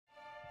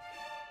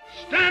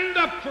Stand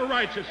up for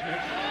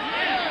righteousness.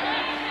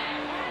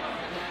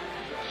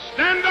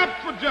 Stand up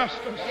for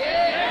justice.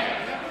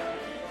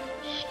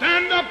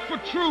 Stand up for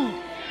truth.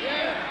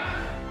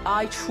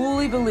 I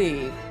truly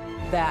believe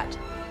that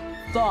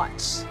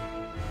thoughts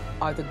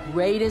are the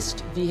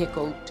greatest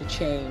vehicle to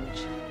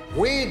change.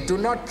 We do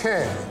not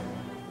care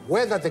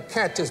whether the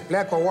cat is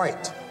black or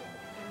white,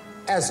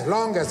 as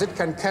long as it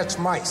can catch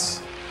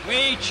mice.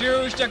 We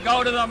choose to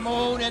go to the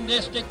moon in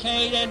this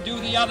decade and do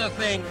the other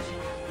things,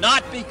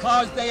 not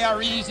because they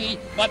are easy,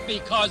 but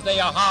because they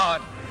are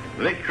hard.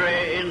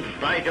 Victory in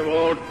spite of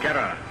all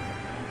terror.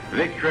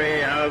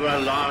 Victory however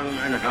long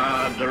and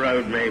hard the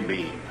road may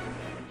be.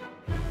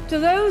 To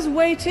those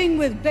waiting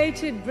with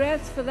bated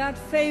breath for that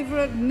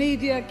favourite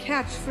media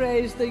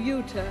catchphrase, the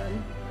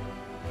U-turn,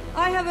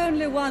 I have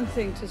only one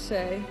thing to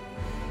say.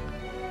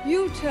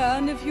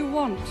 U-turn if you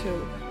want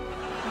to.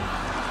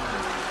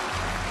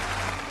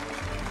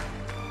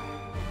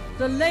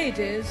 The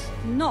ladies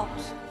not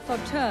for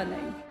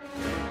turning.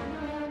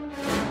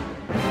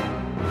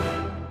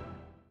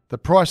 The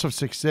price of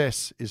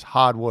success is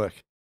hard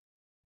work,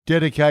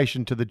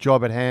 dedication to the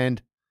job at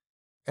hand,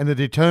 and the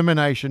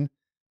determination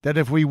that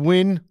if we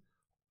win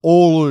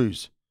or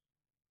lose,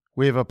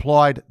 we have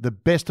applied the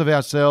best of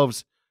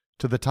ourselves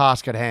to the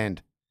task at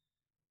hand,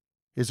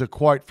 is a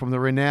quote from the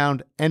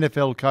renowned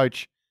NFL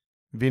coach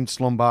Vince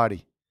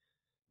Lombardi,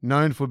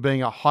 known for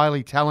being a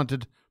highly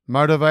talented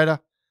motivator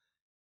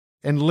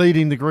and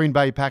leading the Green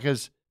Bay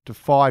Packers to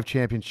 5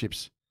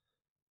 championships.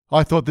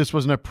 I thought this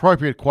was an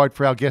appropriate quote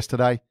for our guest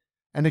today,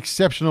 an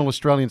exceptional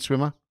Australian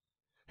swimmer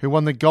who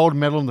won the gold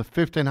medal in the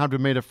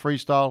 1500-metre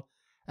freestyle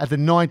at the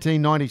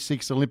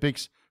 1996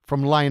 Olympics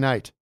from lane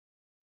 8,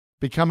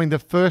 becoming the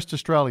first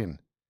Australian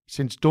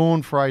since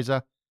Dawn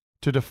Fraser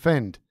to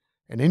defend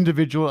an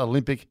individual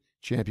Olympic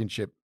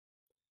championship.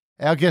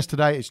 Our guest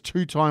today is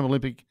 2-time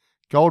Olympic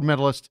gold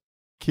medalist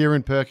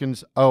Kieren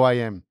Perkins,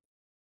 OAM,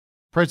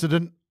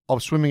 President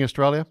of Swimming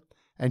Australia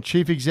and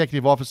Chief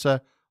Executive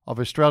Officer of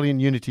Australian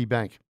Unity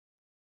Bank.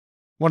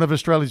 One of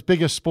Australia's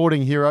biggest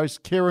sporting heroes,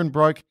 Kieren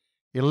broke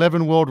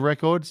 11 world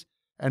records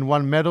and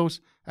won medals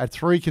at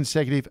 3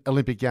 consecutive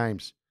Olympic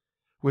Games,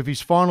 with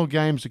his final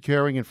games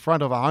occurring in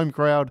front of a home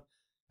crowd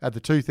at the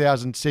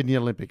 2000 Sydney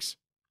Olympics.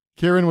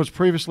 Kieren was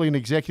previously an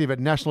executive at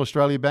National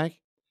Australia Bank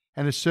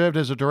and has served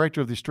as a director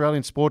of the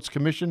Australian Sports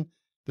Commission,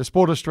 the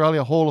Sport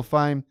Australia Hall of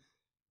Fame,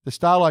 the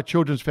Starlight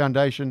Children's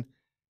Foundation,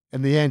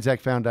 and the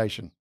Anzac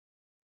Foundation.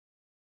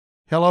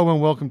 Hello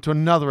and welcome to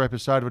another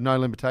episode of No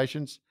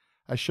Limitations,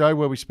 a show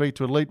where we speak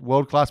to elite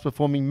world-class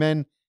performing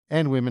men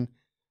and women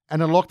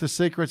and unlock the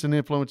secrets and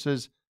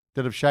influences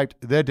that have shaped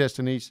their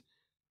destinies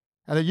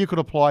and that you could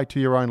apply to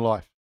your own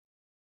life.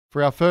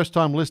 For our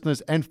first-time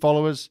listeners and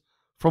followers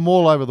from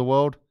all over the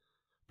world,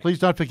 please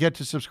don't forget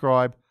to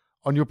subscribe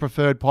on your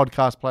preferred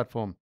podcast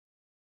platform.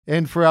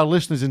 And for our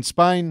listeners in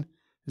Spain,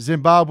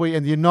 Zimbabwe,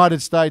 and the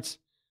United States,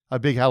 a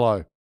big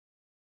hello.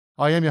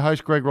 I am your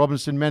host, Greg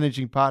Robinson,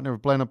 Managing Partner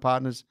of Blenheim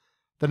Partners,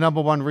 the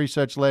 #1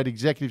 research-led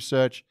executive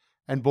search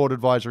and board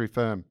advisory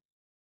firm.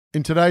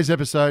 In today's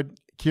episode,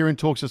 Kieren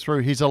talks us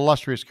through his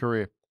illustrious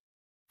career,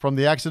 from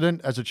the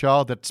accident as a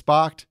child that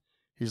sparked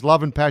his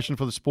love and passion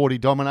for the sport he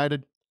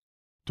dominated,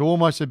 to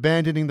almost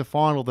abandoning the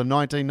final of the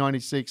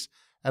 1996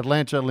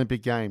 Atlanta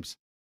Olympic Games.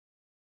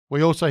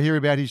 We also hear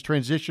about his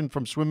transition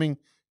from swimming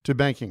to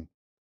banking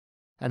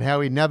and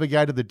how he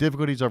navigated the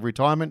difficulties of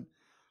retirement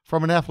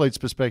from an athlete's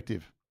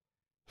perspective.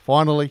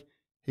 Finally,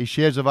 he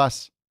shares with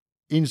us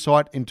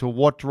insight into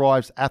what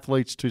drives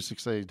athletes to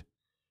succeed,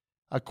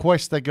 a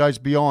quest that goes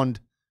beyond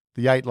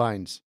the 8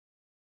 lanes.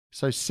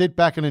 So sit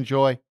back and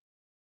enjoy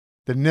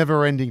the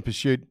never-ending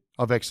pursuit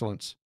of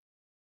excellence.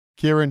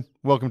 Kieren,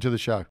 welcome to the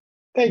show.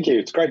 Thank you.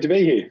 It's great to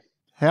be here.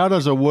 How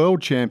does a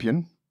world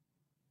champion,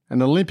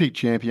 an Olympic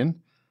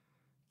champion,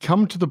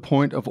 come to the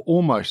point of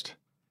almost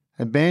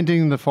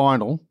abandoning the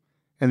final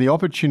and the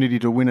opportunity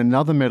to win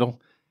another medal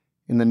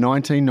in the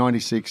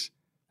 1996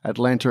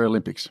 Atlanta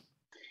Olympics?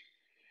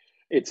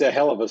 It's a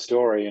hell of a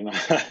story, and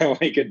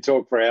we could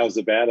talk for hours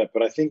about it.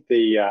 But I think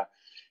the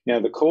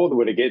core of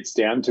what it gets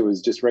down to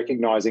is just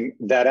recognizing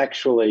that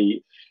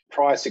actually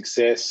prior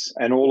success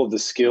and all of the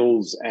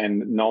skills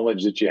and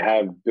knowledge that you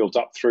have built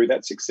up through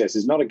that success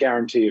is not a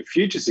guarantee of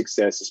future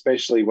success,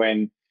 especially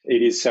when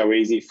it is so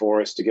easy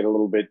for us to get a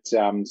little bit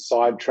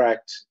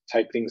sidetracked,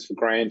 take things for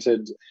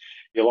granted.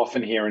 You'll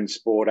often hear in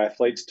sport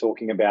athletes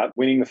talking about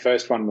winning the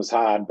first one was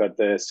hard, but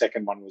the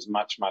second one was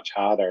much, much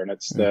harder. And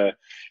it's the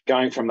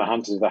going from the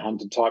hunter to the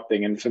hunted type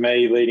thing. And for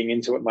me, leading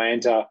into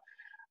Atlanta,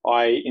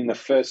 in the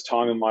first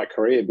time in my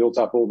career, built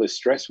up all this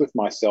stress with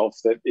myself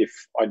that if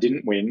I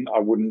didn't win, I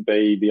wouldn't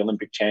be the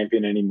Olympic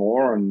champion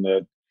anymore, and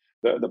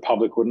the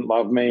public wouldn't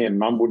love me, and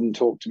mum wouldn't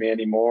talk to me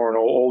anymore, and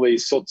all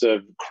these sorts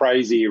of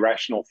crazy,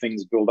 irrational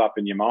things build up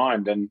in your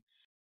mind. And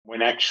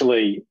when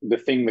actually the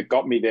thing that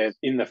got me there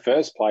in the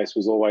first place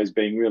was always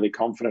being really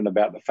confident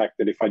about the fact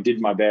that if I did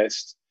my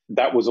best,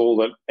 that was all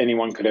that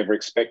anyone could ever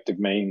expect of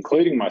me,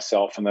 including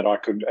myself, and that I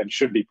could and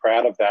should be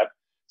proud of that.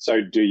 So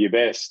do your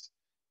best.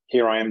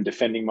 here I am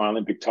defending my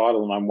Olympic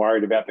title, and I'm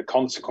worried about the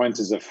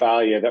consequences of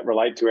failure that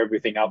relate to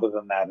everything other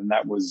than that. And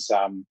that was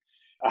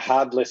a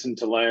hard lesson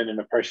to learn in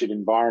a pressured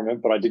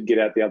environment, but I did get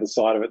out the other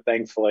side of it,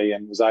 thankfully,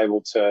 and was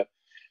able to,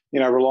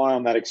 rely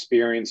on that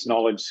experience,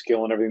 knowledge,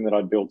 skill, and everything that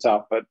I'd built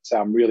up, but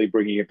really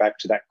bringing it back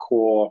to that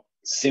core,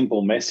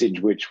 simple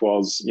message, which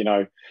was,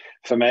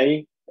 for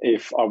me,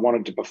 if I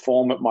wanted to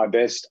perform at my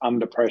best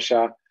under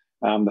pressure,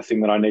 the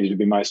thing that I needed to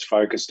be most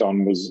focused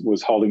on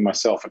was holding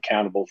myself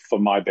accountable for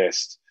my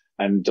best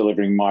and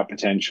delivering my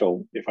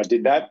potential. If I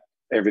did that,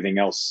 everything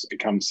else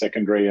becomes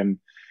secondary and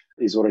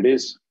is what it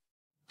is.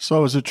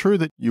 So is it true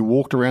that you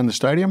walked around the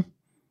stadium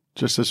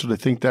just to sort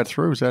of think that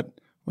through? Was that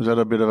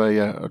a bit of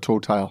a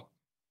tall tale?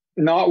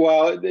 No,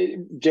 well,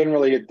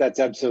 generally that's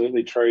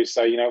absolutely true.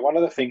 So, one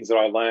of the things that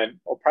I learned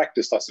or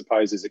practiced, I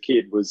suppose, as a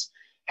kid was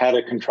how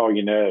to control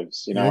your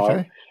nerves.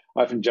 Okay.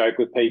 I often joke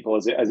with people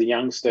as a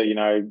youngster,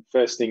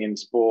 first thing in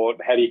sport,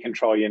 how do you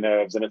control your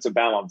nerves? And it's a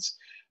balance.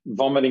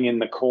 Vomiting in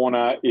the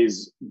corner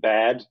is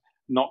bad.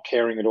 Not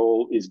caring at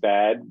all is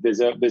bad.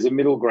 There's a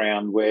middle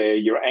ground where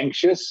you're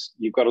anxious,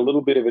 you've got a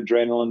little bit of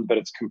adrenaline, but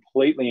it's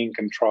completely in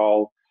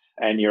control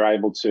and you're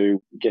able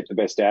to get the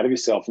best out of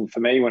yourself. And for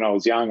me, when I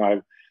was young,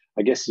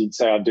 I guess you'd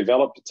say I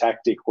developed a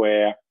tactic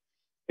where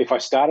if I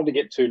started to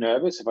get too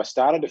nervous, if I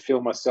started to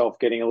feel myself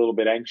getting a little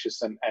bit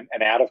anxious and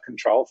out of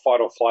control,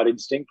 fight or flight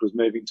instinct was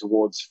moving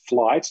towards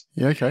flight.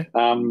 Yeah, okay.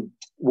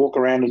 Walk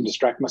around and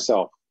distract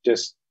myself.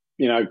 Just,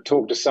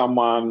 talk to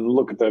someone,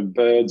 look at the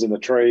birds and the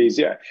trees.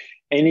 Yeah,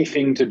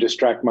 anything to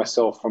distract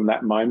myself from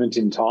that moment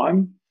in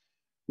time.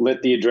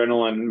 Let the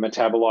adrenaline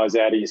metabolize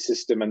out of your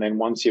system. And then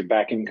once you're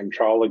back in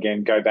control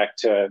again, go back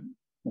to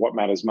what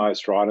matters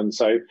most, right? And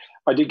so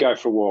I did go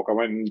for a walk. I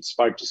went and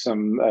spoke to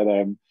some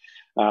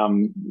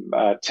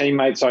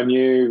teammates I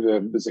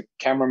knew. There's a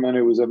cameraman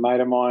who was a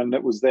mate of mine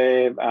that was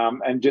there,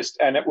 and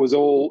it was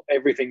all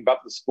everything but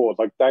the sport.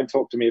 Like, don't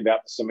talk to me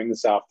about the swimming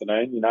this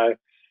afternoon.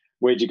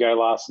 Where'd you go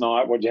last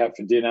night? What'd you have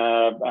for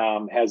dinner?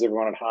 How's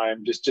everyone at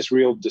home? Just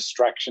real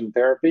distraction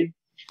therapy.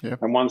 Yeah.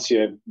 And once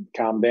you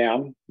calm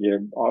down,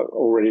 you're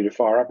all ready to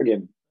fire up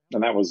again.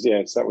 And that was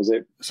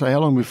it. So how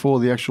long before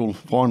the actual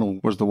final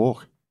was the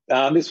walk?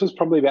 This was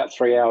probably about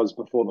 3 hours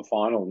before the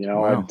final.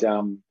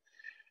 Wow.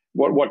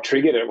 What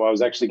triggered it? Well, I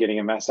was actually getting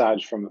a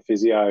massage from a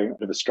physio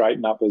to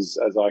straighten up as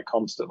I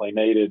constantly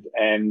needed.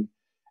 And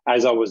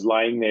as I was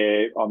laying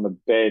there on the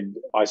bed,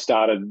 I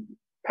started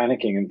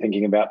panicking and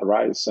thinking about the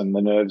race, and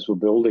the nerves were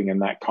building,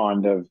 and that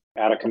kind of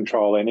out of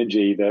control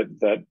energy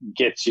that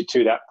gets you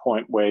to that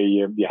point where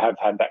you have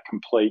had that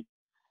complete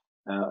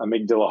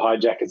amygdala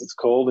hijack, as it's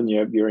called, and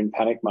you're in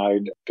panic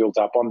mode built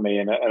up on me.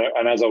 And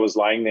as I was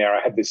laying there,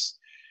 I had this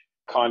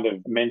kind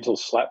of mental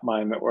slap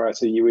moment where I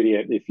said, you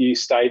idiot, if you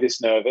stay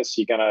this nervous,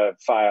 you're going to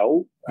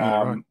fail.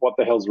 Right. What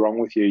the hell's wrong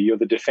with you? You're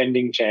the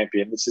defending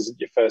champion. This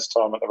isn't your first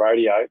time at the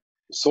rodeo.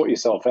 Sort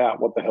yourself out.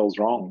 What the hell's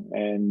wrong?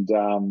 And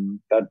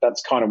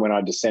that's kind of when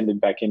I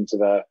descended back into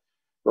the,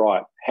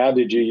 right, how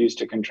did you use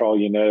to control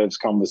your nerves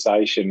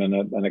conversation? And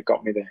it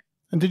got me there.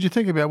 And did you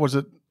think about, was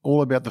it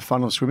all about the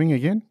fun of swimming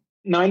again?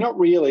 No, not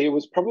really. It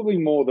was probably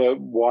more the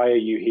why are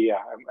you here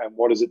and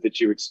what is it that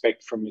you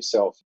expect from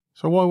yourself?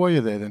 So why were you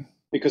there then?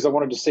 Because I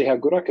wanted to see how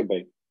good I could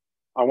be.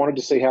 I wanted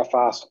to see how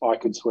fast I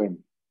could swim.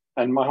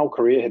 And my whole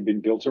career had been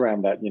built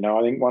around that.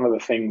 I think one of the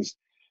things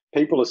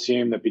people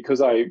assume that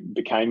because I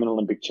became an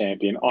Olympic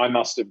champion, I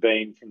must have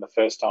been, from the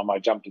first time I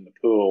jumped in the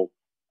pool,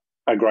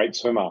 a great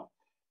swimmer.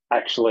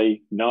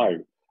 Actually, no.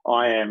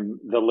 I am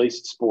the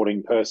least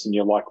sporting person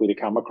you're likely to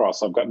come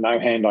across. I've got no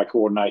hand-eye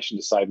coordination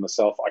to save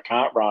myself. I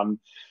can't run.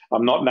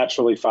 I'm not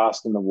naturally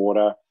fast in the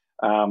water.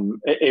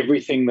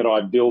 Everything that I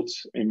built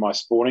in my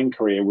sporting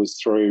career was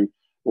through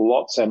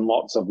lots and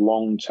lots of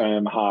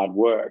long-term hard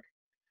work.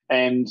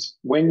 And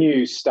when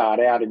you start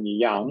out and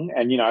you're young,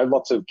 and,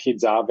 lots of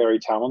kids are very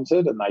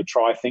talented and they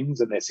try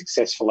things and they're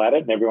successful at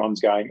it and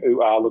everyone's going, ooh,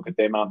 look at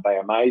them, aren't they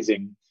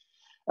amazing?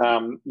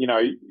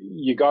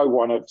 You go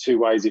one of two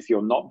ways if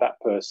you're not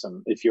that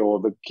person. If you're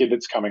the kid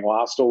that's coming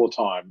last all the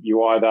time,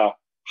 you either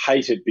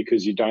hate it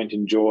because you don't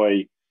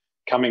enjoy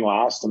coming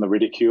last and the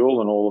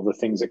ridicule and all of the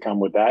things that come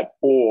with that,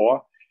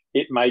 or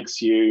it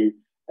makes you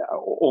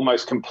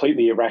almost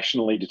completely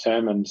irrationally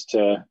determined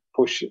to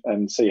push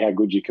and see how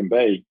good you can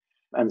be.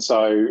 And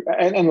so,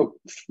 and look,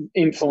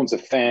 influence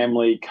of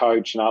family,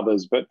 coach and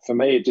others. But for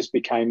me, it just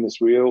became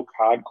this real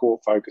hardcore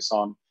focus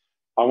on,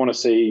 I want to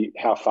see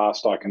how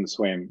fast I can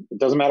swim. It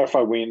doesn't matter if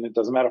I win. It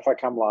doesn't matter if I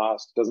come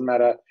last. It doesn't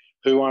matter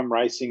who I'm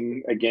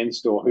racing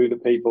against or who the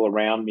people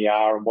around me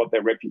are and what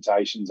their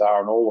reputations are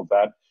and all of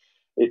that.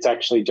 It's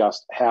actually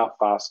just how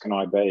fast can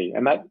I be?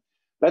 And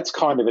that's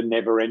kind of a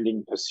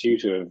never-ending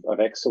pursuit of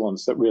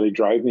excellence that really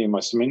drove me in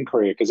my swimming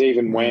career. Because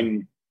even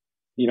when,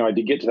 I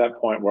did get to that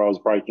point where I was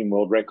breaking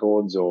world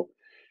records or,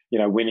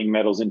 winning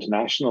medals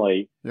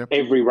internationally, yep.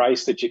 Every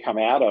race that you come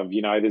out of,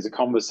 there's a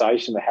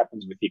conversation that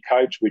happens with your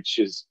coach, which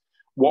is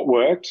what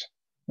worked,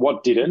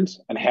 what didn't,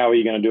 and how are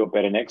you going to do it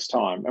better next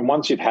time? And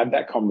once you've had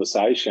that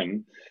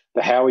conversation,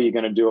 The how are you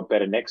going to do it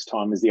better next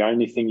time is the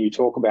only thing you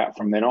talk about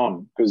from then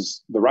on,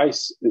 because the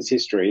race is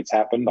history. It's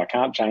happened. I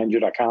can't change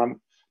it. I can't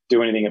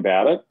do anything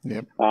about it.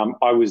 Yep.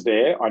 I was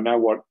there. I know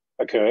what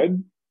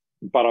occurred,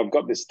 but I've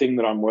got this thing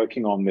that I'm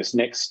working on, this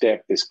next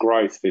step, this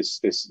growth,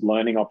 this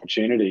learning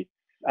opportunity.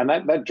 And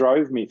that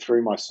drove me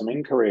through my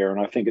swimming career.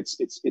 And I think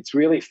it's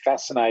really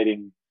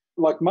fascinating.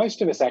 Like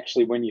most of us,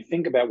 actually, when you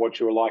think about what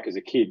you were like as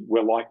a kid,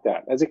 we're like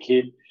that. As a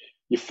kid,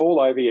 you fall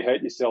over, you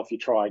hurt yourself, you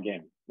try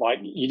again. Like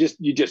you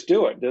just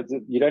do it.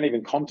 You don't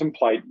even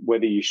contemplate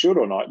whether you should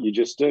or not. You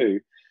just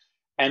do.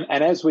 And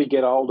as we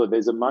get older,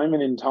 there's a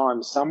moment in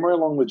time somewhere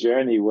along the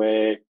journey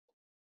where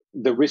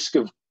the risk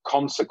of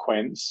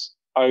consequence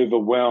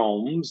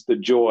overwhelms the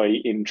joy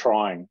in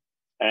trying.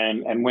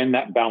 And when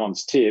that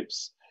balance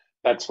tips,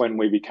 that's when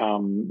we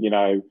become,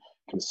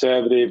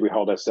 conservative. We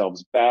hold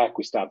ourselves back.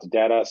 We start to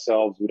doubt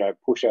ourselves. We don't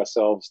push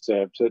ourselves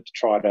to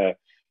try to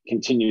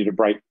continue to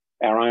break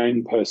our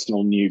own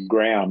personal new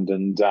ground.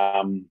 And,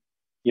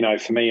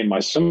 for me in my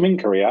swimming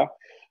career,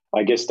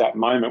 I guess that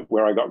moment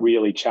where I got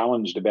really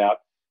challenged about,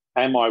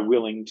 am I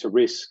willing to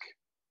risk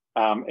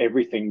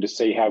everything to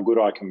see how good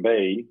I can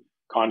be,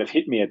 kind of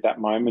hit me at that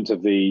moment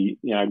of the,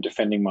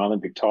 defending my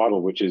Olympic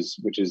title, which is,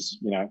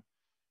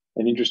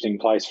 an interesting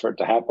place for it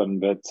to happen.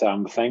 But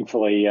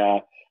thankfully,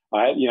 I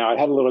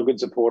had a lot of good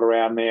support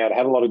around me. I'd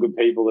had a lot of good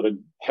people that had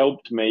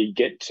helped me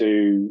get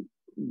to,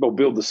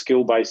 build the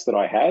skill base that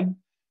I had.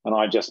 And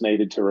I just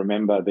needed to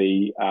remember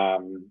the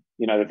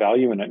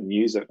value in it and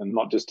use it, and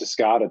not just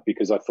discard it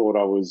because I thought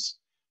I was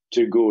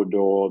too good,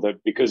 or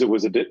that because it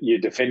was your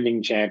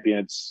defending champion,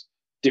 it's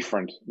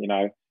different.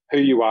 Who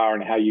you are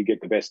and how you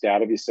get the best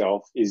out of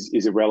yourself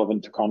is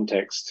irrelevant to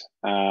context.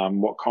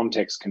 What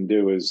context can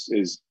do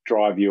is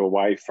drive you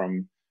away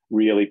from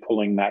really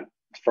pulling that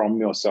from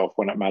yourself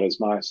when it matters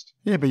most.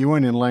 Yeah, but you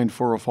weren't in lane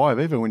 4 or 5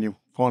 either when you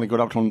finally got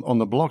up on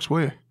the blocks,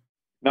 were you?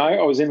 No,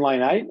 I was in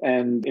lane 8,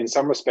 and in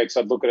some respects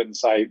I'd look at it and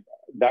say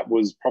that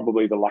was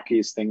probably the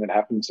luckiest thing that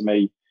happened to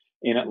me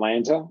in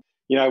Atlanta.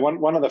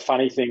 One of the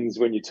funny things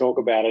when you talk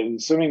about it, in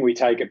swimming we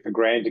take it for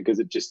granted because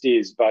it just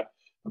is, but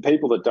for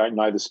people that don't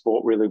know the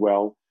sport really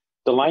well,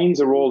 the lanes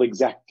are all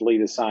exactly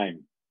the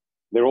same.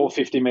 They're all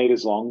 50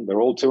 metres long.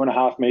 They're all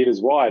 2.5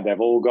 metres wide. They've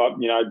all got,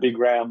 big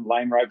round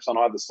lane ropes on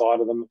either side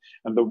of them,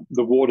 and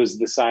the water's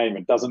the same.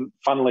 It doesn't,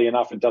 funnily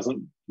enough, it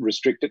doesn't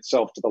restrict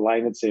itself to the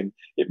lane it's in.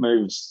 It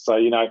moves. So,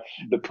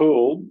 the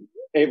pool,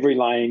 every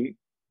lane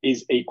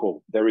is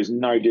equal. There is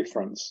no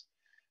difference.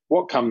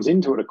 What comes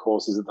into it, of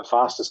course, is that the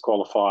fastest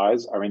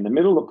qualifiers are in the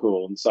middle of the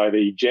pool. And so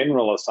the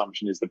general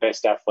assumption is the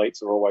best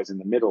athletes are always in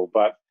the middle.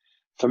 But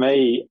for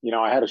me,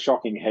 I had a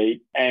shocking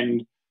heat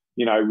and,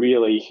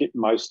 really hit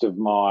most of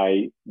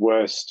my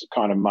worst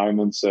kind of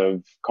moments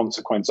of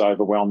consequence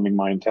overwhelming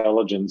my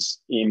intelligence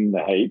in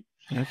the heat.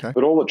 Okay.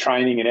 But all the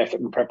training and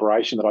effort and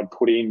preparation that I'd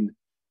put in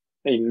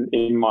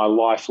my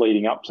life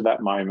leading up to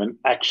that moment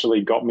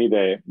actually got me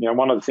there.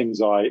 One of the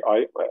things I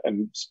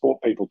and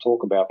sport people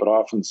talk about, but I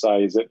often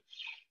say is that,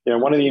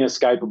 one of the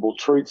inescapable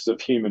truths of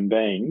human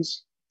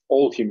beings,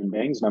 all human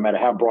beings, no matter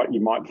how bright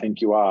you might think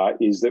you are,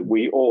 is that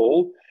we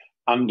all,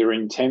 under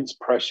intense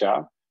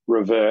pressure,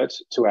 revert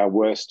to our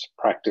worst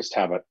practiced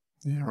habit.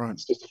 Yeah, right.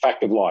 It's just a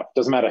fact of life.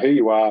 Doesn't matter who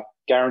you are,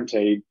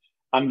 guaranteed,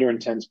 under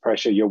intense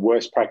pressure, your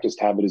worst practiced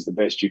habit is the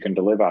best you can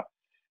deliver.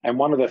 And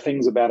one of the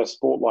things about a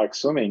sport like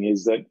swimming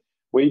is that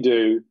we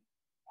do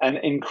an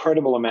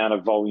incredible amount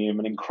of volume,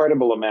 an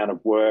incredible amount of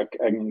work,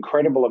 an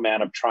incredible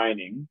amount of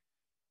training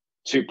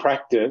to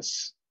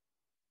practice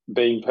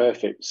being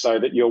perfect, so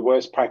that your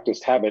worst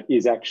practiced habit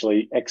is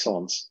actually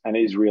excellence and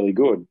is really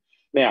good.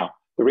 Now,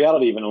 the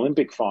reality of an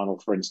Olympic final,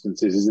 for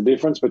instance, is the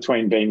difference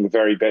between being the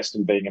very best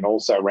and being an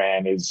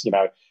also-ran is,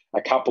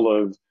 a couple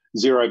of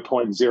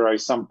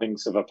 0.0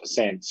 somethings of a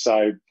percent.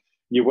 So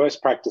your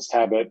worst practiced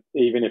habit,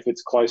 even if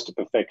it's close to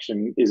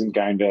perfection, isn't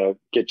going to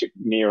get you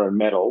near a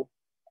medal.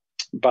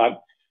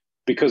 But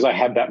because I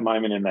had that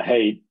moment in the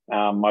heat,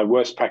 my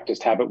worst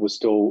practiced habit was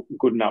still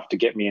good enough to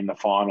get me in the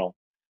final.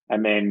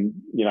 And then,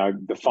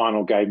 the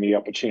final gave me the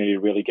opportunity to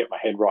really get my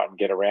head right and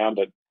get around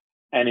it.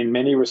 And in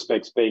many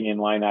respects, being in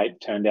lane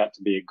 8 turned out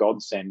to be a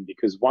godsend,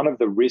 because one of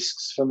the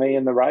risks for me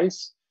in the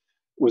race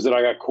was that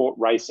I got caught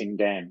racing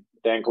Dan.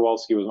 Dan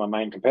Kowalski was my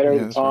main competitor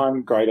at the time,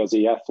 right. Great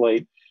Aussie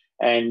athlete.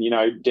 And,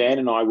 Dan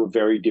and I were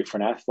very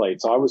different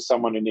athletes. I was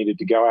someone who needed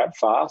to go out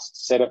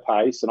fast, set a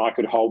pace, and I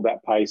could hold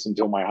that pace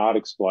until my heart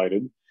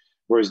exploded.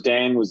 Whereas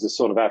Dan was the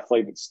sort of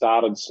athlete that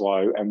started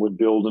slow and would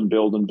build and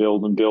build and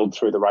build and build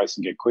through the race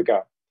and get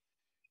quicker.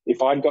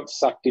 If I'd got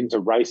sucked into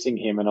racing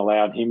him and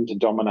allowed him to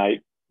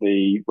dominate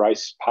the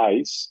race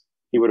pace,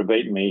 he would have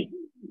beaten me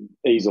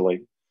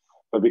easily.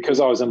 But because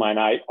I was in lane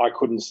 8, I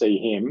couldn't see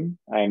him,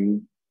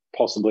 and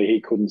possibly he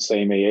couldn't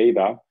see me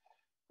either.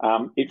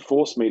 It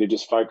forced me to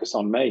just focus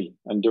on me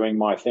and doing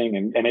my thing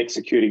and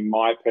executing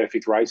my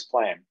perfect race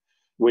plan,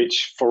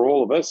 which for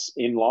all of us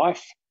in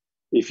life,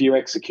 if you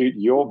execute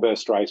your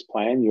best race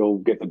plan, you'll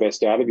get the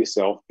best out of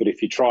yourself. But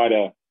if you try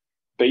to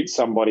beat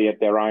somebody at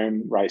their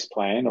own race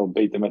plan or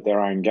beat them at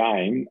their own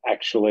game,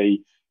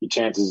 actually your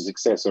chances of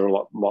success are a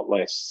lot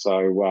less.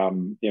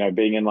 So,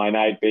 being in lane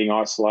 8, being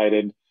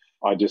isolated,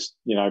 I just,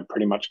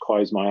 pretty much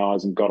closed my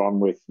eyes and got on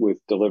with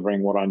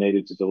delivering what I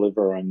needed to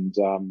deliver, and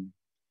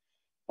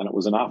it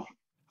was enough.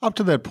 Up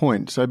to that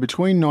point, so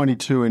between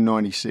 92 and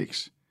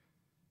 96,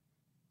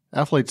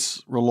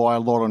 athletes rely a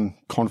lot on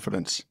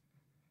confidence.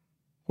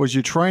 Was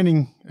your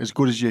training as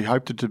good as you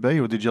hoped it to be,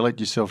 or did you let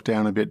yourself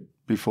down a bit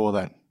before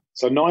that?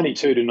 So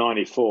 92 to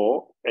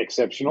 94,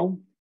 exceptional.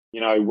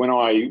 When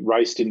I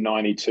raced in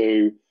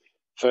 92,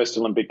 first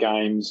Olympic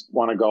Games,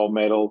 won a gold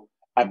medal.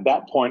 At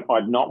that point,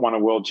 I'd not won a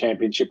World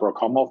Championship or a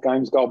Commonwealth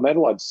Games gold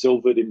medal. I'd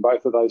silvered in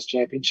both of those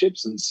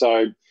championships. And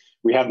so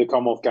we had the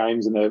Commonwealth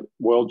Games and the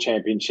World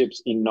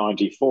Championships in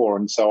 94.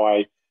 And so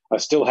I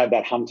still had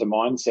that hunter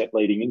mindset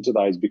leading into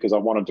those because I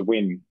wanted to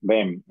win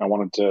them. I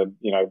wanted to,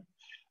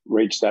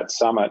 reach that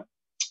summit.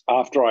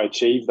 After I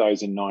achieved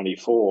those in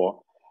 94,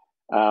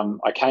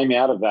 I came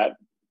out of that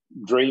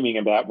dreaming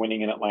about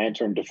winning in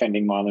Atlanta and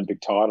defending my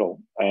Olympic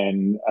title.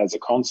 And as a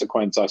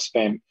consequence, I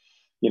spent,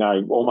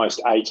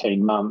 almost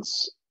 18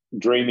 months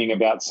dreaming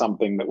about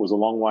something that was a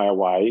long way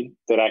away,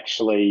 that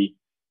actually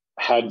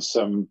had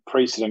some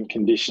precedent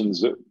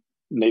conditions that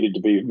needed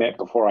to be met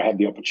before I had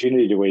the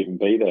opportunity to even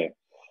be there.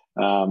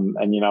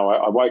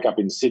 I woke up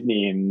in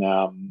Sydney in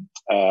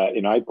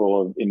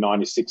April in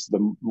 96,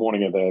 the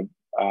morning of the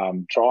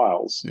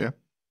trials. Yeah.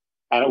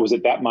 And it was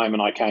at that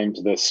moment I came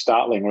to the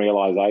startling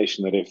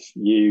realisation that if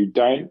you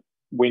don't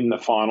win the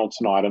final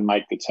tonight and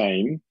make the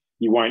team,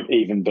 you won't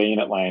even be in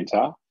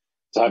Atlanta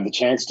to have the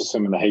chance to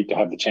swim in the heat, to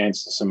have the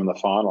chance to swim in the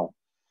final.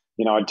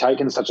 I'd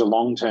taken such a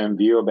long-term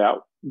view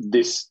about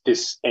this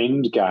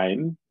end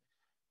game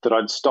that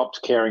I'd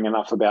stopped caring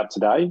enough about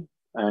today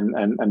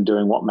and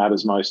doing what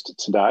matters most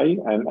today.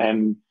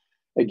 And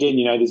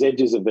again, there's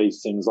edges of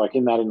these things. Like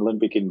in that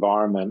Olympic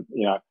environment,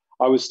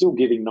 I was still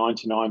giving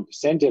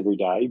 99% every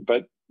day,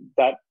 but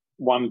that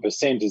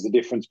 1% is the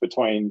difference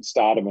between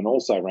stardom and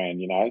also ran,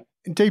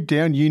 Deep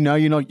down,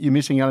 you're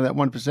missing out on that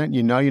 1%.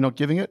 You're not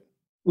giving it.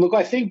 Look,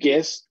 I think,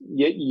 yes,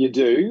 you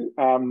do.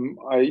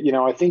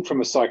 I think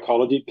from a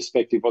psychology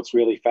perspective, what's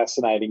really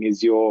fascinating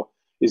is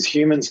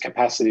humans'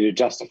 capacity to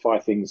justify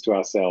things to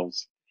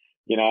ourselves.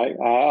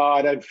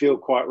 I don't feel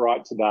quite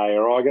right today,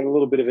 or I get a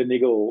little bit of a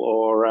niggle,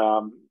 or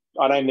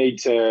I don't need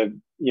to,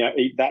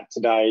 eat that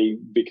today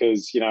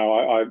because,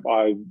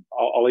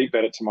 I'll eat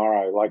better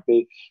tomorrow. Like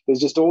there's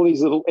just all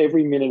these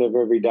every minute of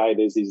every day,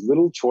 there's these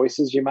little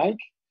choices you make.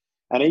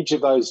 And each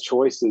of those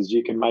choices,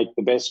 you can make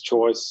the best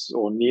choice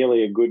or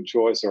nearly a good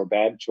choice or a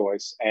bad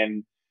choice.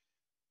 And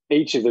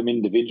each of them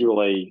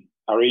individually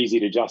are easy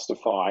to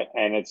justify,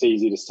 and it's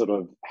easy to sort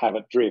of have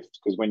it drift,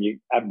 because when you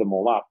add them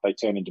all up, they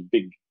turn into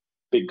big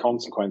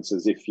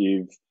consequences if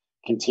you've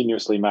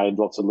continuously made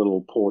lots of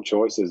little poor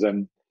choices.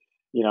 And,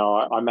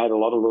 I made a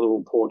lot of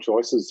little poor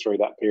choices through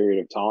that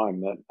period of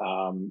time that,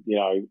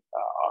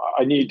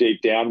 I knew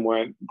deep down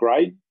weren't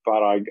great,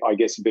 but I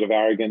guess a bit of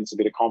arrogance, a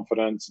bit of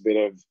confidence, a bit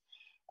of,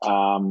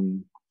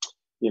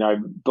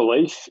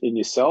 belief in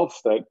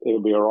yourself that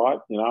it'll be all right.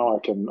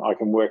 I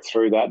can work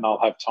through that and I'll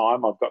have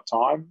time. I've got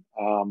time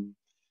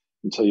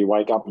until you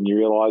wake up and you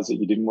realise that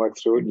you didn't work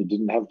through it and you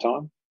didn't have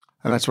time.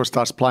 And that's what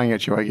starts playing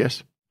at you, I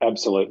guess.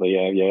 Absolutely,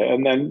 yeah.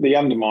 And then the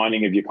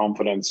undermining of your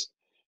confidence,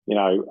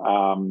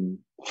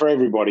 for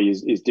everybody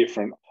is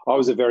different. I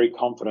was a very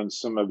confident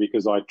swimmer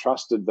because I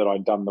trusted that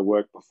I'd done the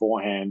work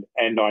beforehand,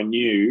 and I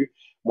knew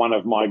one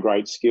of my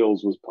great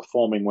skills was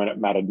performing when it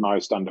mattered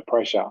most under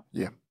pressure.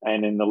 Yeah.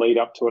 And in the lead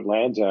up to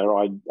Atlanta,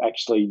 I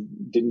actually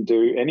didn't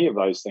do any of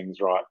those things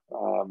right.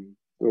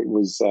 It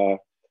was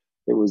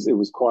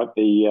quite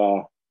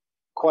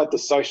the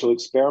social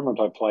experiment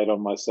I played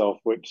on myself,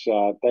 which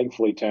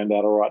thankfully turned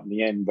out all right in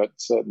the end, but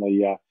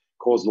certainly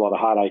caused a lot of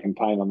heartache and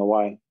pain on the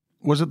way.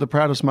 Was it the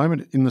proudest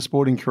moment in the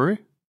sporting career?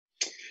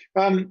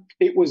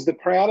 It was the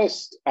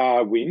proudest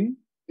win.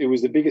 It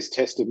was the biggest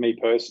test of me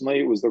personally.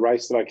 It was the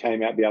race that I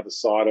came out the other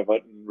side of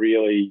it and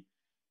really,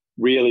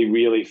 really,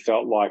 really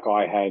felt like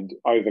I had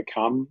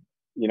overcome,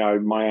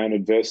 my own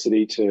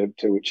adversity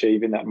to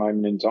achieve in that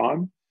moment in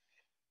time.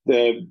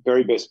 The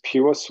very best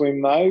pure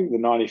swim, though, the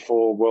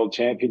 94 World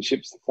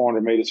Championships, the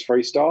 400 metres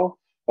freestyle,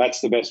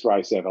 that's the best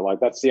race ever. Like,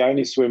 that's the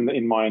only swim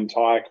in my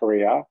entire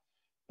career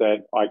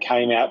that I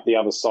came out the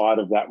other side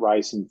of that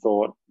race and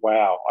thought,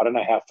 wow, I don't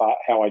know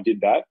how I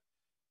did that.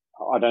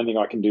 I don't think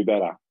I can do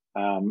better.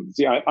 It's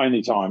the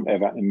only time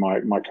ever in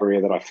my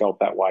career that I felt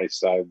that way.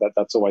 So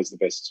that's always the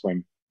best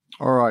swim.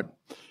 All right.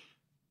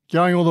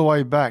 Going all the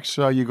way back,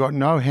 so you got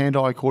no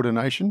hand-eye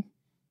coordination.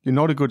 You're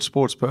not a good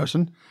sports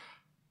person.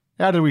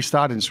 How did we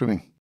start in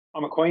swimming?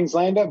 I'm a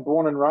Queenslander,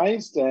 born and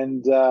raised,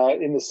 and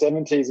in the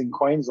 70s in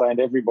Queensland,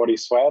 everybody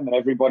swam and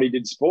everybody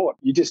did sport.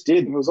 You just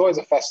did. It was always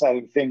a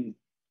fascinating thing,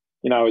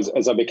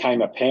 as I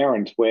became a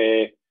parent,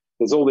 where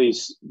there's all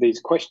these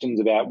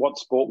questions about what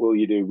sport will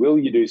you do? Will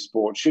you do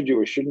sport? Should you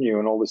or shouldn't you?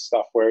 And all this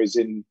stuff. Whereas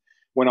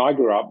when I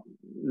grew up,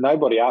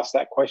 nobody asked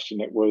that question.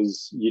 It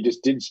was, you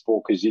just did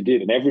sport because you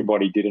did, and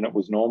everybody did, and it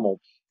was normal.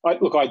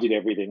 I did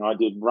everything. I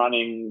did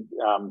running,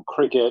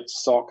 cricket,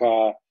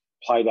 soccer,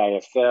 played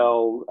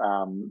AFL,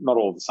 not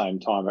all at the same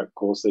time, of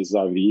course, this is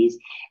over the years,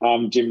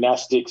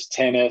 gymnastics,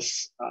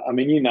 tennis, I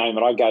mean, you name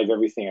it, I gave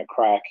everything a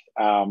crack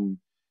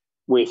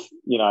with,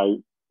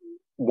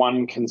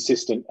 one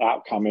consistent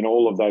outcome in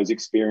all of those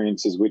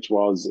experiences, which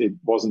was it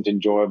wasn't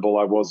enjoyable.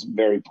 I was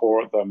very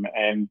poor at them.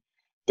 And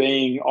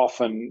being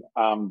often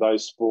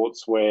those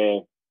sports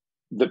where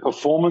the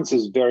performance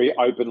is very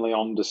openly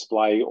on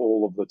display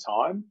all of the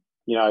time,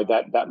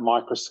 that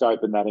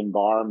microscope and that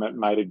environment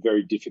made it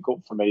very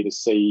difficult for me to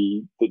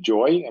see the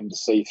joy and to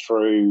see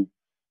through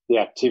the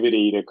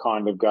activity to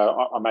kind of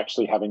go, I'm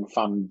actually having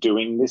fun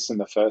doing this in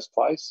the first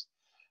place.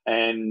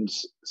 And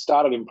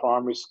started in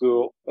primary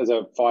school as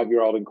a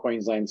 5-year-old in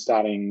Queensland,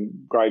 starting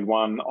grade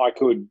 1. I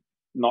could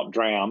not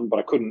drown, but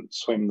I couldn't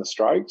swim the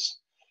strokes.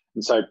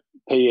 And so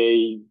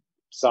PE,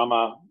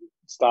 summer,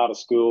 start of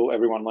school,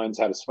 everyone learns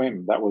how to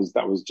swim. That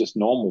was just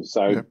normal.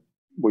 So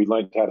we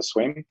learned how to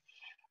swim.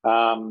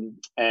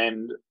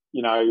 And,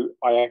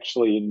 I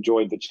actually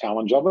enjoyed the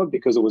challenge of it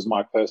because it was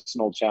my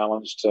personal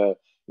challenge to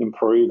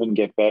improve and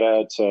get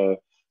better, to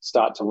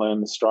start to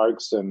learn the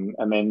strokes and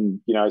then,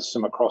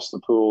 swim across the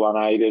pool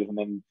unaided, and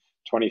then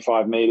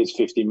 25 metres,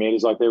 50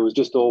 metres. Like there was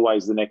just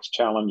always the next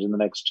challenge and the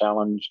next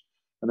challenge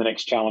and the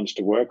next challenge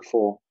to work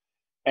for.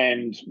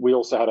 And we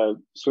also had a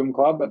swim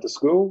club at the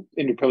school,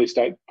 Indooroopilly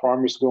State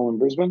Primary School in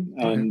Brisbane,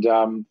 and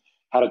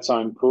had its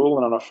own pool.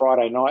 And on a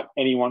Friday night,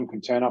 anyone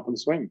could turn up and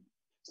swim.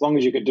 As long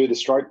as you could do the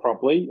stroke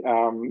properly,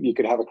 you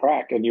could have a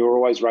crack. And you were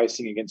always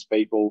racing against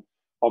people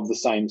of the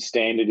same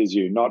standard as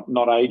you,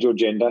 not age or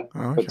gender,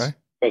 but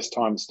best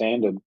time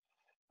standard.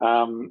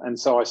 And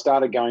so I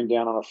started going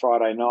down on a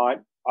Friday night.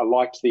 I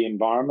liked the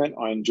environment.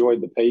 I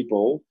enjoyed the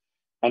people.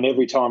 And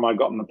every time I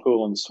got in the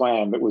pool and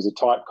swam, it was a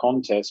tight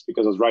contest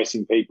because I was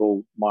racing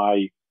people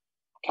my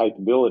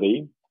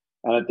capability.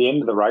 And at the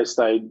end of the race,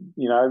 they'd,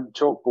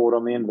 chalkboard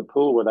on the end of the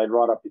pool where they'd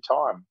write up your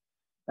time.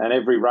 And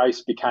every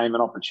race became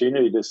an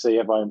opportunity to see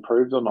if I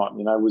improved or not.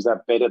 Was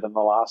that better than the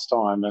last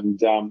time? And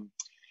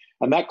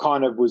that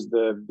kind of was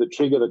the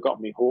trigger that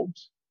got me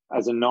hooked.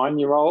 As a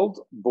 9-year-old,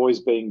 boys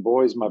being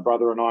boys, my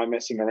brother and I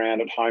messing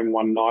around at home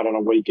one night on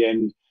a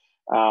weekend,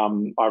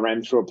 I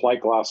ran through a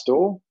plate glass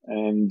door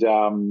and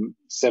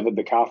severed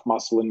the calf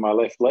muscle in my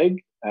left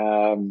leg.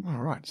 All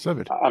right,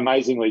 severed.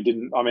 Amazingly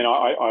didn't. I mean,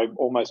 I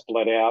almost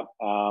bled out.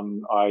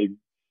 I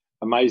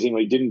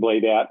amazingly didn't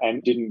bleed out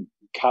and didn't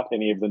cut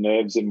any of the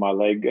nerves in my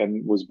leg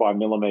and was by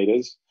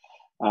millimetres.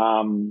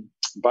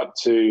 But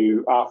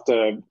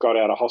after got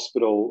out of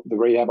hospital, the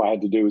rehab I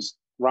had to do was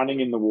running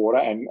in the water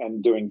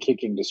and doing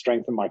kicking to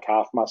strengthen my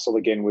calf muscle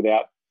again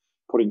without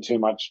putting too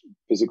much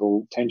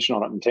physical tension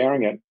on it and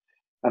tearing it.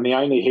 And the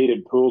only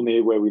heated pool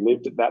near where we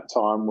lived at that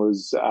time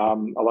was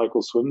a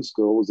local swim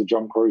school, was the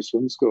John Carew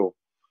Swim School.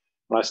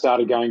 And I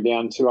started going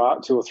down 2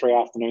 or 3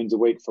 afternoons a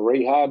week for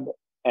rehab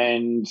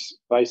and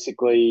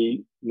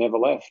basically never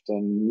left.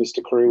 And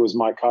Mr. Carew was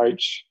my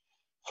coach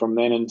from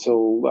then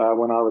until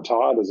when I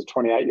retired as a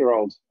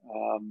 28-year-old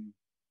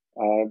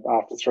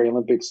after 3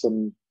 Olympics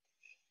and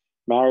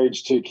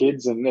marriage, 2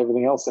 kids and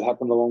everything else that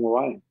happened along the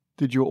way.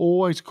 Did you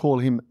always call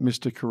him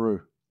Mr. Carew?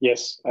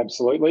 Yes,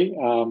 absolutely.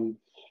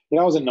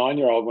 I was a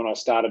 9-year-old when I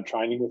started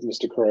training with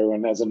Mr. Carew,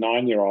 and as a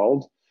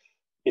 9-year-old,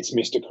 it's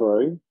Mr.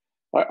 Carew.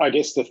 I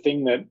guess the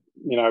thing that,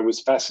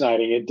 was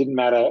fascinating, it didn't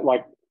matter, I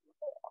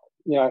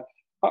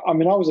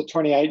was a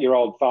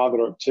 28-year-old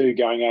father of 2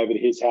 going over to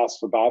his house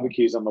for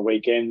barbecues on the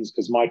weekends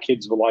because my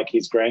kids were like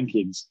his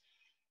grandkids.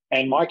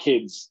 And my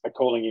kids are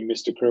calling him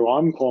Mr. Carew.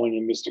 I'm calling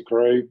him Mr.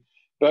 Carew.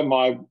 But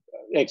my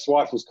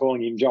ex-wife was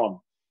calling him John.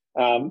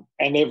 And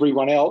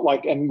everyone else,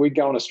 and we'd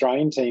go on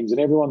Australian teams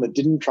and everyone that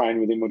didn't train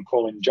with him would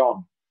call him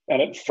John.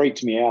 And it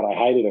freaked me out. I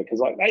hated it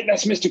because hey,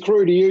 that's Mr.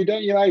 Carew to you.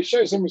 Don't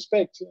show some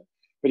respect.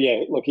 But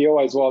yeah, look, he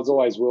always was,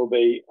 always will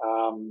be.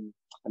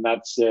 And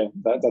that's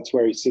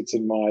where he sits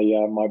in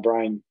my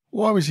brain.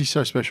 Why was he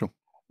so special?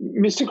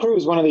 Mr. Carew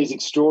was one of these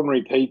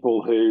extraordinary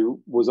people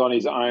who was on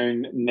his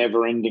own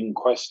never-ending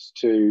quest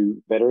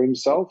to better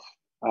himself.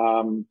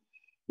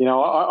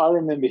 I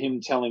remember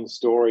him telling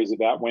stories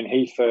about when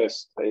he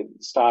first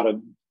started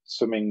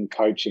swimming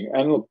coaching.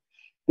 And look,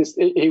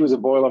 he was a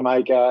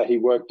Boilermaker. He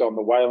worked on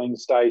the whaling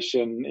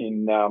station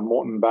in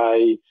Moreton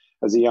Bay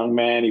as a young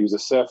man. He was a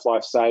surf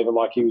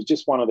lifesaver. He was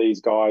just one of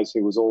these guys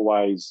who was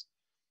always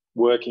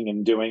working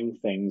and doing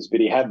things, but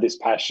he had this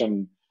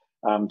passion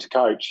to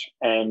coach.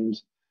 And,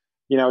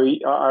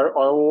 I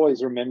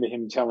always remember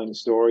him telling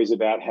stories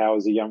about how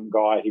as a young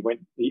guy,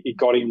 he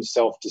got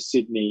himself to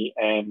Sydney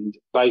and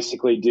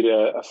basically did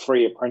a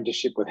free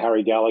apprenticeship with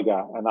Harry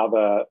Gallagher and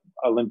other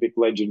Olympic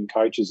legend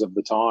coaches of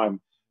the time,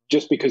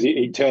 just because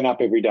he'd turn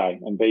up every day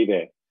and be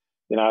there.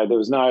 There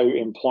was no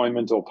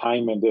employment or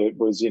payment. It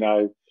was,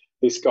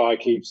 this guy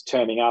keeps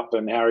turning up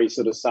and Harry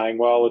sort of saying,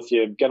 well, if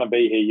you're going to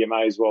be here, you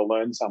may as well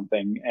learn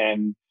something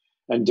and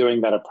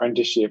doing that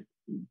apprenticeship.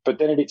 But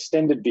then it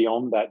extended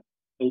beyond that.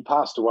 He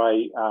passed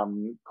away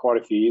quite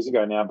a few years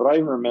ago now, but I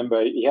even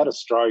remember he had a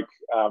stroke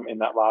in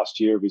that last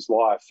year of his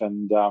life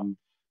and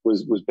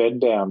was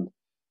bedbound.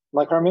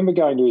 I remember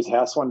going to his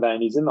house one day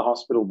and he's in the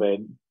hospital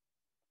bed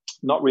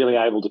not really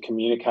able to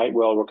communicate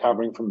well,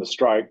 recovering from the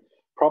stroke,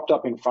 propped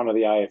up in front of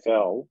the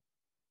AFL,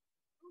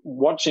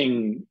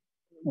 watching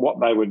what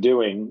they were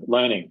doing,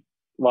 learning,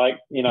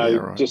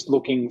 just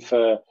looking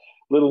for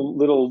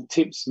little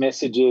tips,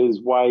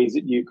 messages, ways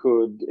that you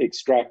could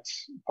extract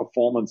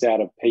performance out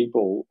of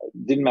people.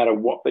 It didn't matter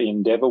what the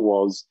endeavour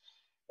was.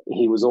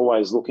 He was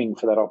always looking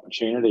for that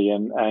opportunity,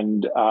 and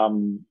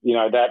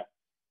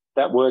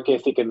that work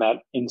ethic and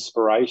that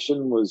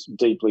inspiration was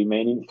deeply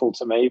meaningful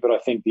to me. But I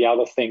think the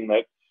other thing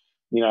that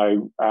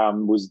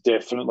was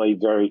definitely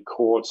very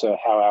core to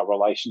how our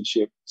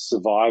relationship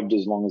survived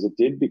as long as it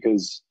did,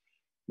 because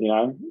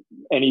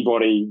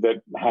anybody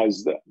that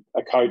has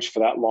a coach for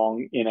that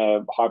long in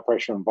a high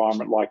pressure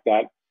environment like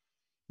that,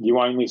 you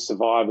only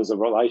survive as a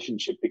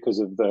relationship because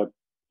of the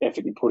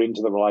effort you put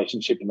into the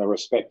relationship and the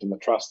respect and the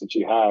trust that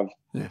you have.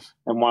 Yes.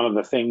 And one of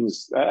the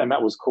things, and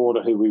that was core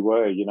to who we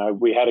were,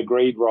 we had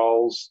agreed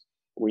roles.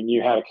 We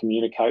knew how to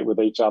communicate with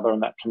each other,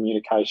 and that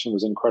communication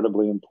was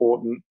incredibly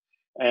important.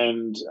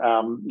 And,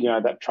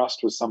 that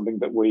trust was something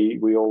that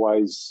we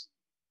always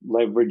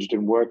leveraged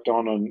and worked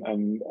on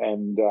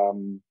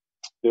and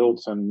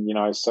built.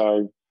 And,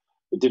 so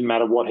it didn't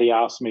matter what he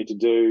asked me to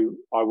do,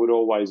 I would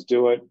always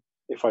do it.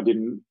 If I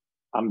didn't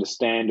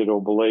understand it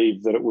or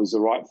believe that it was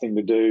the right thing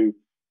to do,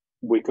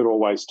 we could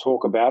always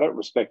talk about it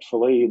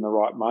respectfully in the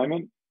right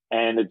moment.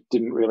 And it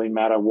didn't really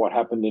matter what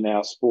happened in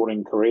our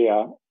sporting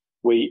career.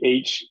 We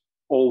each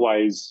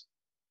always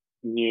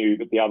knew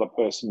that the other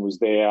person was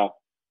there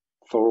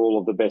for all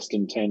of the best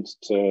intent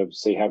to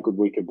see how good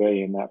we could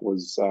be. And that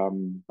was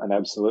an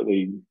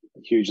absolutely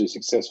hugely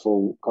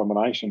successful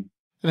combination.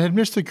 And had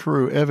Mr.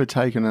 Carew ever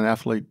taken an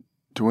athlete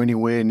to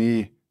anywhere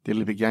near the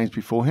Olympic Games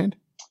beforehand?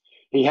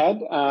 He had.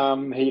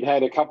 He'd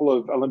had a couple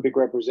of Olympic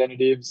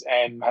representatives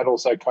and had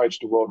also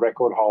coached a world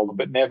record holder,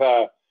 but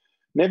never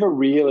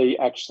really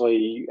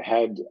actually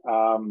had,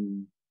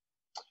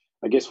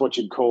 I guess, what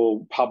you'd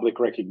call public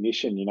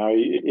recognition.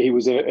 He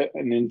was an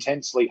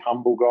intensely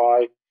humble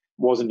guy,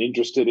 wasn't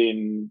interested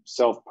in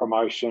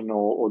self-promotion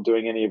or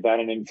doing any of that.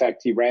 And in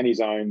fact, he ran his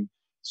own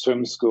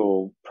swim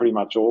school pretty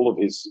much all of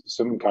his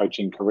swim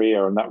coaching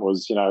career. And that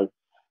was,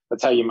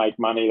 that's how you make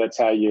money. That's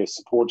how you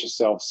support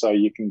yourself so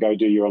you can go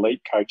do your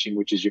elite coaching,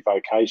 which is your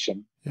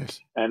vocation. Yes.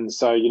 And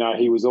so,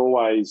 he was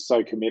always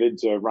so committed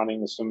to running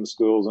the swim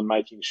schools and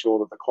making sure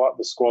that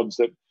the squads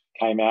that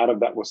came out of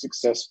that were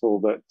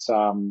successful, that,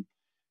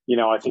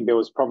 I think there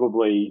was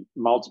probably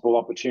multiple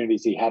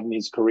opportunities he had in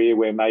his career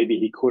where maybe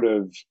he could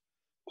have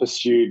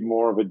pursued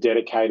more of a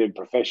dedicated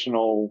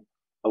professional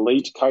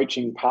elite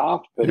coaching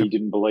path, but he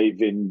didn't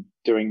believe in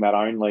doing that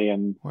only,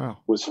 and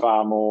was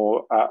far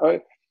more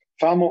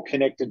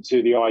connected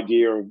to the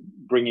idea of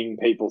bringing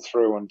people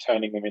through and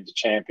turning them into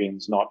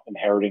champions, not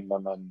inheriting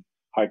them and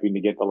hoping to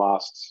get the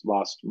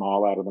last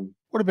mile out of them.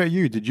 What about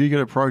you? Did you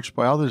get approached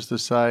by others to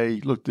say,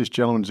 look, this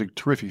gentleman's a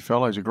terrific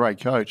fellow, he's a great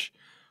coach,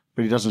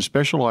 but he doesn't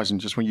specialise in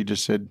just when you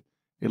just said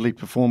elite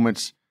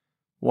performance?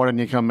 Why don't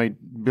you come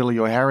meet Billy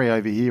or Harry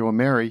over here, or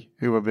Mary,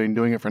 who have been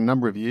doing it for a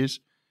number of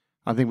years?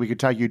 I think we could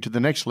take you to the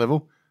next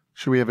level.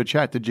 Should we have a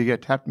chat? Did you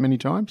get tapped many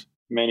times?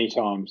 Many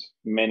times.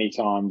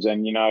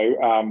 And,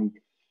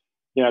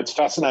 it's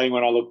fascinating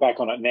when I look back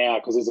on it now,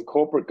 because as a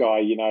corporate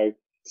guy,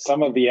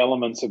 some of the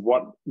elements of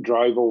what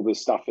drove all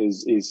this stuff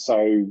is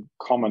so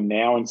common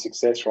now in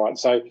success, right?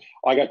 So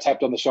I got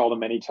tapped on the shoulder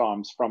many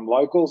times from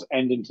locals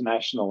and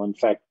international. In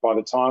fact, by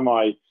the time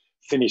I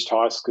finished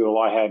high school,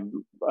 I had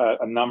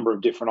a number of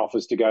different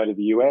offers to go to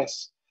the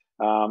US,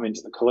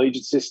 into the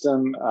collegiate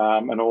system,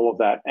 and all of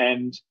that.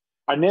 And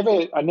I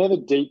never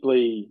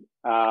deeply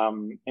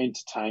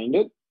entertained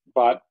it,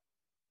 but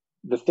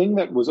the thing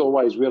that was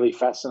always really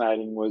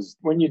fascinating was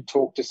when you'd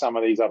talk to some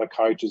of these other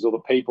coaches or the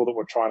people that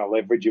were trying to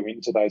leverage you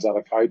into those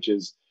other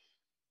coaches,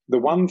 the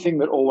one thing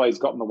that always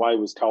got in the way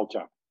was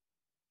culture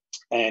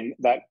and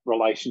that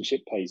relationship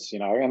piece,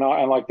 And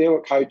there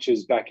were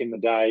coaches back in the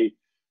day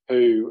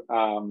who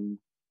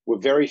were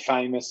very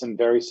famous and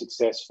very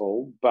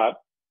successful,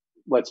 but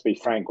let's be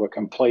frank, were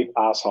complete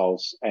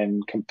assholes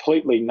and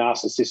completely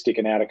narcissistic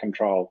and out of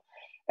control.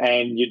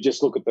 And you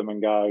just look at them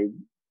and go,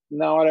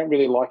 no, I don't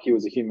really like you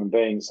as a human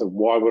being, so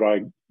why would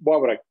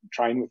I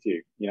train with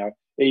you?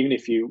 Even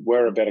if you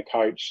were a better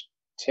coach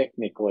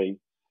technically.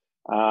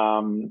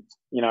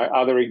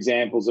 Other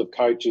examples of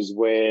coaches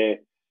where,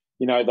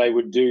 they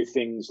would do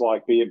things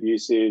like be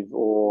abusive,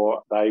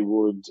 or they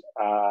would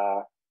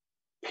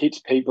pit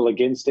people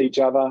against each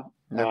other,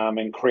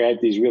 and create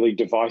these really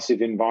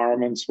divisive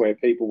environments where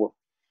people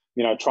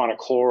were, trying to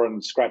claw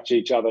and scratch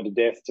each other to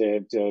death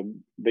to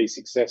be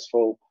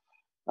successful.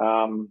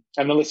 And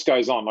the list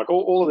goes on, like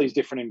all of these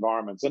different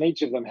environments, and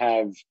each of them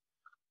have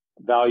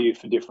value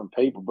for different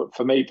people. But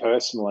for me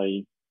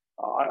personally,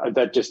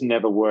 that just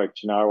never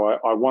worked.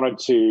 I wanted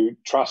to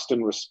trust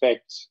and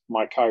respect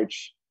my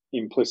coach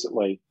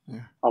implicitly.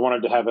 Yeah. I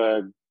wanted to have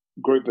a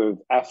group of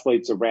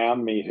athletes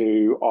around me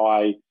who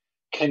I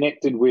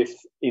connected with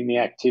in the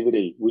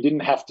activity. We didn't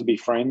have to be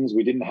friends.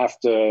 We didn't have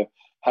to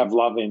have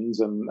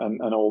love-ins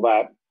and all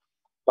that.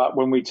 But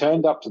when we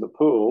turned up to the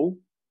pool,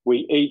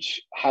 we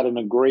each had an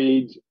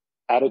agreed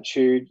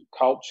attitude,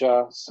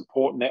 culture,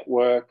 support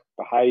network,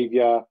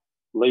 behaviour,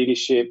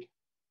 leadership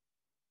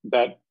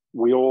that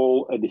we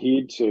all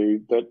adhered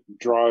to that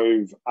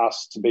drove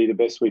us to be the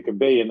best we could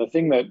be. And the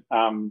thing that,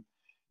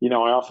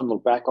 I often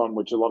look back on,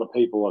 which a lot of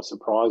people are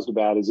surprised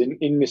about, is in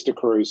Mr.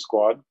 Carew's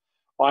squad,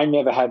 I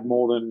never had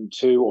more than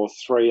 2 or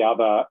 3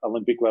 other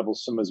Olympic level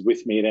swimmers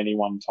with me at any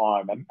one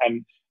time.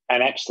 And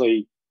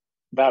actually,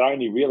 that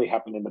only really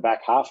happened in the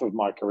back half of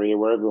my career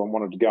where everyone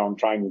wanted to go and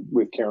train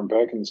with Karen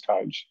Perkins'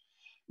 coach.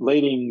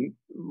 Leading,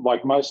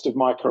 like most of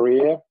my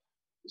career,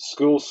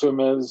 school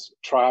swimmers,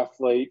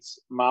 triathletes,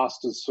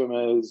 masters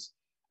swimmers,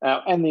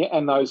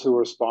 and those who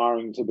are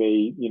aspiring to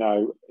be,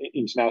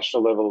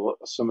 international level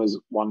swimmers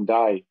one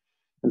day.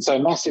 And so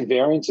massive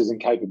variances in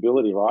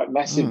capability, right?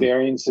 Massive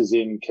variances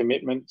in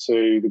commitment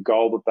to the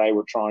goal that they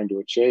were trying to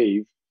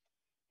achieve.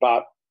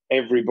 But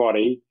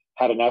everybody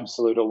had an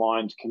absolute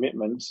aligned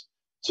commitment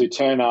to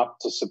turn up,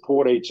 to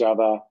support each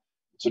other,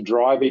 to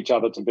drive each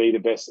other to be the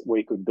best that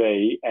we could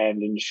be,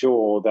 and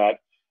ensure that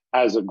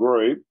as a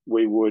group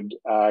we would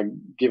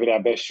give it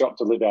our best shot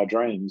to live our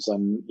dreams.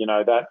 And,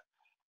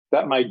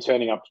 that made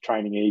turning up to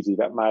training easy.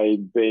 That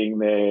made being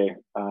there,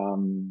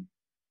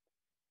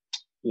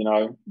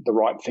 the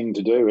right thing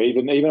to do,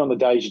 even on the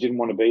days you didn't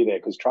want to be there.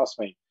 Because trust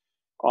me,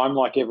 I'm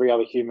like every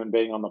other human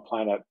being on the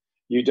planet.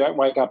 You don't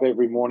wake up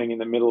every morning in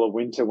the middle of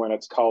winter when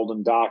it's cold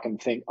and dark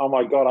and think, oh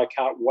my God, I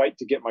can't wait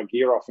to get my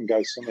gear off and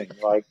go swimming.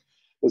 Like,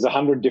 there's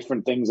 100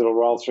 different things that'll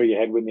roll through your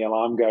head when the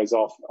alarm goes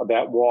off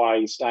about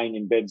why staying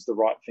in bed's the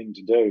right thing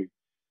to do.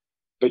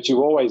 But you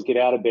always get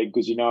out of bed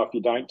because if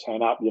you don't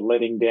turn up, you're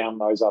letting down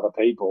those other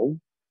people.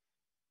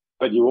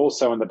 But you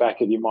also in the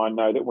back of your mind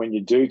know that when you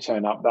do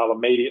turn up, they'll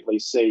immediately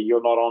see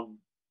you're not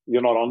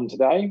on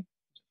today,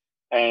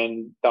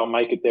 and they'll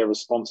make it their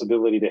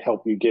responsibility to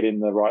help you get in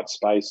the right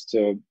space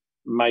to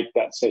make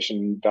that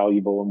session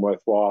valuable and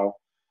worthwhile,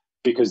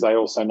 because they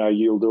also know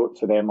you'll do it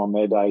for them on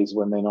their days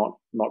when they're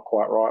not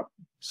quite right.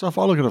 So if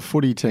I look at a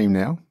footy team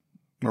now,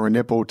 or a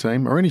netball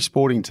team, or any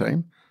sporting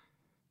team,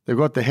 they've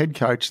got the head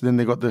coach, then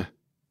they've got the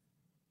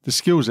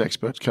skills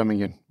experts coming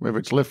in, whether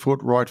it's left foot,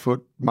 right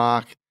foot,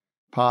 mark,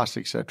 pass,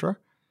 etc.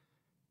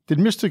 Did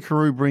Mr.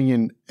 Carew bring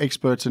in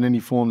experts in any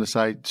form to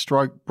say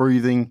stroke,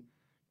 breathing,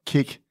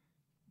 kick?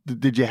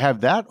 Did you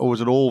have that, or was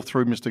it all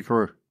through Mr.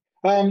 Carew?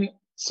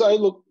 So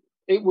look,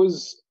 it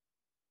was,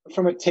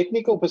 from a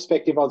technical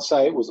perspective, I'd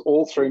say it was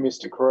all through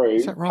Mr. Carew,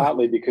 Is that right?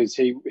 Partly because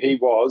he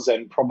was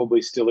and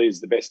probably still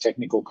is the best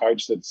technical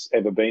coach that's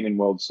ever been in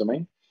world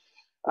swimming.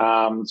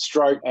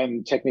 Stroke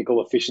and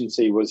technical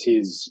efficiency was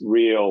his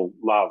real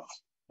love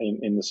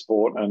in the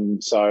sport.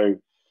 And so,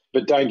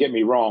 but don't get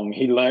me wrong,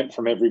 he learnt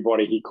from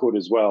everybody he could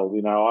as well.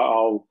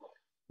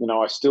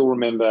 I still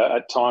remember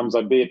at times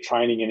I'd be at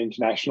training and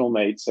international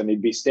meets and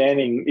he'd be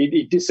standing,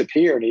 he'd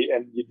disappear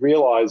and you'd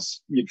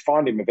realise, you'd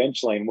find him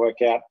eventually and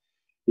work out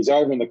he's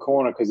over in the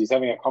corner because he's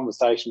having a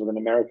conversation with an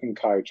American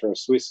coach or a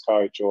Swiss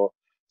coach or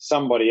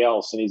somebody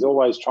else, and he's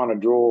always trying to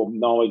draw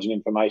knowledge and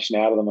information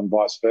out of them and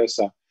vice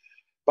versa.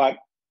 But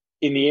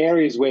in the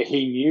areas where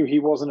he knew he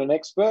wasn't an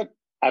expert,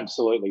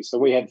 absolutely. So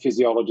we had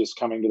physiologists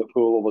coming to the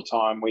pool all the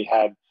time. We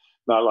had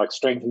like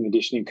strength and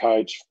conditioning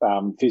coach,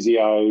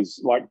 physios,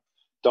 like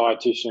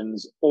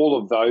dietitians, all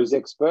of those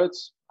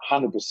experts,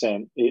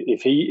 100%.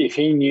 If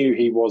he knew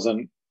he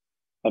wasn't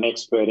an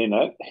expert in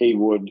it, he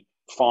would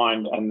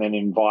find and then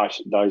invite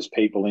those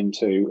people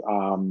into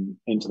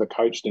the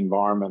coached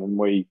environment, and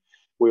we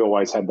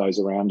always had those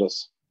around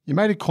us. You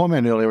made a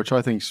comment earlier, which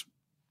I think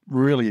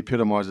really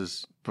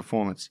epitomises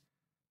performance.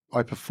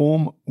 I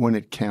perform when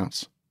it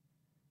counts.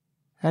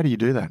 How do you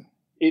do that?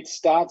 It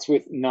starts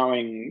with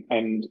knowing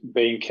and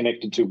being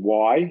connected to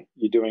why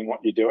you're doing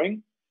what you're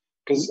doing.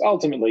 Because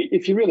ultimately,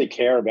 if you really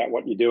care about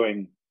what you're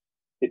doing,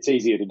 it's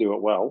easier to do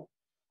it well.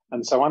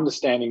 And so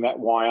understanding that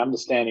why,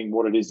 understanding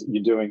what it is that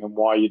you're doing and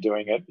why you're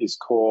doing it is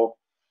core.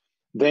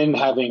 Then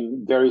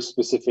having very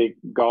specific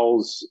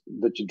goals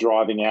that you're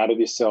driving out of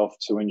yourself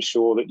to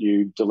ensure that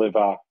you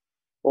deliver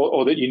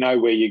or that you know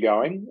where you're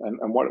going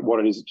and what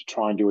it is that you're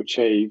trying to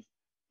achieve.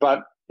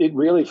 But it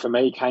really, for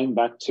me, came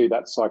back to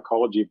that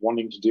psychology of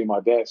wanting to do my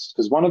best.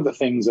 Because one of the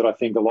things that I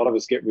think a lot of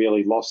us get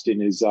really lost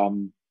in is,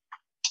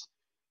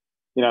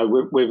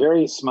 we're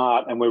very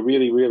smart and we're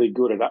really, really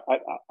good at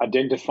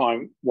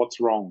identifying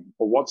what's wrong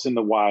or what's in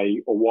the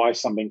way or why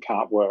something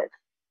can't work.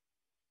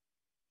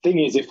 Thing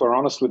is, if we're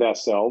honest with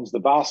ourselves, the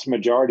vast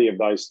majority of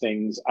those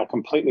things are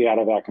completely out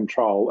of our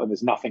control and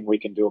there's nothing we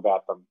can do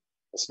about them,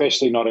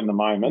 especially not in the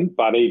moment,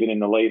 but even in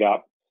the lead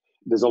up.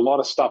 There's a lot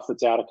of stuff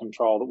that's out of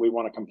control that we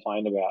want to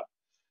complain about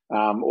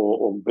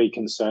or be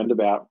concerned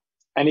about.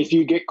 And if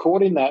you get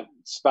caught in that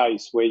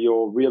space where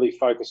you're really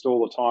focused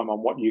all the time on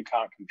what you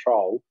can't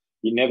control,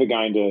 you're never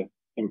going to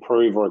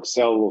improve or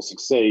excel or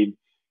succeed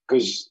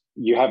because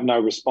you have no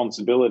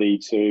responsibility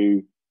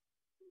to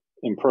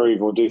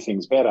improve or do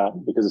things better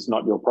because it's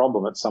not your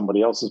problem, it's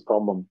somebody else's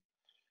problem.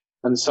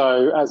 And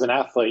so as an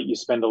athlete, you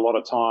spend a lot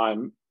of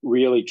time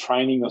really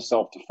training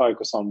yourself to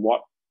focus on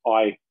what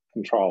I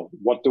control.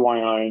 What do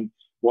I own?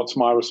 What's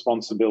my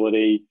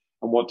responsibility?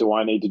 And what do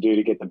I need to do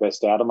to get the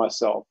best out of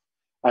myself?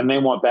 And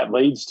then what that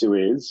leads to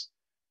is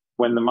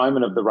when the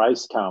moment of the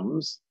race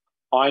comes,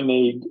 I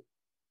need,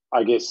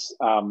 I guess,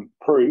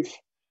 proof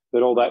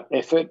that all that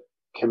effort,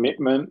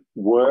 commitment,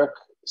 work,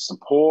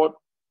 support,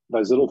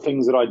 those little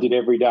things that I did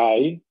every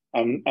day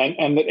and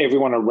that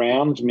everyone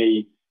around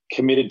me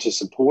committed to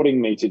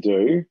supporting me to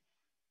do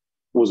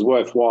was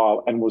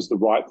worthwhile and was the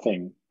right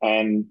thing.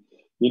 And,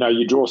 you know,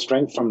 you draw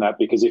strength from that,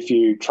 because if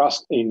you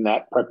trust in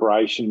that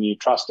preparation, you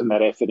trust in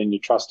that effort and you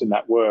trust in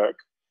that work,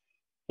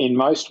 in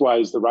most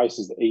ways the race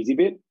is the easy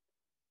bit.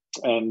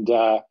 And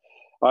I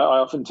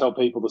often tell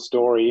people the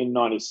story. In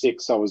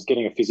 96, I was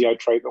getting a physio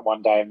treatment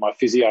one day and my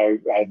physio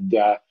had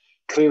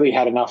clearly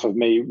had enough of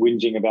me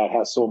whinging about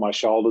how sore my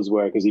shoulders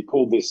were, because he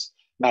pulled this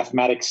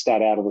mathematics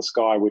stat out of the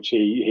sky, which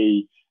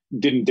he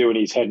didn't do in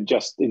his head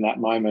just in that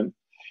moment.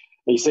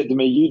 He said to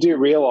me, you do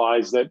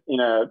realise that in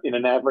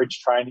an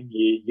average training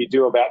year, you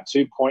do about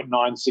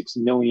 2.96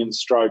 million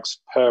strokes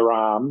per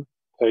arm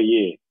per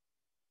year.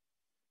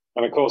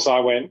 And of course I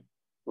went,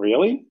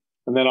 really?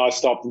 And then I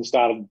stopped and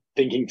started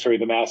thinking through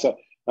the math. So,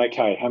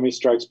 okay, how many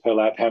strokes per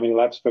lap? How many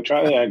laps per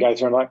training? I go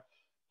through and I'm like,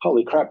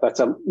 holy crap,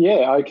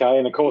 yeah, okay.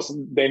 And of course,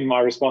 then my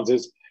response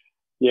is,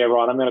 yeah,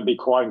 right, I'm going to be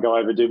quiet and go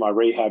over do my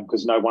rehab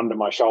because no wonder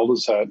my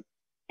shoulders hurt.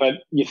 But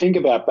you think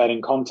about that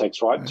in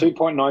context, right?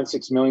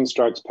 2.96 million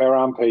strokes per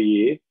arm per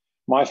year.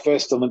 My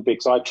first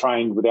Olympics, I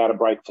trained without a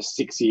break for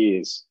 6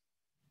 years.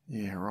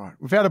 Yeah, right.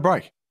 Without a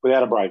break?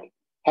 Without a break.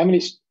 How many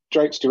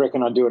strokes do you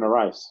reckon I do in a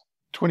race?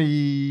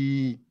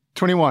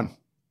 21.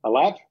 A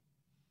lap?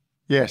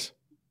 Yes.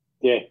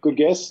 Yeah, good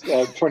guess.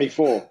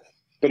 24.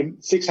 But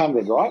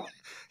 600, right?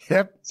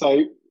 Yep.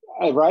 So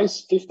a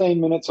race, 15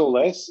 minutes or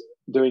less,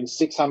 doing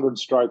 600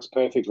 strokes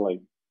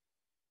perfectly,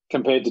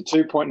 compared to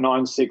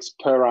 2.96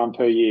 per arm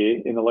per year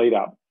in the lead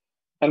up.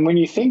 And when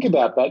you think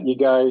about that, you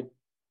go,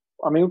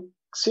 I mean,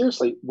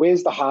 seriously,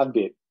 where's the hard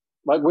bit?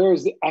 Like, where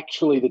is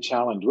actually the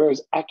challenge? Where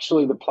is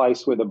actually the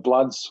place where the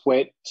blood,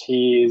 sweat,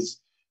 tears,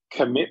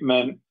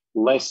 commitment,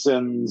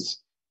 lessons,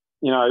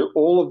 you know,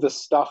 all of the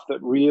stuff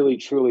that really,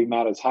 truly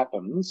matters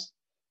happens?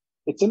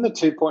 It's in the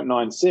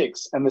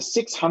 2.96, and the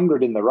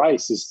 600 in the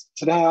race is,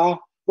 ta-da,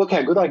 look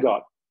how good I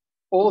got.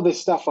 All of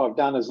this stuff I've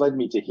done has led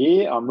me to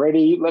here. I'm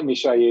ready. Let me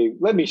show you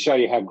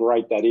how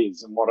great that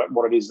is and what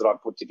it is that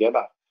I've put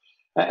together.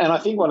 And I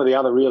think one of the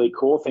other really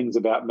core things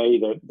about me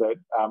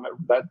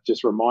that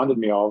just reminded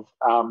me of,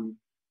 I'm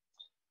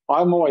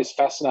always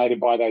fascinated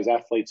by those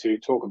athletes who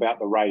talk about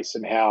the race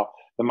and how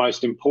the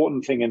most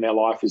important thing in their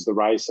life is the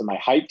race, and they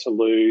hate to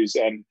lose.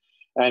 And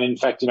in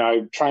fact, you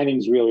know,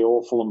 training's really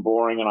awful and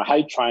boring, and I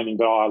hate training,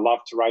 but I love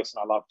to race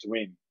and I love to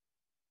win.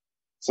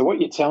 So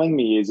what you're telling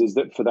me is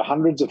that for the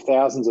hundreds of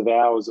thousands of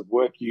hours of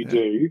work you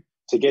do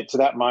to get to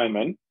that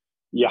moment,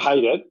 you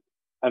hate it,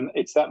 and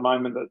it's that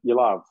moment that you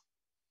love.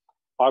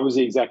 I was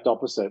the exact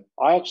opposite.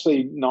 I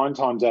actually 9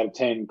 times out of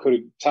 10 could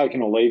have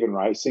taken a leave in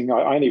racing.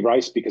 I only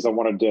raced because I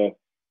wanted to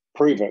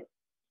prove it.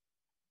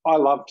 I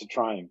love to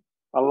train.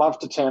 I love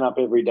to turn up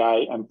every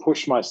day and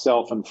push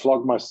myself and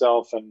flog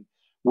myself and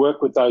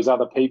work with those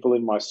other people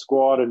in my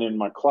squad and in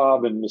my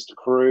club and Mr.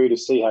 Carew to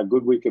see how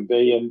good we could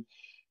be. And,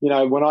 you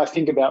know, when I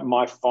think about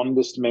my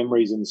fondest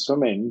memories in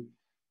swimming,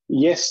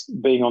 yes,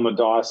 being on the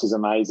Dice is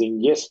amazing.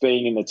 Yes,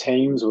 being in the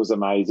teams was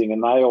amazing,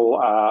 and they all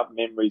are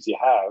memories you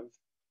have.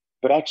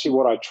 But actually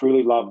what I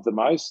truly loved the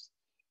most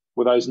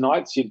were those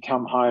nights you'd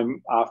come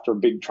home after a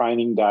big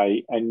training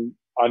day and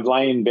I'd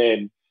lay in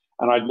bed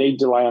and I'd need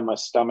to lay on my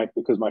stomach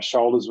because my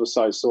shoulders were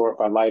so sore. If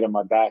I laid on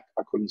my back,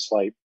 I couldn't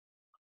sleep.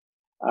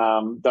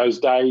 Those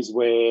days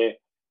where,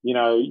 you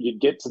know,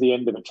 you'd get to the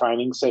end of a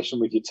training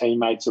session with your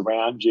teammates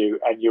around you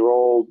and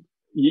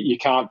you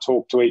can't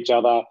talk to each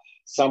other.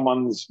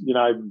 Someone's, you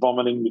know,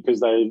 vomiting because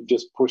they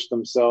just pushed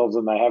themselves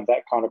and they have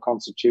that kind of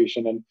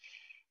constitution.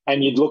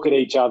 And you'd look at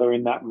each other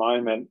in that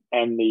moment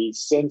and the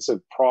sense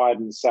of pride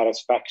and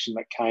satisfaction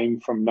that came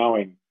from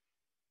knowing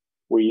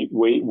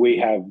we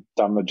have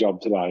done the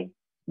job today.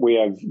 We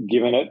have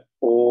given it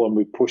all and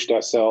we've pushed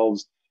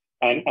ourselves,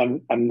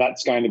 and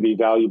that's going to be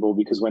valuable,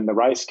 because when the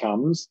race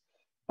comes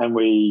and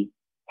we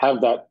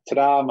have that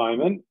ta-da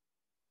moment,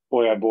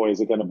 boy, oh boy, is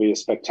it going to be a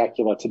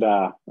spectacular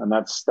ta-da. And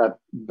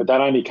but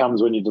that only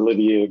comes when you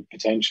deliver your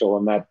potential,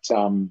 and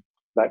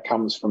that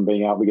comes from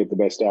being able to get the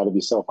best out of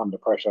yourself under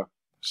pressure.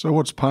 So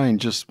what's pain?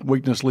 Just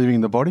weakness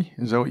leaving the body?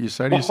 Is that what you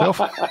say to yourself?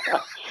 Look,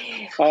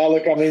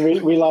 I mean,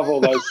 we love all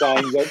those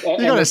sayings. You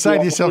got to say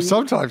to yourself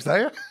sometimes,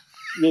 don't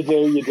you?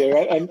 You do.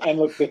 And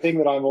look, the thing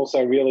that I'm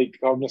also really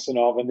cognizant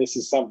of, and this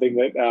is something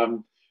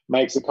that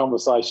makes a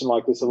conversation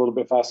like this a little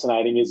bit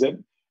fascinating, is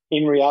that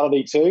in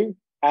reality too,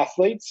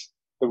 athletes,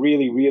 the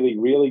really, really,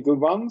 really good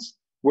ones,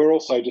 we're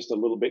also just a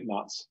little bit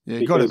nuts. Yeah,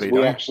 you got to be.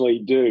 We actually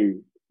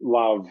do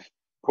love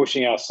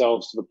pushing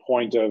ourselves to the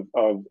point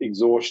of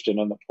exhaustion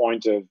and the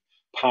point of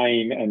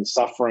pain and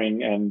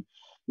suffering, and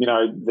you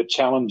know, the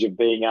challenge of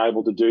being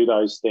able to do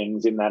those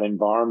things in that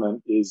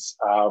environment is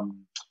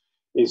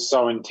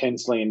so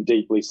intensely and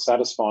deeply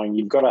satisfying.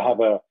 You've got to have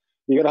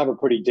a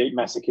pretty deep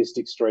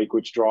masochistic streak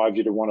which drives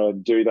you to want to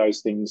do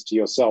those things to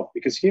yourself,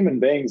 because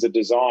human beings are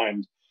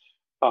designed.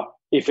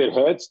 if it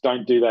hurts,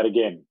 don't do that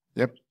again.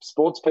 Yep.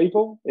 Sports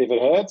people, if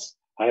it hurts,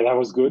 hey, that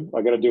was good,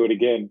 I got to do it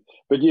again.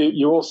 But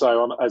you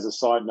also, as a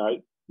side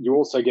note, you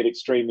also get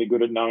extremely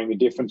good at knowing the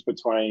difference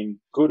between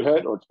good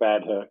hurt or it's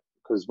bad hurt.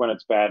 Because when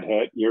it's bad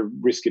hurt, you're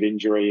risk at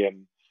injury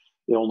and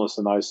illness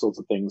and those sorts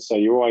of things. So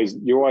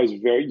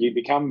you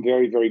become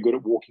very, very good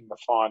at walking the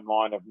fine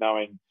line of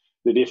knowing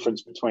the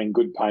difference between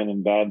good pain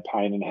and bad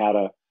pain, and how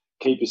to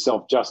keep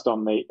yourself just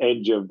on the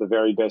edge of the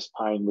very best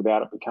pain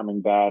without it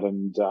becoming bad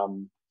and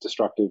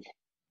destructive.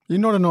 You're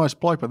not a nice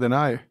bloke, but then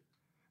are you?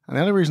 And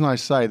the only reason I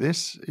say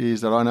this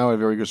is that I know a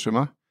very good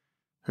swimmer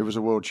who was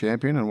a world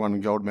champion and won a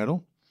gold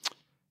medal.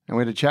 And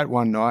we had a chat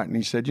one night, and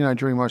he said,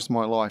 during most of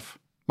my life,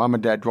 Mum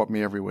and Dad dropped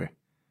me everywhere.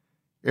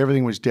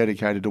 Everything was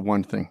dedicated to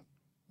one thing,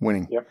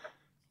 winning. Yep.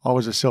 I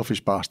was a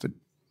selfish bastard,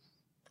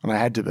 and I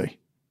had to be.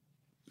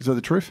 Is that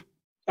the truth?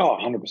 Oh,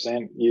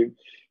 100%. You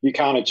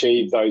can't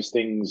achieve those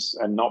things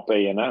and not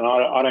be. And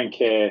I don't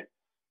care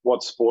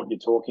what sport you're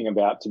talking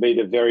about, to be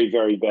the very,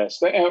 very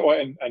best.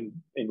 And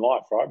in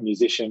life, right?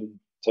 Musician,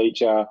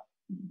 teacher,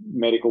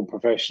 medical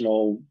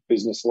professional,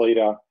 business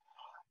leader.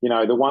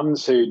 The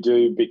ones who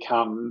do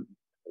become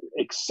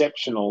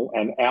exceptional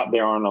and out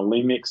there on a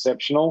limb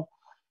exceptional,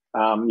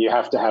 you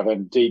have to have a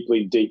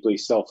deeply, deeply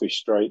selfish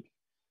streak.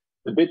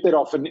 The bit that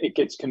often it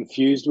gets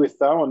confused with,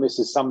 though, and this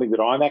is something that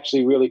I'm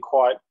actually really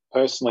quite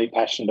personally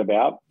passionate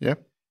about.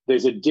 Yep.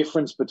 There's a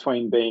difference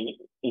between being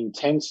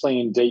intensely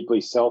and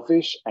deeply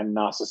selfish and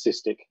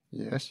narcissistic.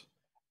 Yes.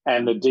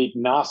 And the deep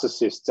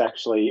narcissists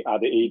actually are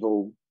the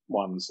evil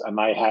ones, and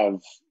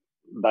there's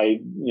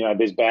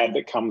bad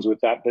that comes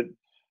with that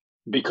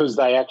because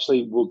they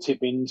actually will tip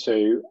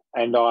into,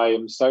 and I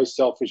am so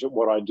selfish at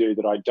what I do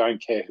that I don't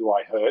care who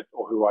I hurt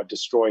or who I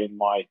destroy in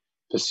my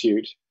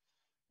pursuit.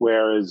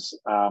 Whereas,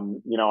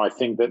 I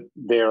think that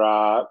there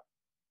are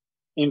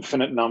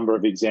infinite number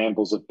of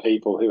examples of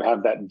people who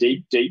have that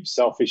deep, deep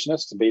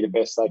selfishness to be the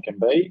best they can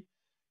be,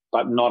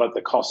 but not at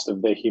the cost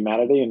of their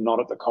humanity and not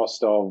at the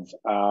cost of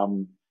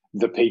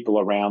the people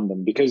around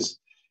them. Because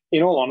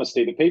in all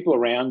honesty, the people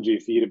around you,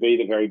 for you to be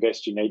the very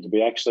best you need to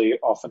be, actually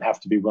often have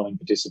to be willing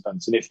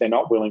participants. And if they're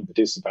not willing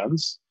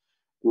participants,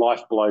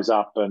 life blows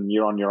up and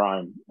you're on your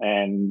own.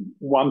 And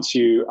once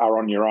you are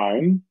on your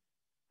own,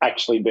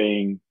 actually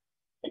being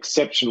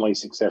exceptionally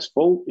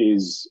successful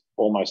is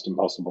almost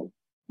impossible.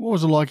 What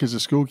was it like as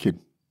a school kid?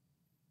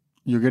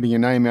 You're getting your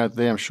name out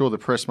there. I'm sure the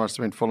press must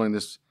have been following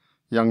this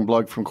young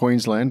bloke from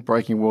Queensland,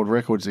 breaking world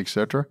records,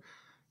 etc.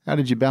 How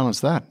did you balance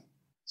that?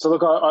 So,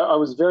 look, I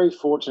was very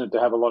fortunate to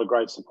have a lot of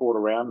great support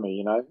around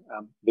me,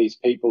 these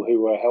people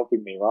who were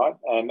helping me, right?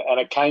 And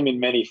it came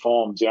in many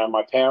forms.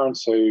 My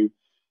parents who,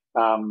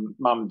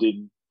 Mum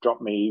did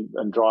drop me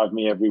and drive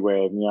me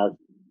everywhere.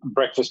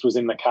 Breakfast was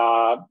in the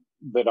car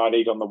that I'd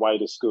eat on the way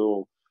to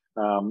school.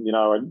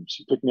 And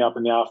she picked me up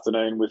in the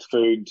afternoon with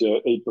food to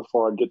eat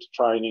before I'd get to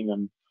training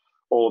and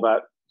all of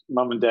that.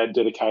 Mum and Dad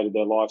dedicated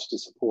their lives to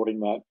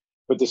supporting that.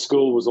 But the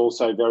school was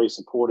also very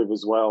supportive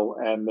as well.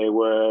 And there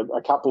were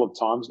a couple of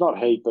times, not a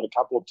heap, but a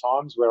couple of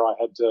times where I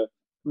had to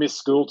miss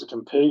school to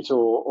compete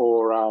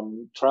or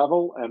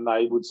travel, and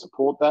they would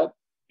support that.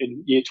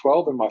 In year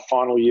 12, in my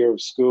final year of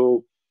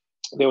school,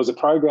 there was a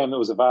program that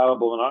was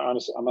available, and I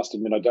must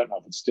admit, I don't know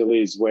if it still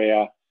is,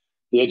 where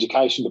the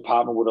education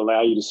department would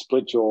allow you to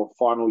split your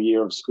final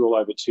year of school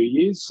over 2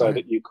 years so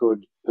that you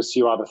could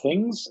pursue other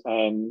things.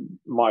 And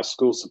my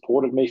school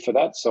supported me for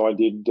that. So I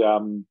did,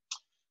 was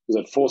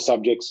it 4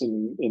 subjects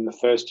in the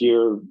first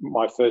year,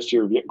 my first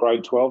year of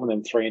grade 12, and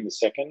then 3 in the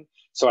second.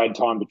 So I had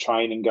time to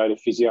train and go to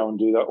physio and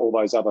do all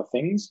those other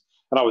things.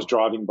 And I was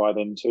driving by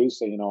then too,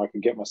 so, I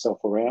could get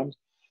myself around.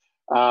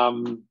 But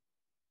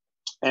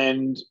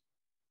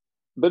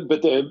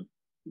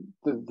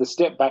the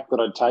step back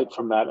that I'd take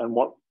from that, and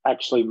what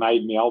actually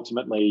made me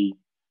ultimately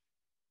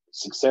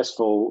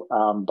successful,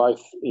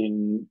 both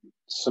in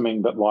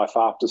swimming but life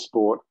after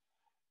sport,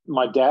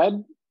 my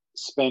dad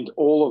spent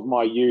all of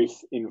my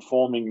youth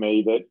informing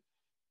me that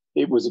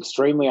it was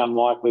extremely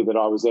unlikely that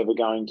I was ever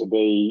going to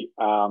be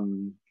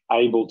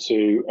able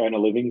to earn a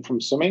living from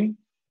swimming.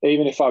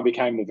 Even if I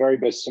became the very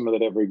best swimmer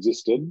that ever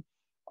existed,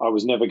 I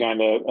was never going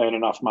to earn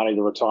enough money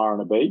to retire on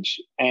a beach,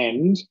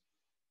 and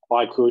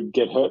I could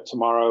get hurt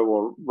tomorrow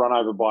or run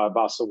over by a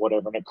bus or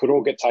whatever, and it could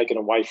all get taken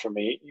away from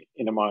me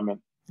in a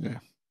moment. Yeah.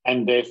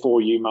 And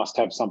therefore, you must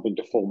have something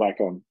to fall back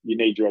on. You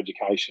need your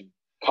education.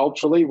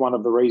 Culturally, one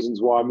of the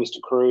reasons why Mr.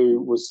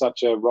 Crew was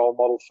such a role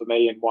model for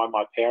me and why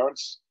my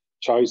parents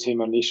chose him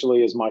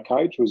initially as my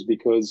coach was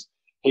because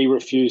he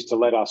refused to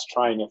let us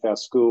train if our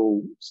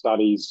school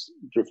studies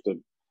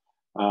drifted.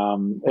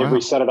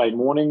 Every Saturday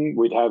morning,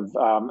 we'd have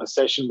a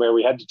session where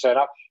we had to turn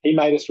up. He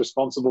made us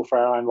responsible for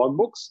our own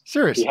logbooks.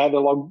 Seriously? He had a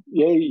log.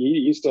 Yeah,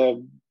 he used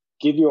to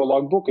give you a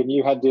logbook, and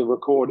you had to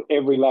record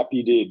every lap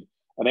you did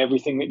and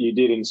everything that you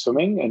did in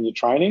swimming and your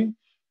training.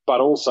 But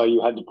also, you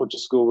had to put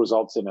your school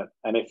results in it.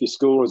 And if your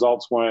school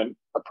results weren't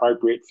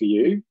appropriate for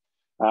you,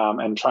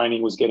 and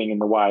training was getting in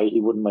the way,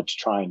 he wouldn't let you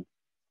train.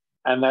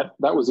 And that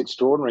was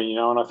extraordinary,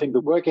 And I think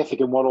the work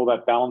ethic and what all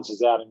that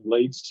balances out and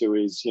leads to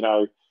is,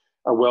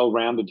 a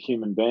well-rounded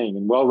human being.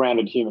 And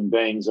well-rounded human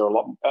beings are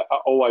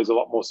always a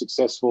lot more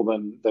successful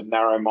than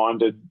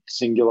narrow-minded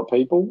singular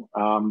people.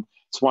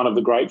 It's one of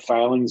the great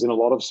failings in a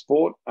lot of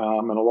sport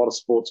and a lot of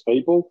sports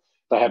people.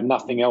 They have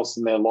nothing else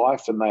in their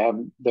life, and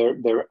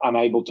they're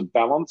unable to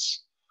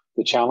balance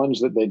the challenge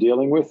that they're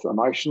dealing with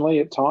emotionally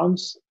at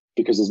times,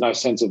 because there's no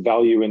sense of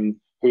value in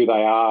who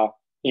they are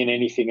in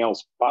anything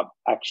else but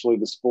actually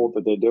the sport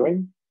that they're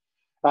doing.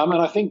 And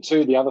I think,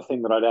 too, the other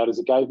thing that I'd add is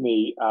it gave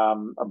me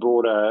a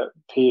broader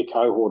peer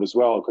cohort as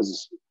well,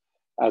 because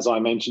as I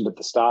mentioned at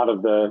the start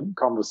of the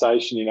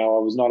conversation, I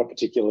was not a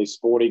particularly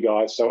sporty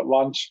guy. So at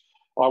lunch,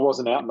 I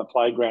wasn't out in the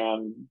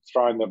playground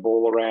throwing the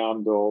ball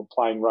around or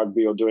playing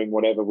rugby or doing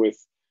whatever with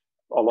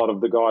a lot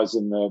of the guys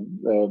in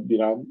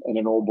in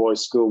an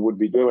all-boys school would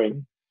be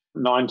doing.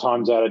 9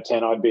 times out of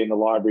 10, I'd be in the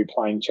library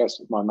playing chess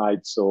with my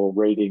mates or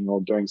reading or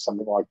doing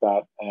something like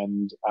that.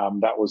 And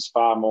that was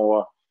far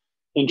more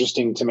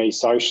interesting to me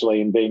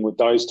socially, and being with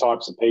those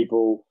types of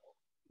people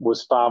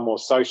was far more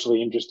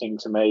socially interesting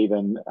to me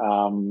than,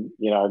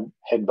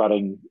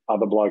 headbutting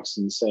other blokes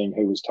and seeing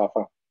who was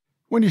tougher.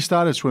 When you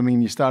started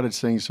swimming, you started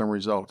seeing some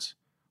results.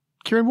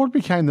 Kieran, what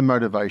became the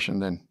motivation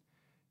then?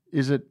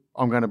 Is it,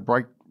 I'm going to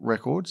break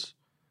records?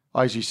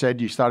 As you said,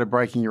 you started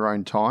breaking your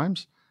own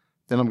times.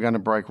 Then I'm going to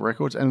break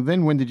records. And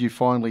then when did you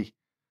finally,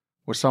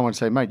 or someone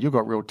say, mate, you've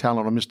got real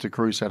talent, or Mr.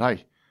 Crew said,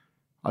 hey,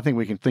 I think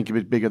we can think a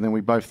bit bigger than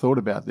we both thought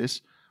about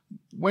this.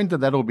 When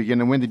did that all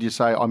begin, and when did you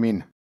say, I'm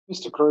in?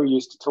 Mr. Crew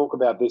used to talk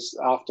about this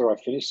after I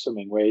finished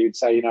swimming, where he'd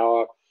say,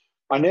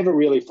 I never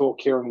really thought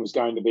Kieran was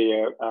going to be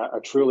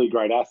a truly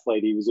great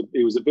athlete. He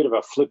was a bit of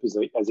a flip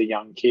as a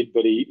young kid,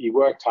 but he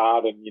worked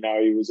hard, and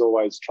he was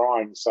always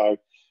trying. So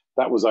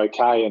that was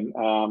okay. And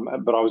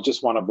but I was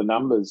just one of the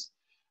numbers.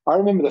 I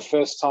remember the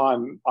first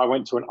time I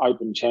went to an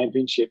Open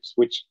Championships,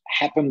 which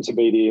happened to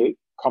be the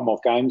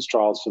Commonwealth Games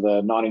trials for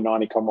the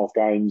 1990 Commonwealth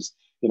Games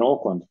in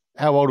Auckland.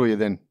 How old were you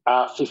then?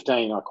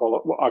 15.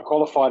 I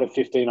qualified at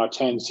 15. I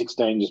turned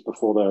 16 just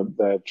before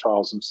the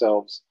trials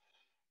themselves.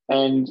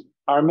 And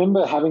I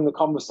remember having the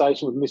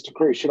conversation with Mr.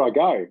 Crew, should I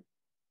go?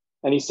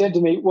 And he said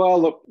to me,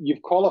 well, look,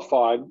 you've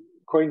qualified.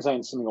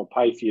 Queensland Swimming will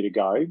pay for you to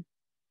go.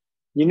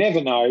 You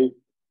never know.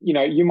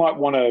 You might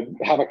want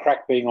to have a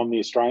crack being on the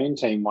Australian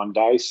team one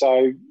day.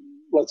 So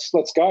let's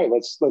go.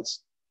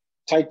 Let's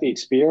take the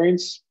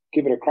experience,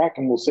 give it a crack,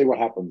 and we'll see what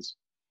happens.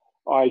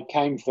 I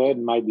came third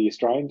and made the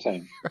Australian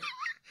team.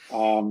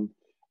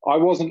 I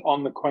wasn't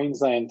on the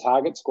Queensland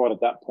target squad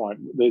at that point.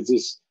 There's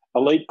this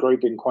elite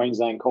group in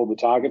Queensland called the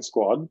Target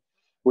Squad,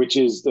 which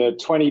is the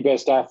 20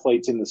 best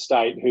athletes in the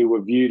state who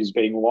were viewed as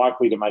being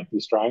likely to make the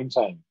Australian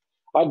team.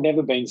 I'd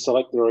never been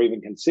selected or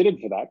even considered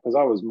for that because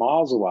I was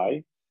miles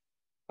away,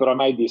 but I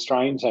made the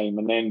Australian team.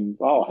 And then,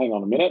 hang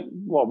on a minute.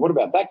 Well, what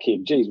about that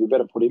kid? Geez, we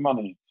better put him on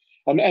here.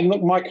 And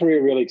look, my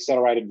career really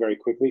accelerated very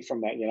quickly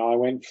from that. I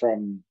went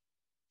from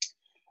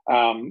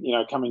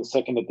coming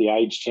second at the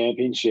Age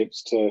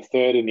Championships to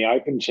third in the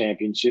Open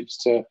Championships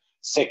to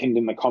second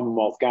in the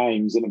Commonwealth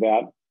Games in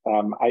about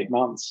 8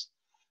 months.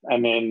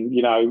 And then,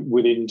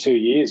 within 2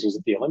 years was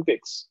at the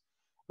Olympics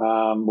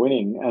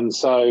winning. And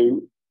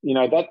so,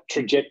 that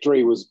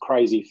trajectory was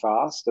crazy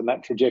fast. And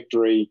that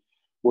trajectory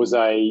was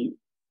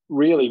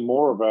really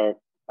more of a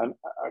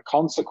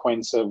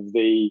consequence of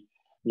the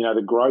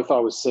growth I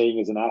was seeing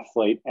as an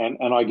athlete. And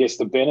I guess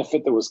the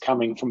benefit that was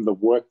coming from the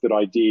work that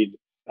I did,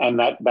 and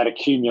that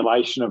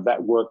accumulation of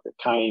that work that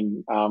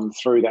came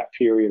through that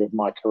period of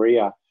my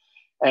career.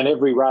 And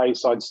every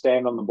race I'd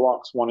stand on the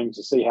blocks wanting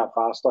to see how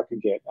fast I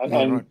could get.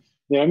 And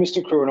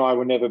Mr. Crew and I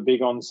were never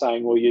big on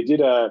saying, well, you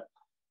did a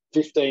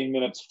 15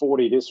 minutes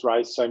 40 this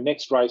race, so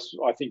next race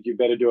I think you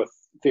better do a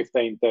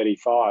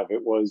 15:35.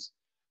 It was,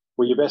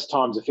 well, your best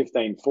time's a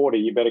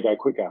 15:40, you better go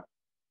quicker.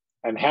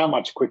 And how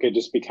much quicker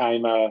just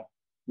became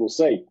we'll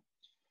see.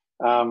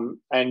 And,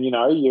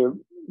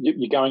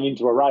 you're going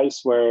into a race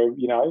where,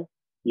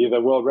 you're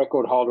the world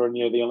record holder and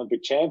you're the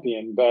Olympic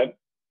champion, but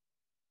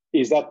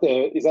is that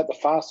the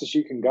fastest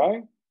you can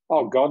go?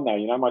 Oh God,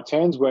 no. My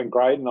turns weren't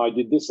great, and I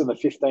did this in the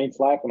 15th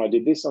lap, and I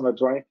did this on the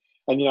 20th,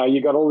 and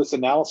you got all this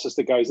analysis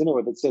that goes into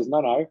it that says,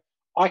 no,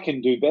 I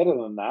can do better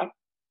than that.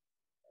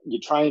 You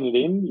train it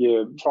in,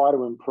 you try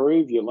to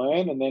improve, you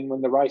learn, and then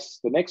when the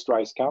next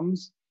race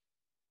comes,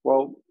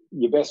 well,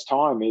 your best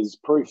time is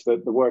proof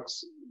that the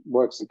work's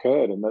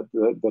occurred and that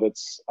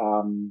it's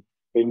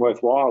been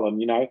worthwhile.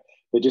 And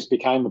there just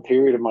became a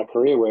period of my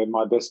career where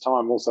my best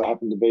time also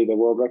happened to be the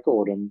world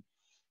record. And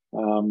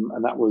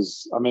that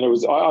was,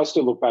 I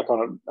still look back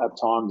on it at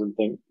times and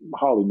think,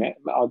 holy man,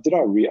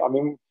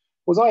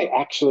 was I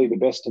actually the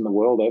best in the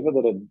world ever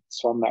that had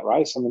swum that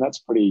race?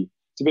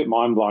 It's a bit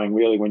mind blowing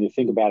really when you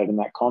think about it in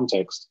that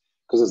context,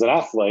 because as an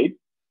athlete,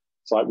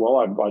 it's like, well,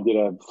 I did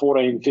a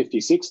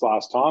 14:56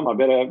 last time. I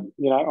better,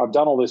 I've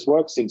done all this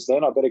work since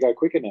then. I better go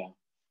quicker now,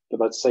 but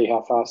let's see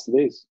how fast it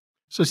is.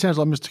 So it sounds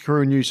like Mr.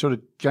 Crew and you sort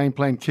of game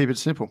plan, keep it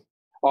simple.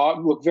 Oh,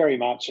 look, very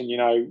much. And,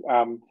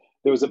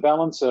 there was a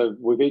balance of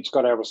we've each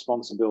got our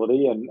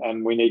responsibility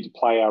and we need to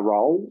play our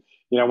role.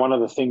 one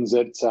of the things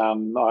that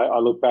I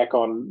look back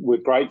on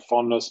with great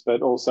fondness,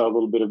 but also a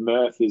little bit of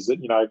mirth, is that,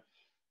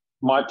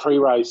 my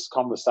pre-race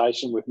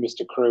conversation with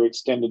Mr. Crew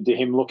extended to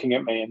him looking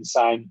at me and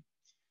saying,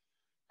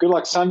 "Good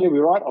luck, son, you'll be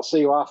right. I'll see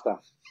you after."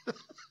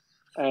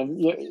 And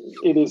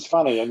it is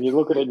funny. And you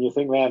look at it and you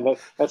think, man,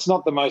 that's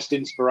not the most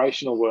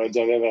inspirational words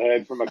I've ever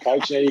heard from a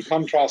coach. You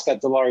contrast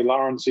that to Laurie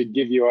Lawrence, who'd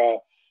give you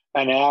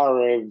an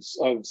hour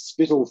of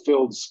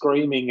spittle-filled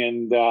screaming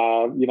and,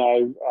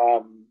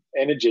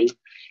 energy,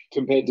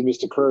 compared to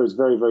Mr. Crew is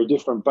very, very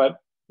different. But,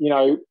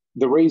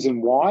 the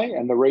reason why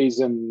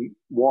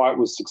it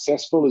was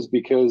successful is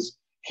because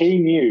he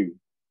knew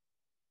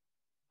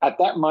at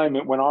that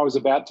moment when I was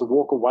about to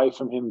walk away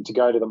from him to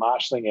go to the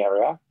marshalling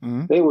area,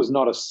 there was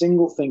not a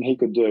single thing he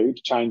could do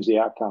to change the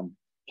outcome.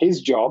 His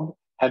job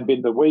had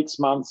been the weeks,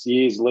 months,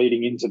 years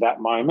leading into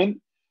that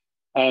moment.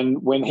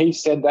 And when he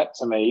said that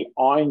to me,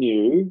 I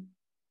knew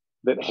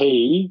that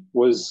he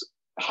was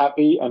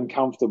happy and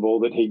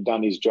comfortable that he'd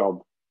done his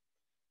job,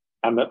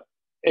 and that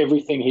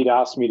everything he'd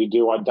asked me to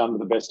do, I'd done to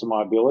the best of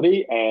my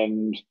ability,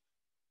 and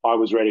I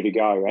was ready to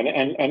go. And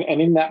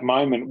in that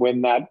moment,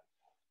 when that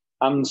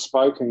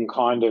unspoken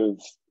kind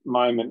of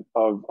moment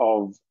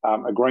of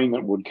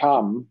agreement would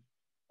come,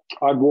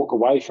 I'd walk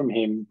away from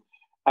him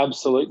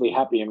absolutely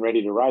happy and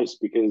ready to race,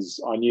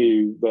 because I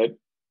knew that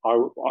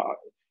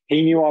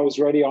he knew I was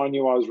ready, I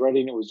knew I was ready,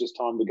 and it was just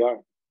time to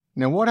go.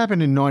 Now, what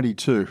happened in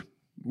 92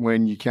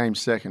 when you came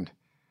second?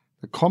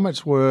 The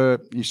comments were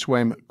you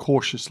swam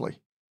cautiously,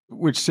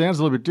 which sounds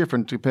a little bit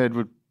different compared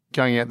with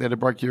going out there to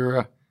break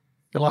your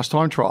last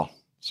time trial.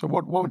 So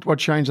what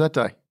changed that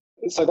day?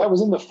 So that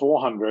was in the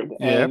 400.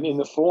 And in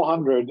the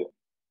 400,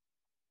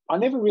 I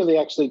never really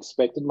actually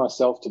expected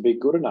myself to be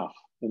good enough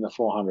in the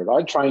 400.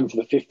 I trained for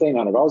the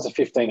 1500. I was a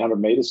 1500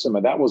 metre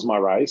swimmer. That was my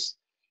race.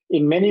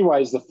 In many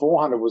ways, the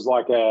 400 was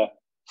like a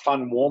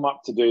fun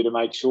warm-up to do to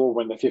make sure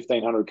when the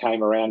 1500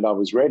 came around, I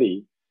was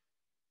ready.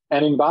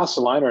 And in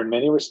Barcelona, in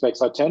many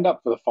respects, I turned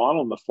up for the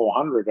final in the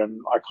 400,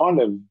 and I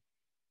kind of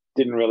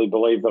didn't really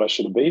believe that I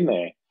should have been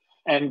there.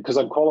 And because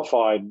I'd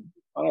qualified,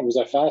 I don't know, was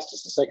I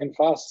fastest, the second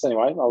fastest?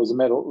 Anyway, I was a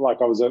medal,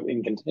 I was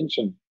in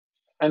contention.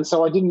 And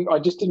so I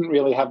just didn't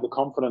really have the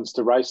confidence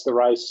to race the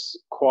race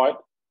quite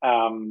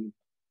as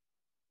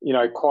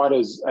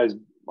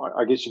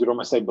I guess you could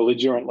almost say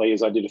belligerently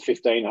as I did a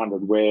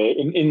 1500, where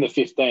in the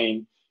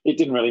 15, it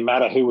didn't really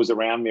matter who was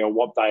around me or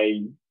what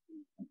they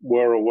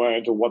were or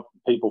weren't or what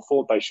people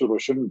thought they should or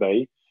shouldn't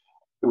be.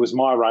 It was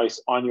my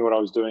race. I knew what I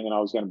was doing and I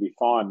was going to be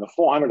fine. The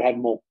 400 had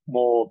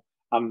more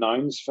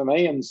unknowns for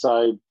me, and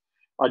so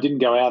I didn't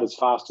go out as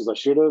fast as I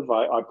should have.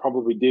 I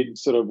probably did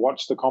sort of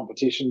watch the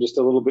competition just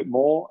a little bit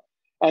more.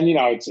 And,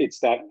 it's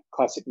that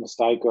classic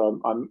mistake I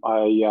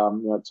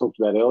talked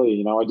about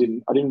earlier. I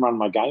didn't run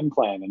my game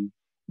plan, and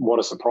what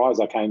a surprise,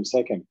 I came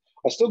second.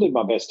 I still did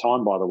my best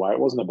time, by the way. It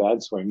wasn't a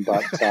bad swim,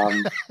 but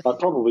I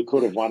probably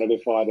could have won it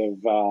if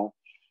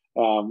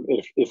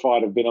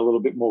I'd have been a little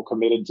bit more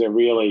committed to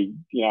really,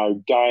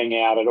 going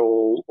out at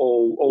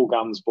all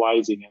guns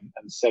blazing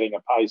and setting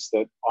a pace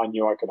that I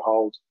knew I could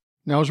hold.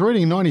 Now, I was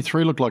reading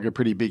 93 looked like a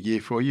pretty big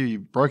year for you. You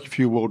broke a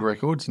few world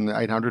records in the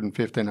 800 and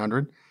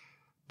 1500,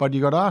 but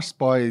you got asked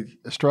by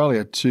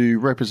Australia to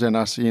represent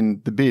us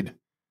in the bid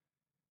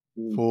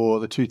for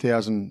the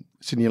 2000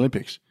 Sydney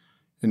Olympics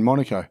in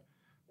Monaco.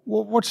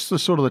 What's the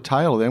sort of the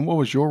tale then? What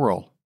was your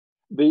role?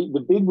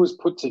 The bid was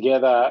put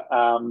together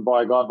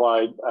by a guy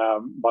by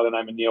the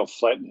name of Neil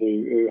Flett,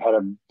 who had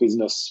a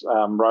business,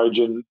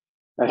 Rogan,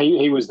 and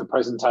he was the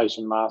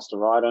presentation master,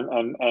 right?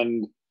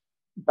 And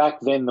back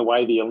then, the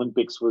way the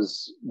Olympics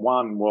was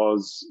won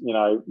was,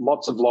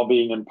 lots of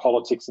lobbying and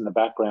politics in the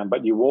background,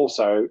 but you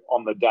also,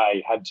 on the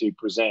day, had to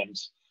present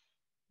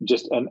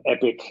just an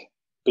epic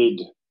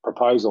bid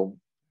proposal.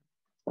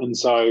 And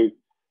so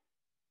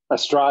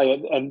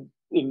Australia, and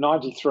in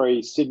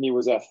 93, Sydney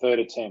was our third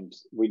attempt.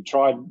 We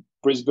tried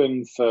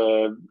Brisbane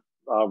for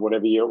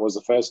whatever year it was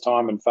the first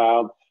time and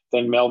failed.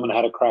 Then Melbourne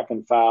had a crack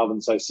and failed.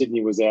 And so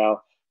Sydney was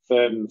our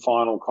third and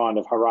final kind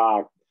of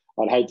hurrah.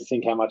 I'd hate to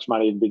think how much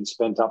money had been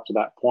spent up to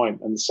that point.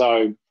 And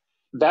so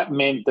that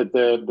meant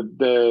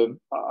that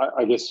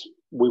I guess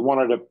we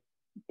wanted a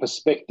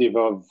perspective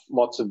of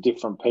lots of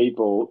different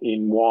people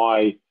in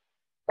why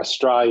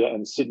Australia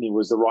and Sydney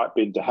was the right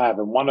bid to have.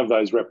 And one of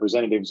those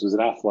representatives was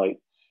an athlete.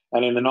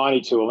 And in the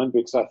 92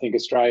 Olympics, I think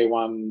Australia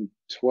won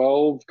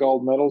 12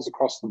 gold medals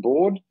across the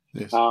board.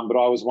 Yes. But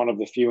I was one of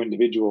the few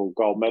individual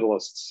gold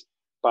medalists.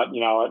 But,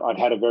 I'd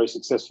had a very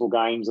successful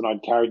games and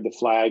I'd carried the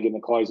flag in the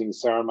closing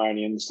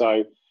ceremony. And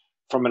so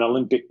from an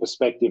Olympic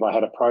perspective, I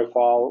had a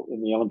profile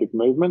in the Olympic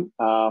movement.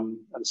 And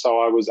so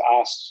I was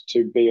asked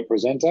to be a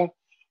presenter,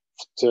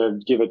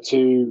 to give a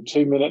 2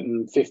 minute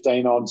and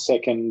 15 odd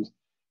second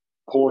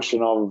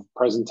portion of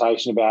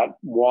presentation about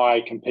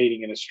why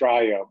competing in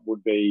Australia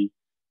would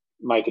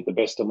make it the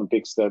best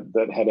Olympics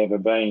that had ever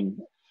been,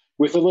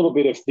 with a little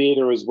bit of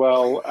theatre as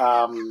well,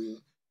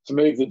 to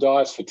move the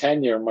dice for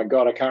Tanya. And my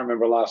God, I can't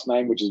remember her last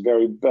name, which is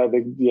very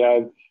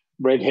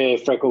red hair,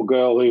 freckled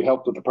girl who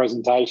helped with the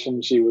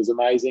presentation. She was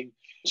amazing.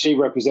 She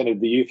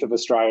represented the youth of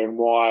Australia and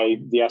why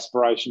the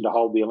aspiration to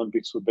hold the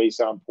Olympics would be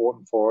so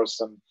important for us.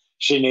 And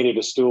she needed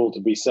a stool to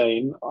be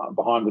seen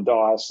behind the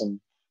dais, and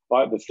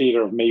like the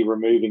theatre of me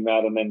removing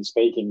that and then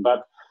speaking.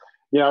 But,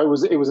 you know, it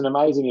was an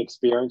amazing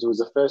experience. It was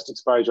the first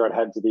exposure I'd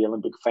had to the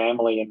Olympic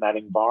family in that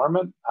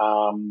environment,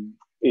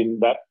 in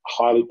that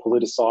highly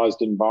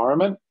politicised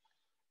environment.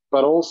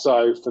 But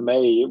also for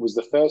me, it was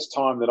the first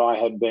time that I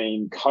had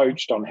been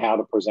coached on how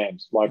to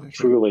present, like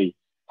truly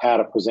how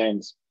to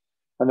present.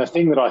 And the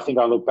thing that I think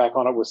I look back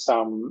on it with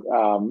some,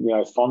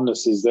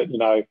 fondness is that,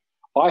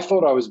 I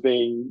thought I was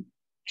being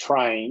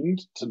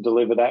trained to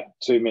deliver that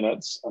 2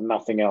 minutes and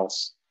nothing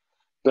else.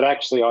 But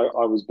actually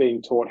I was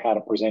being taught how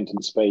to present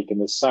and speak. And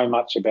there's so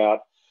much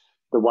about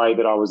the way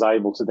that I was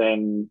able to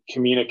then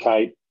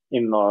communicate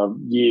in the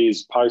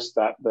years post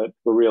that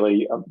were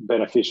really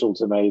beneficial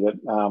to me that,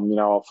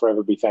 I'll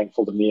forever be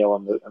thankful to Neil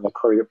and the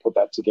crew that put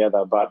that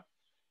together. But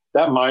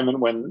that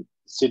moment when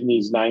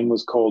Sydney's name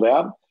was called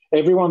out,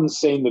 everyone's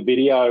seen the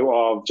video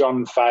of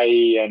John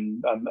Fahey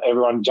and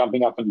everyone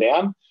jumping up and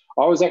down.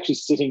 I was actually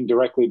sitting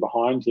directly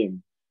behind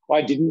him.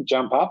 I didn't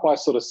jump up. I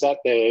sort of sat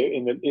there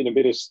in a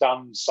bit of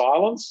stunned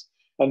silence.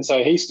 And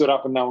so he stood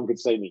up and no one could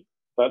see me.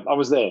 But I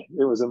was there.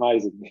 It was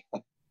amazing.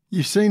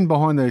 You've seen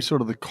behind the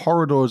sort of the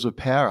corridors of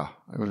power,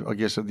 I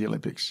guess, at the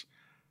Olympics.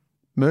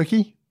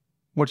 Murky?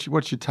 What's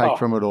your take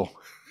from it all?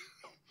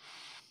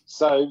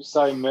 So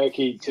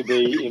murky to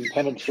be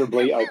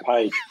impenetrably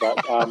opaque.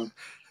 But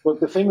look,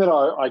 the thing that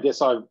I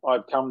guess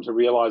I've come to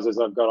realise as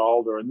I've got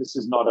older, and this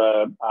is not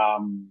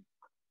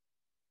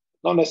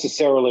not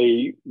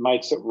necessarily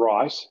makes it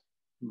right,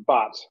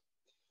 but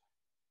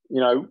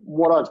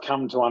what I've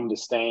come to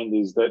understand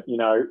is that,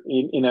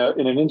 in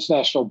an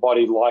international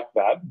body like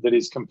that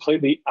is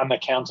completely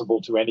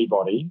unaccountable to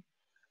anybody,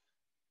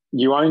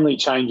 you only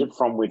change it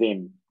from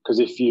within. Because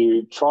if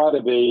you try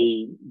to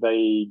be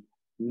the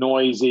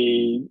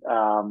noisy,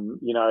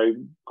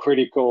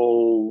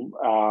 critical,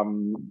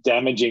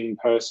 damaging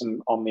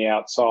person on the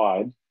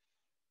outside,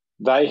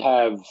 they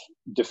have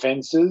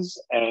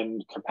defences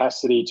and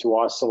capacity to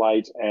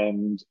isolate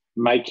and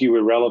make you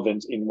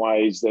irrelevant in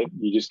ways that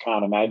you just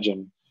can't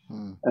imagine.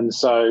 And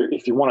so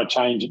if you want to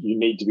change it, you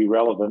need to be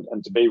relevant.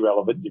 And to be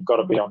relevant, you've got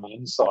to be on the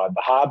inside.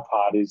 The hard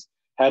part is,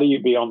 how do you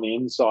be on the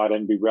inside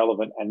and be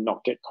relevant and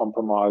not get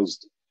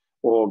compromised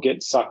or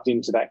get sucked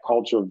into that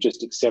culture of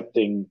just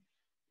accepting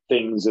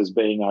things as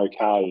being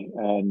okay?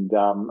 And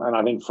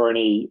I think for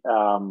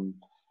anyone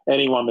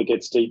that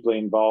gets deeply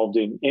involved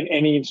in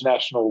any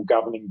international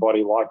governing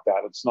body like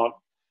that, it's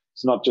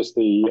not just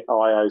the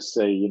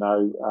IOC,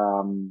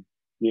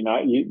 you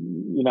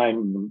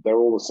name them, they're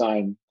all the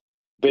same.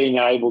 Being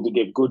able to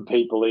get good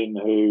people in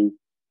who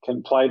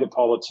can play the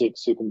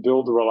politics, who can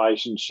build the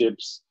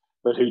relationships,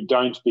 but who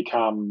don't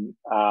become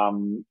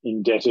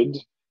indebted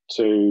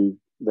to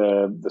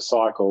the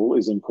cycle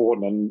is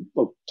important. And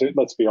look,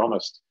 let's be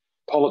honest,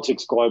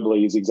 politics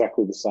globally is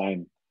exactly the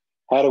same.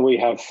 How do we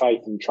have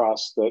faith and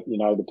trust that,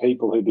 the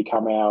people who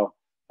become our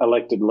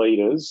elected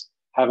leaders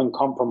haven't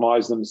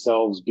compromised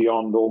themselves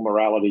beyond all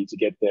morality to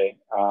get there?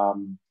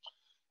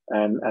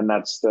 And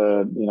that's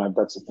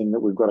the thing that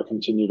we've got to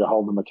continue to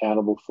hold them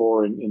accountable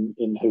for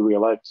in who we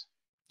elect.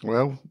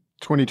 Well,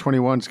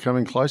 2021's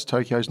coming close.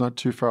 Tokyo's not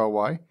too far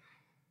away.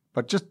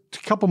 But just a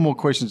couple more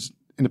questions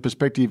in the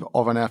perspective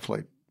of an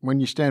athlete. When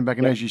you stand back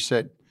and as you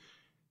said,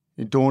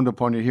 it dawned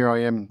upon you, here I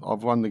am,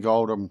 I've won the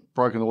gold, I've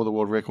broken all the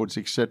world records,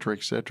 etc.,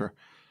 etc.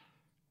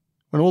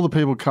 When all the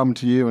people come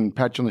to you and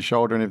pat you on the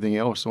shoulder and everything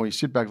else, or you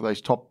sit back with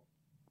those top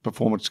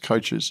performance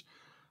coaches,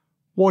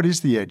 what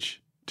is the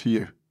edge to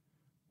you?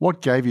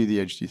 What gave you the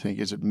edge, do you think?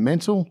 Is it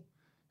mental?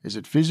 Is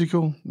it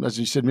physical? As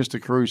you said,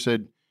 Mr. Carew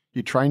said,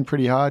 you train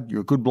pretty hard,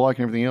 you're a good bloke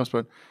and everything else,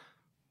 but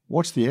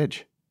what's the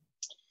edge?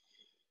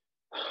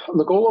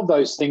 Look, all of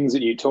those things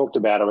that you talked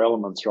about are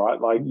elements, right?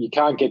 Like, you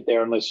can't get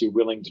there unless you're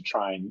willing to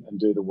train and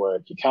do the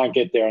work. You can't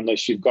get there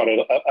unless you've got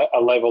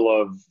a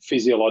level of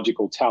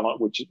physiological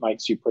talent which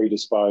makes you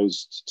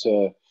predisposed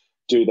to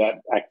do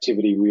that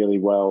activity really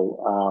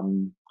well.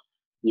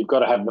 You've got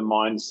to have the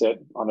mindset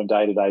on a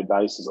day-to-day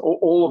basis.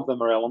 All of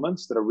them are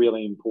elements that are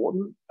really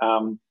important.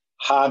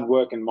 Hard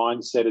work and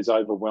mindset is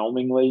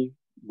overwhelmingly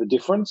the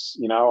difference.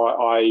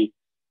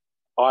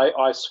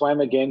 I swam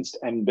against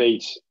and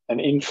beat an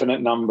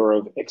infinite number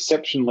of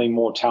exceptionally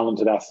more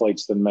talented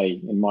athletes than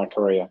me in my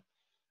career,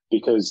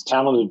 because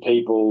talented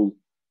people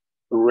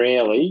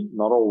rarely,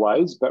 not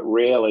always, but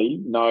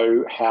rarely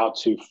know how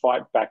to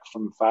fight back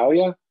from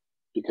failure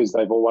because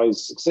they've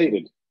always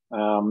succeeded.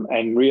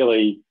 And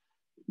really,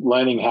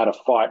 learning how to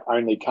fight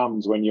only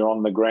comes when you're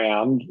on the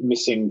ground,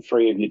 missing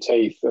 3 of your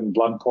teeth and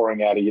blood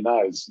pouring out of your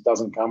nose. It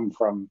doesn't come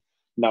from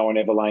no one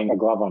ever laying a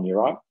glove on you,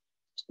 right?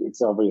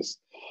 It's obvious.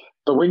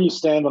 But when you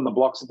stand on the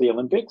blocks of the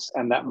Olympics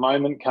and that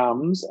moment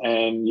comes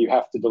and you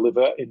have to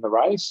deliver in the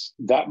race,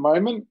 that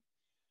moment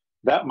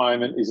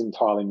is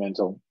entirely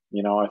mental.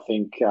 I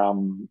think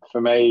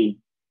for me,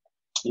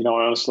 I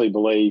honestly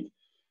believe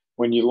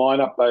when you line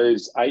up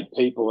those 8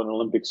 people in an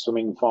Olympic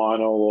swimming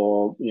final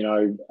or,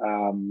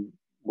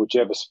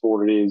 whichever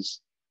sport it is,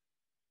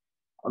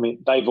 I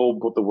mean, they've all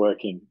put the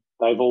work in.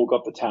 They've all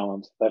got the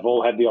talent. They've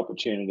all had the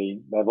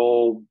opportunity. They've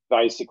all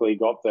basically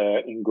got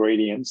the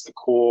ingredients, the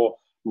core,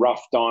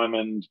 rough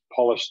diamond,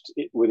 polished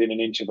within an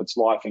inch of its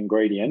life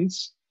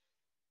ingredients.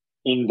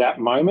 In that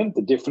moment,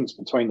 the difference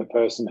between the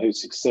person who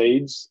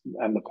succeeds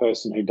and the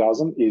person who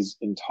doesn't is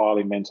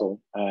entirely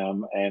mental,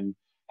 and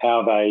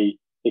how they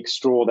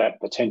extract that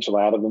potential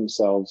out of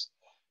themselves.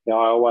 I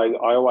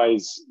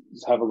always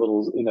have a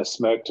little inner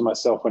smirk to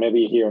myself whenever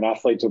you hear an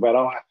athlete talk about,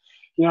 I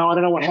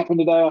don't know what happened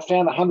today. I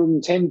found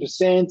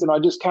 110% and I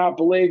just can't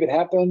believe it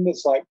happened.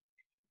 It's like,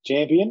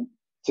 champion,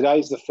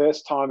 today's the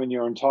first time in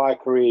your entire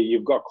career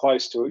you've got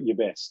close to your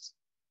best.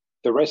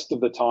 The rest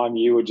of the time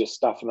you were just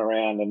stuffing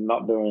around and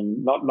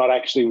not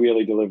actually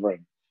really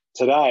delivering.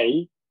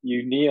 Today,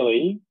 you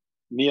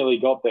nearly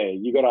got there.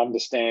 You got to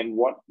understand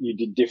what you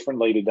did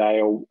differently today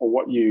or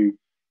what you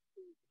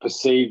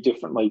perceived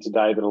differently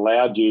today that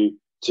allowed you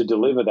to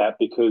deliver that,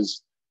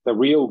 because the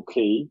real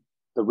key,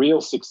 the real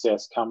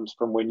success comes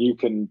from when you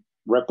can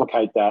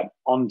replicate that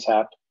on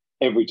tap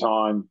every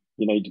time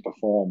you need to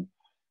perform.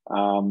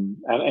 I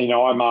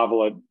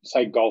marvel at,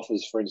 say,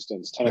 golfers, for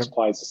instance. Tennis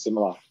players are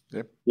similar.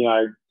 Yep.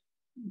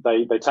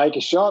 They take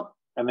a shot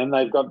and then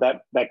they've got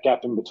that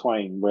gap in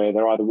between where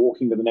they're either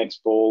walking to the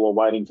next ball or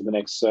waiting for the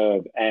next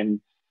serve.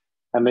 And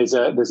there's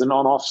an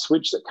on-off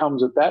switch that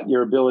comes with that,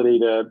 your ability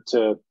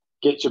to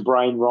get your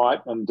brain right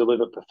and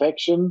deliver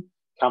perfection,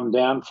 come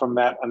down from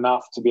that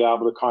enough to be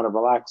able to kind of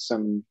relax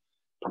and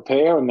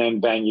prepare, and then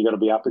bang, you got to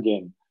be up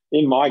again.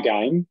 In my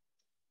game,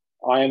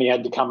 I only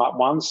had to come up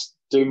once,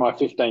 do my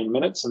 15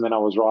 minutes, and then I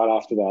was right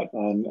after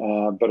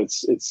that. But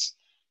it's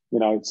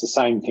the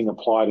same thing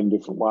applied in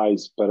different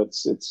ways, but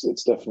it's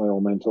definitely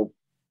all mental.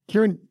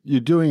 Kieran, you're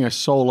doing a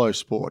solo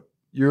sport.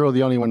 You're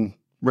the only one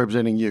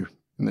representing you,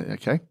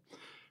 okay?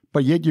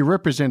 But yet you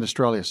represent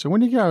Australia. So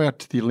when you go out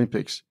to the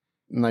Olympics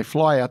and they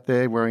fly out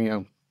there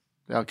wearing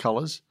our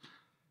colours,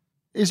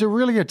 is it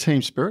really a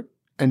team spirit?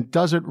 And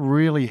does it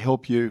really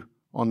help you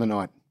on the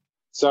night?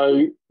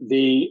 So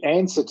the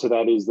answer to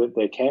that is that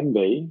there can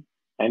be,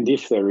 and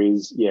if there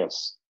is,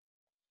 yes.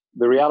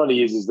 The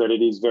reality is that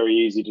it is very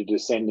easy to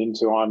descend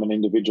into, I'm an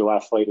individual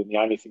athlete and the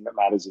only thing that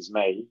matters is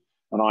me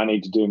and I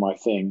need to do my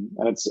thing.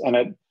 And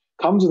it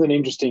comes with an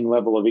interesting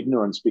level of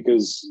ignorance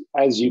because,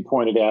 as you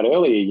pointed out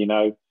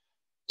earlier,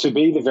 to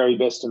be the very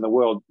best in the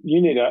world, you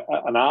need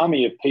an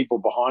army of people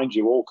behind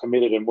you, all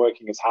committed and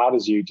working as hard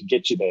as you to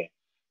get you there.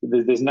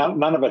 There's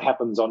none of it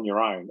happens on your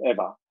own,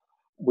 ever,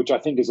 which I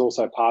think is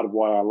also part of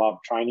why I love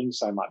training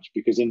so much,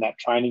 because in that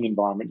training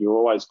environment, you're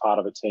always part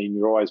of a team,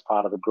 you're always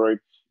part of a group,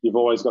 you've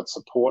always got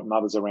support and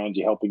others around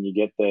you helping you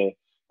get there.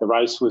 The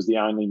race was the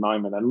only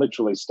moment, and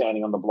literally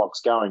standing on the blocks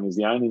going is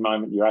the only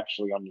moment you're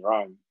actually on your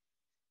own.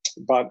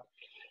 But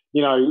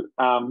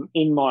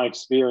in my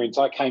experience,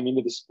 I came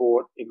into the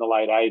sport in the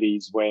late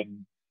 80s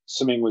when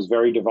swimming was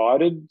very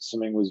divided.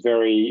 Swimming was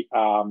very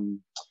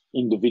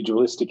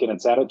individualistic in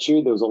its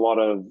attitude. There was a lot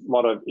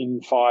of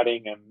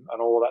infighting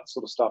and all of that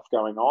sort of stuff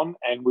going on.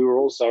 And we were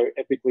also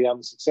epically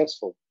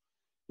unsuccessful.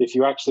 If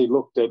you actually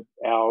looked at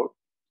our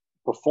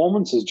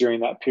performances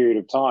during that period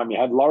of time, you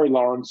had Laurie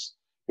Lawrence,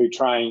 who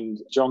trained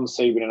John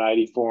Seaman in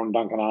 84 and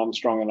Duncan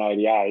Armstrong in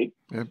 88.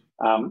 Yep.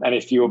 And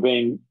if you were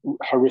being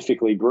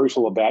horrifically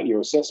brutal about your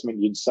assessment,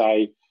 you'd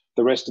say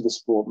the rest of the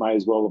sport may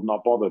as well have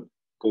not bothered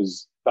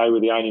because they were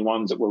the only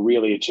ones that were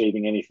really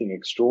achieving anything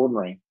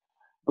extraordinary.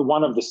 But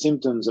one of the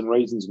symptoms and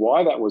reasons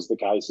why that was the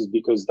case is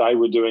because they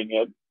were doing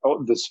it.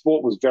 The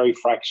sport was very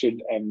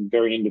fractured and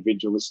very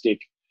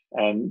individualistic,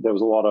 and there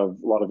was a lot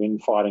of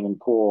infighting and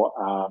poor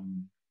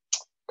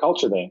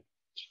culture there.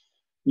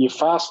 You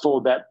fast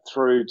forward that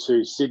through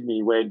to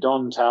Sydney, where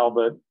Don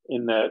Talbot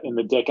in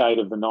the decade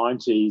of the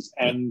 90s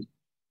and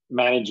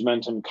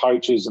management and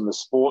coaches and the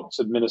sports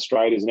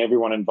administrators and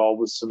everyone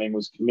involved with swimming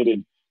was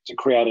committed to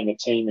creating a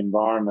team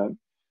environment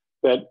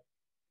that,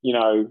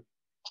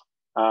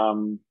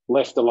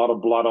 left a lot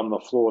of blood on the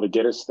floor to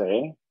get us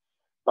there.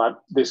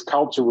 But this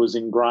culture was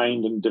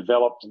ingrained and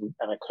developed and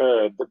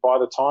occurred that by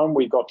the time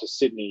we got to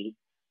Sydney,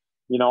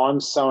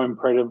 I'm so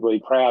incredibly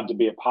proud to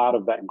be a part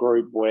of that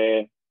group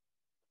where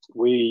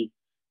we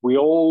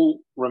all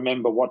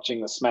remember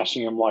watching the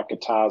Smashing 'Em Like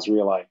Guitars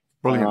relay.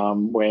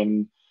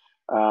 When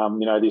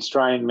the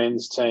Australian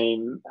men's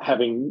team,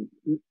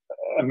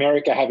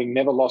 America having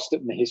never lost it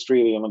in the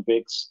history of the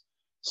Olympics,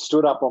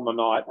 stood up on the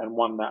night and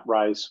won that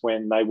race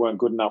when they weren't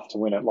good enough to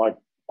win it. Like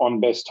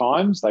on best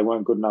times, they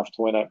weren't good enough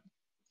to win it.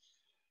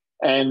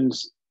 And,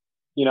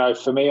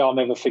 for me, I'll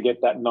never forget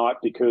that night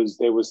because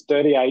there was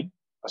 38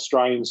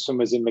 Australian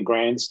swimmers in the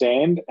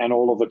grandstand and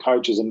all of the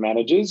coaches and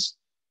managers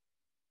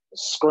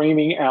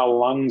screaming our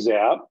lungs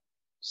out,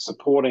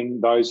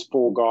 supporting those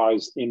 4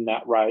 guys in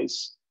that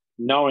race,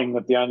 knowing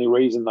that the only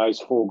reason those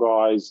 4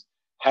 guys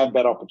had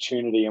that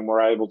opportunity and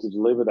were able to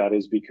deliver that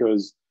is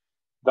because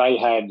they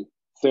had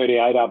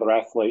 38 other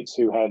athletes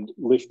who had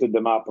lifted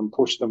them up and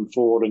pushed them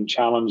forward and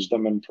challenged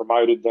them and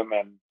promoted them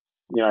and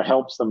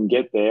helps them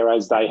get there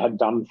as they had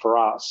done for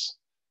us.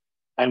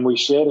 And we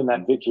shared in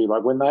that victory.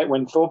 Like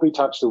when Thorpe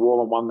touched the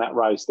wall and won that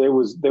race, there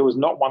was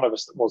not one of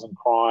us that wasn't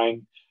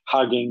crying,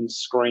 hugging,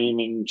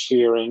 screaming,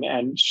 cheering,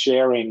 and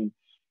sharing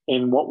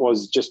in what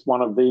was just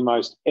one of the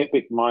most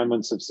epic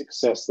moments of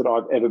success that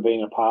I've ever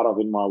been a part of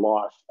in my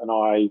life. And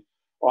I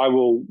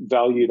will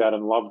value that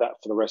and love that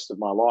for the rest of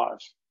my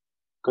life,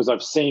 because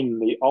I've seen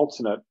the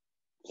alternate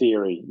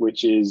theory,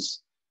 which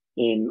is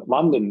in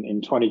London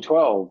in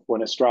 2012,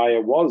 when Australia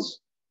was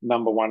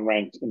number one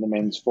ranked in the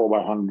men's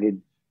 4x100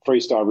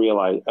 freestyle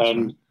relay.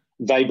 And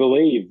they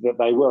believed that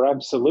they were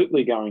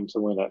absolutely going to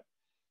win it.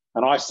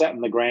 And I sat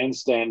in the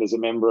grandstand as a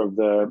member of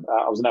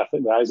I was an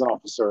athlete liaison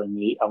officer in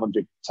the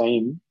Olympic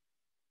team.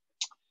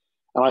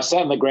 And I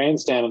sat in the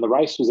grandstand and the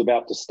race was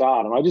about to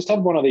start. And I just had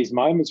one of these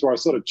moments where I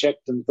sort of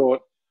checked and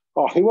thought,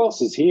 oh, who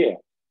else is here?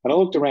 And I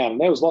looked around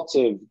and there was lots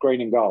of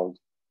green and gold,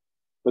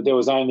 but there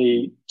was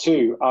only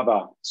 2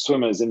 other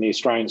swimmers in the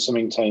Australian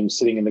swimming team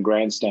sitting in the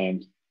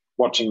grandstand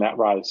watching that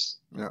race.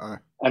 Uh-oh.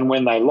 And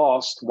when they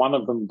lost, one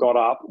of them got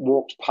up,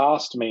 walked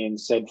past me and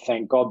said,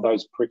 thank God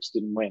those pricks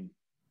didn't win.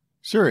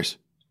 Serious?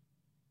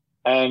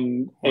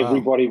 And wow.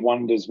 Everybody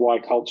wonders why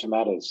culture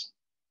matters.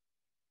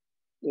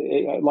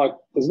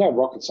 There's no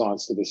rocket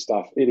science to this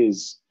stuff. It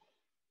is,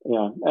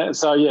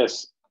 so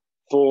yes,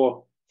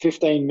 for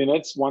 15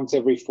 minutes, once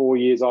every 4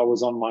 years, I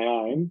was on my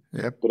own.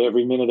 Yep. But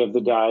every minute of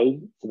the day,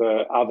 for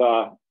the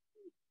other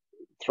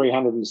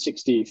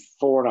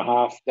 364 and a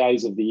half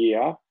days of the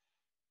year,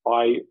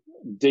 I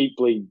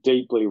deeply,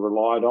 deeply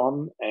relied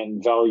on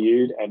and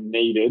valued and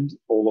needed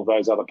all of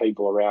those other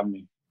people around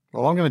me.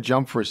 Well, I'm going to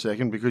jump for a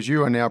second because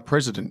you are now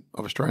president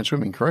of Australian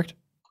Swimming, correct?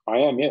 I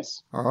am,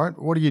 yes. All right.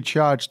 What are you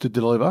charged to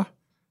deliver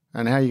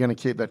and how are you going to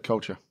keep that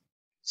culture?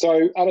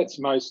 So at its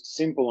most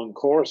simple and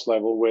chorus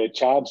level, we're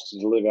charged to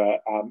deliver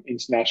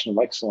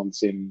international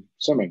excellence in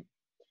swimming.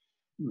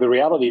 The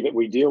reality that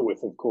we deal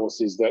with, of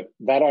course, is that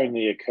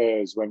only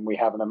occurs when we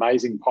have an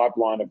amazing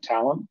pipeline of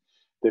talent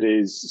that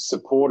is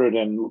supported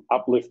and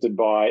uplifted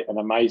by an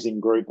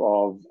amazing group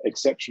of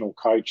exceptional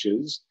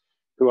coaches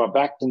who are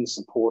backed and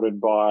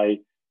supported by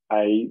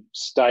a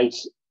state,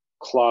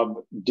 club,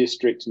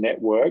 district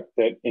network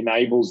that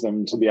enables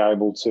them to be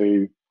able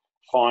to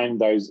find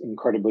those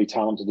incredibly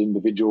talented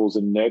individuals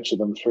and nurture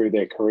them through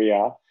their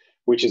career,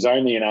 which is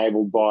only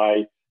enabled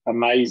by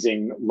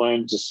amazing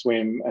learn to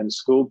swim and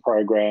school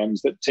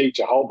programs that teach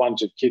a whole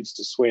bunch of kids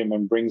to swim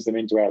and brings them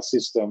into our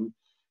system,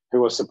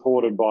 who are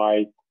supported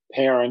by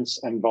parents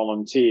and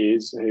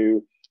volunteers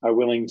who are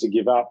willing to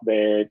give up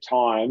their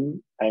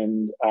time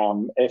and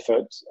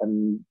effort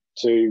and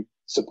to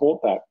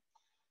support that.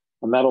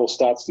 And that all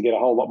starts to get a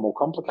whole lot more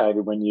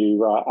complicated when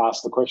you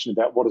ask the question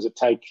about what does it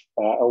take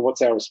or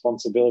what's our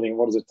responsibility and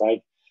what does it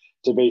take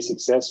to be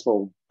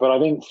successful. But I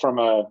think from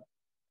a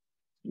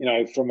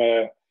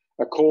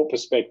core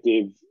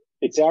perspective,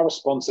 it's our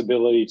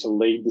responsibility to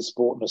lead the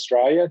sport in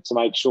Australia, to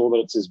make sure that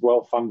it's as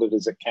well funded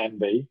as it can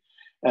be,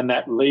 and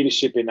that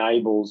leadership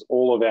enables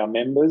all of our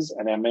members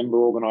and our member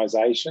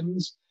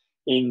organisations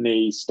in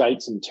the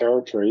states and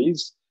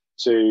territories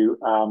to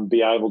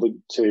be able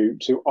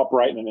to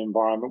operate in an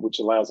environment which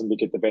allows them to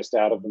get the best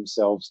out of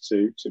themselves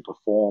to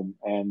perform.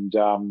 And,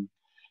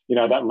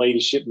 that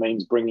leadership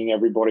means bringing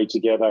everybody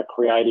together,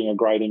 creating a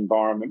great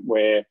environment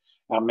where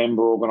our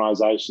member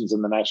organisations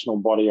and the national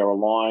body are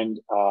aligned,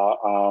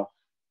 are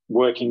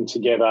working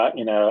together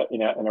in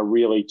a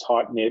really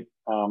tight-knit,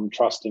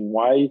 trusting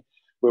way,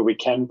 where we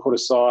can put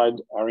aside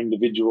our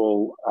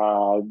individual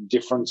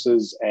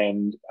differences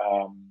and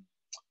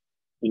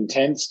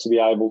intents to be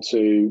able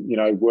to,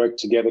 work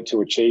together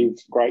to achieve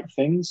great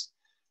things.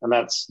 And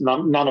that's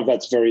none of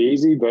that's very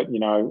easy, but,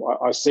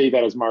 I see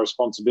that as my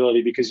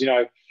responsibility because,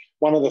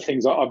 one of the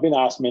things I've been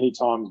asked many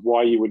times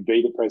why you would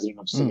be the president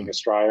of Swimming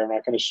Australia. And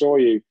I can assure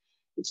you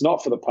it's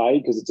not for the pay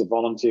because it's a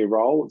volunteer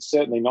role. It's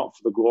certainly not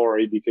for the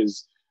glory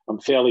because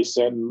I'm fairly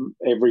certain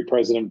every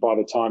president by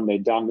the time they're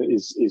done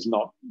is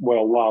not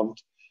well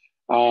loved.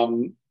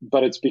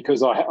 But it's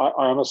because I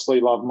honestly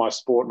love my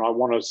sport and I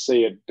want to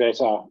see it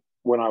better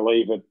when I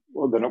leave it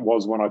than it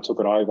was when I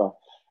took it over.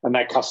 And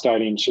that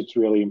custodianship's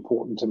really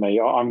important to me.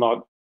 I'm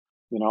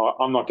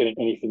not getting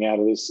anything out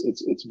of this.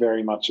 It's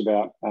very much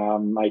about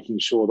making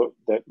sure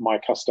that my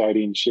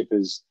custodianship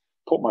has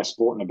put my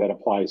sport in a better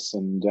place.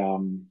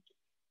 And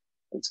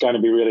it's going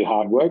to be really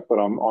hard work, but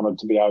I'm honoured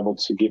to be able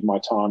to give my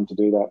time to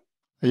do that.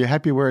 Are you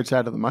happy where it's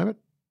at the moment?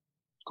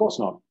 Of course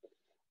not.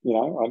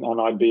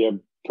 And I'd be a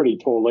pretty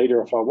poor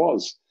leader if I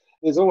was.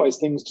 There's always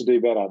things to do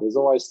better. There's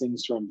always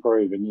things to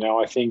improve. And,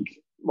 I think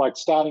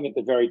starting at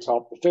the very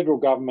top, the federal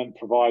government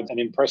provides an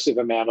impressive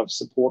amount of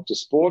support to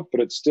sport,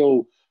 but it's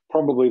still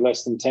probably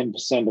less than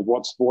 10% of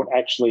what sport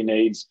actually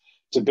needs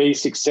to be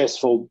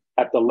successful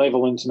at the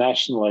level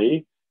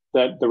internationally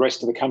that the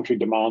rest of the country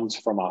demands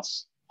from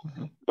us.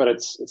 Mm-hmm. But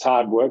it's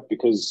hard work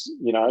because,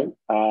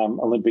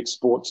 Olympic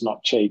sport's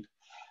not cheap.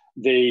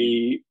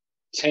 The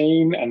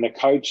team and the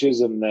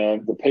coaches and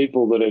the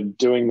people that are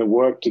doing the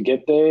work to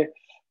get there,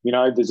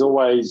 there's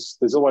always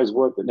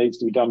work that needs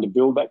to be done to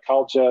build that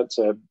culture,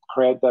 to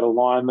create that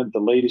alignment, the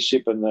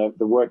leadership, and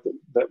the work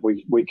that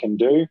we can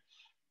do.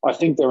 I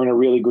think they're in a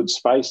really good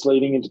space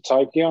leading into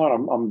Tokyo,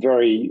 and I'm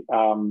very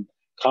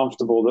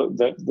comfortable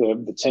that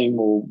the team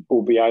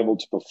will be able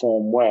to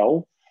perform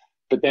well.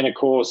 But then, of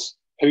course,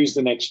 who's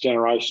the next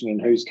generation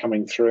and who's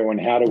coming through, and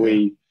how do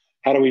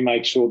we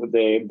make sure that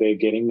they're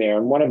getting there?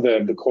 And one of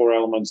the core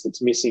elements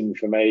that's missing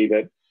for me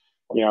that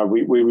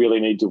we really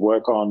need to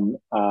work on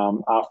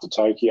after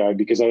Tokyo,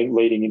 because I think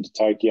leading into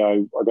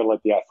Tokyo, I've got to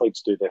let the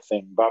athletes do their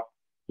thing. But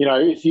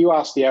if you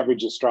ask the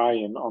average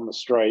Australian on the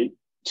street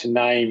to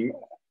name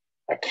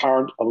a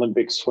current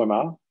Olympic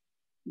swimmer,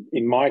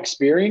 in my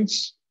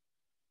experience,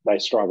 they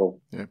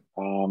struggle. Yeah.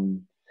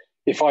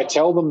 If I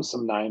tell them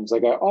some names,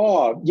 they go,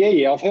 "Oh,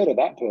 yeah, I've heard of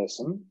that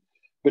person."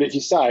 But if you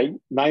say,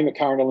 "Name a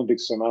current Olympic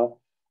swimmer,"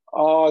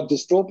 "Oh,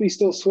 does Thorpe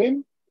still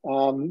swim?"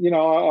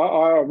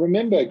 I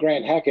remember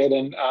Grant Hackett,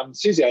 and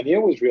Susie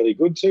O'Neill was really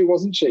good too,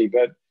 wasn't she?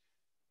 But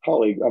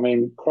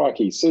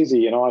crikey,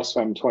 Susie and I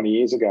swam 20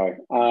 years ago.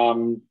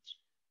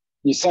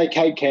 You say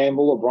Kate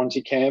Campbell or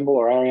Bronte Campbell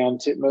or Ariane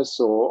Titmus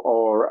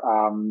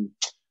or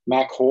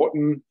Mac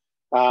Horton,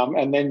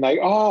 and then they,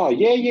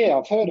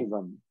 I've heard of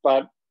them.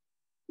 But,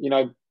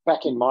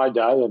 back in my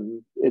day,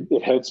 and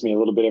it hurts me a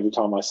little bit every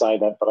time I say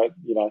that, but,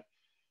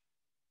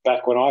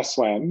 back when I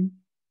swam,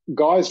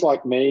 guys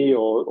like me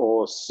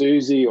or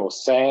Susie or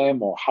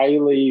Sam or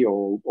Haley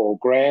or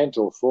Grant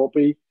or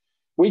Thorpe,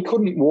 we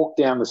couldn't walk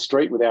down the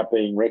street without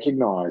being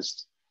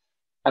recognised.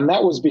 And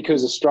that was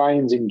because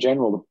Australians in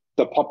general,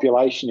 the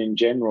population in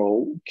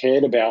general,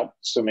 cared about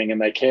swimming, and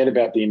they cared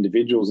about the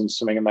individuals in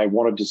swimming, and they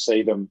wanted to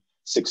see them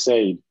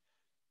succeed.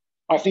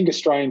 I think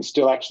Australians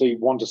still actually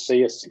want to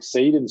see us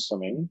succeed in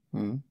swimming,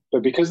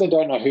 but because they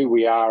don't know who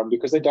we are, and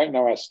because they don't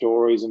know our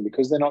stories, and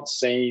because they're not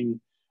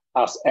seeing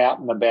us out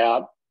and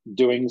about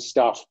doing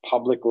stuff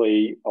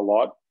publicly a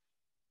lot,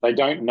 they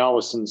don't know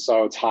us, and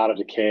so it's harder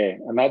to care.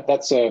 And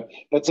that's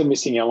a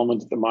missing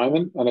element at the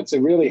moment, and it's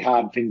a really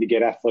hard thing to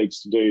get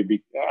athletes to do.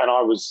 And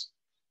I was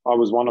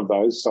one of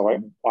those, so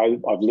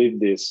I've lived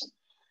this.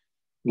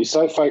 You're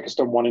so focused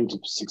on wanting to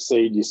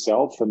succeed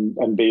yourself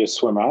and be a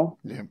swimmer.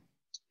 Yeah.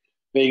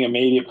 Being a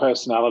media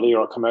personality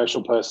or a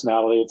commercial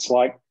personality, it's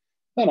like,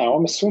 no,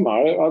 I'm a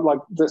swimmer.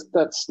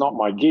 That's not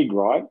my gig,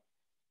 right?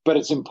 But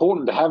it's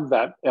important to have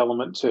that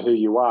element to who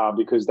you are,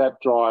 because that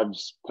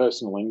drives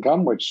personal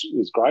income, which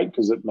is great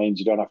because it means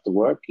you don't have to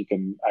work. You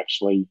can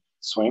actually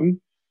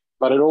swim.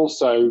 But it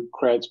also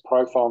creates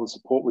profile and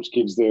support, which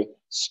gives the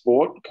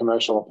sport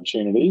commercial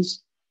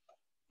opportunities.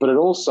 But it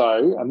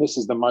also, and this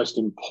is the most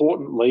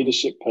important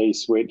leadership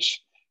piece,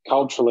 which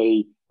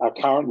culturally our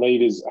current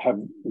leaders have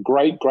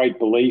great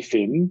belief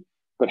in,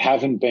 but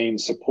haven't been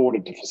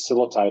supported to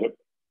facilitate it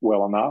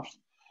well enough,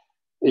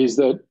 is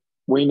that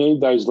we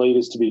need those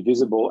leaders to be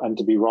visible and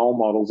to be role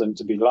models and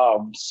to be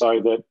loved, so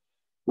that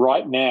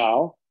right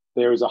now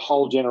there is a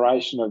whole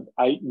generation of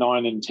 8,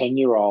 9 and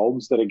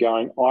 10-year-olds that are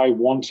going, I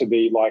want to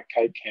be like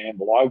Kate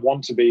Campbell. I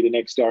want to be the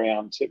next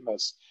Ariane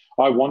Titmus.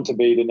 I want to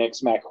be the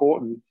next Mac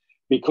Horton,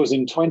 because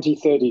in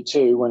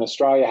 2032, when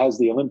Australia has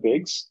the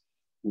Olympics,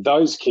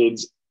 those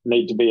kids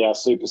need to be our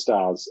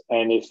superstars.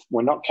 And if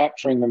we're not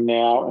capturing them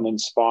now and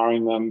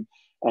inspiring them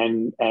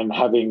and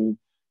having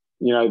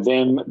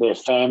them, their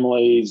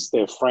families,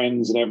 their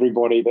friends, and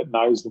everybody that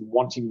knows them,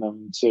 wanting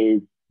them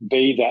to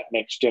be that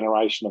next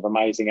generation of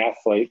amazing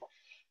athlete,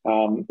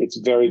 it's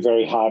very,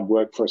 very hard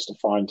work for us to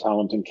find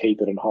talent and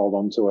keep it and hold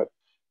on to it.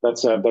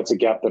 That's a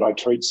gap that I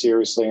treat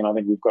seriously, and I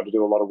think we've got to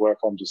do a lot of work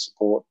on to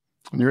support.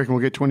 And you reckon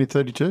we'll get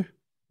 2032?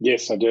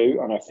 Yes, I do,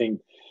 and I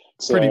think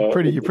it's you're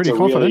pretty confident.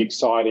 Really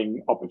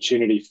exciting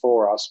opportunity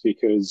for us,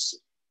 because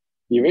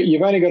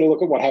you've only got to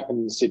look at what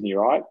happened in Sydney,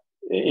 right?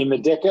 In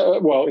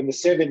the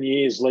 7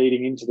 years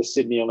leading into the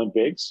Sydney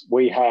Olympics,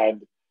 we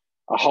had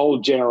a whole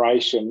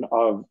generation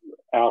of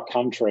our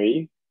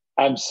country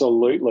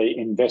absolutely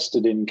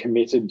invested in,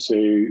 committed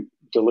to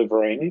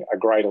delivering a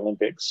great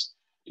Olympics.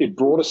 It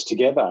brought us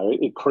together.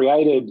 It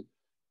created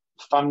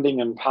funding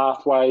and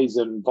pathways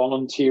and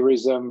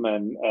volunteerism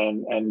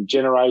and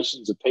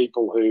generations of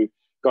people who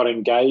got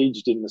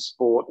engaged in the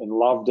sport and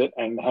loved it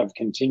and have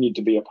continued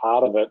to be a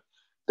part of it,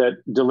 that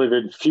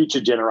delivered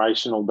future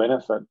generational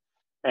benefit.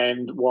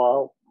 And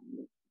while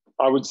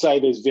I would say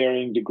there's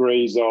varying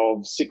degrees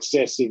of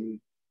success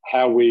in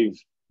how we've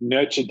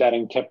nurtured that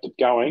and kept it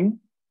going,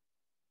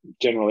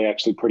 generally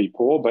actually pretty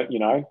poor, but,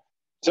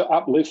 to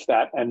uplift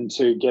that and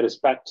to get us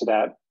back to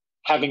that,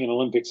 having an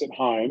Olympics at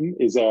home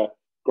is a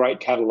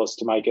great catalyst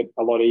to make it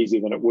a lot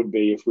easier than it would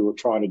be if we were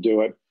trying to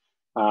do it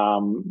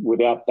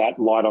without that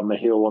light on the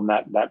hill and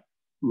that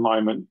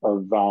moment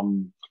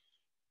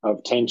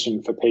of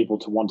tension for people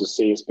to want to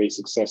see us be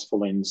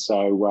successful in.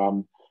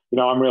 So,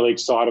 I'm really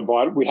excited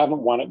by it. We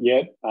haven't won it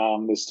yet.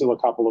 There's still a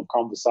couple of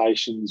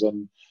conversations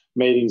and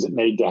meetings that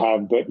need to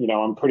have, but,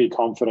 I'm pretty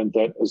confident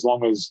that as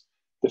long as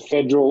the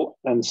federal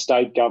and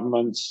state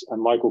governments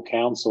and local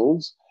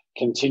councils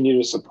continue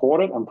to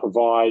support it and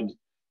provide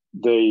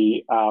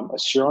the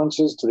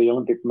assurances to the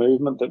Olympic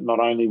movement that not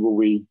only will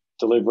we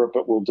deliver it,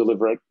 but we'll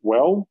deliver it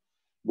well.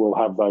 We'll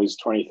have those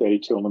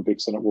 2032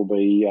 Olympics, and it will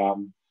be,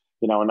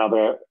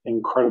 another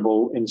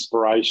incredible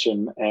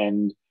inspiration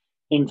and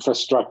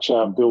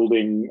infrastructure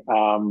building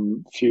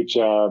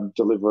future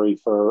delivery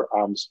for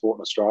sport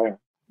in Australia.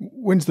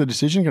 When's the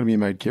decision going to be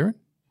made, Kieran?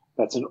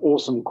 That's an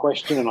awesome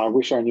question, and I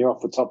wish I knew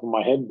off the top of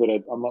my head, but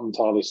I'm not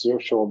entirely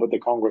sure. But the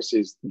Congress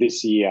is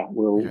this year.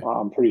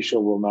 I'm pretty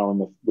sure we'll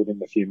know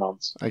within a few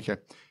months. Okay.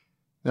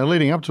 Now,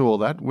 leading up to all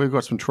that, we've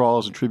got some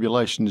trials and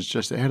tribulations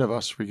just ahead of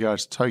us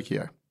regards to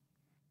Tokyo.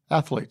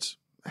 Athletes,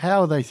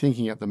 how are they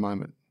thinking at the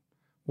moment?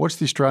 What's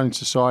the Australian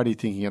society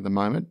thinking at the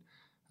moment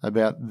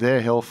about their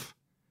health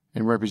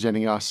and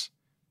representing us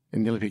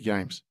in the Olympic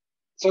Games?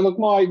 So, look,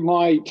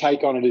 my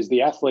take on it is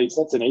the athletes,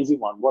 that's an easy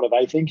one. What are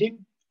they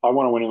thinking? I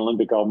want to win an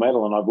Olympic gold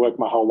medal, and I've worked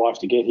my whole life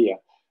to get here.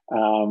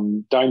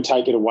 Don't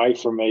take it away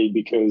from me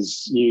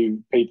because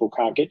you people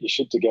can't get your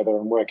shit together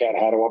and work out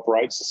how to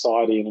operate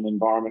society in an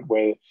environment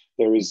where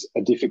there is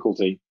a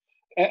difficulty.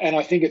 And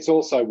I think it's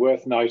also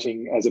worth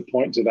noting as a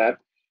point to that,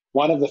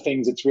 one of the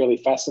things that's really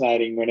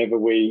fascinating whenever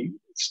we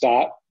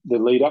start the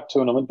lead up to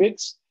an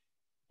Olympics,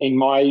 in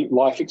my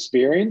life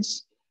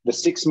experience, the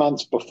 6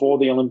 months before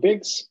the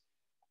Olympics,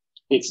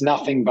 it's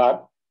nothing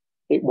but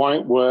it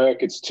won't work,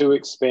 it's too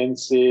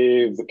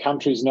expensive, the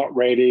country's not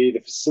ready, the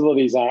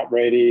facilities aren't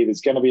ready,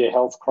 there's going to be a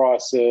health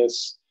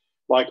crisis.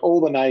 Like,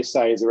 all the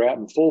naysayers are out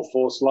in full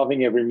force,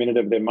 loving every minute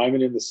of their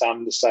moment in the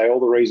sun to say all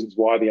the reasons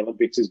why the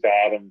Olympics is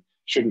bad and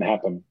shouldn't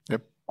happen.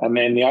 Yep. And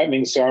then the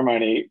opening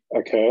ceremony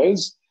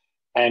occurs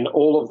and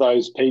all of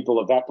those people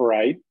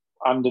evaporate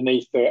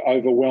underneath the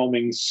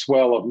overwhelming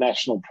swell of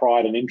national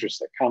pride and interest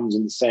that comes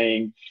in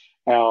seeing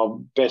our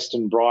best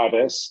and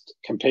brightest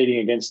competing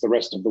against the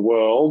rest of the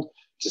world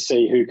to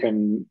see who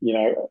can,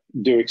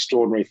 do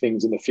extraordinary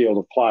things in the field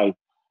of play.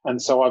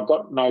 And so I've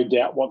got no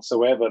doubt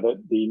whatsoever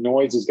that the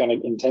noise is going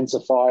to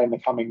intensify in the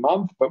coming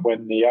month, but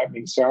when the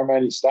opening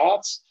ceremony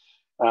starts,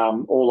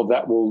 all of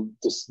that will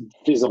just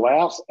fizzle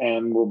out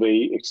and we'll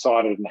be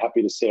excited and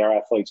happy to see our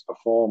athletes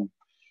perform.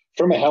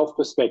 From a health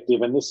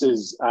perspective, and this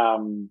is,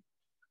 and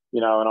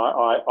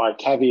I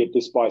caveat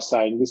this by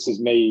saying this is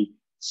me,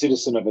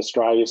 citizen of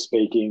Australia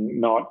speaking,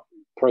 not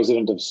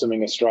president of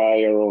Swimming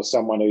Australia or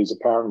someone who's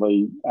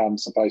apparently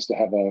supposed to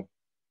have a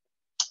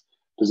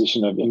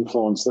position of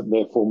influence that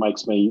therefore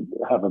makes me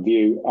have a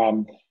view.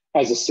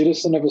 As a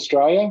citizen of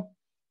Australia,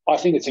 I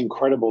think it's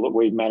incredible that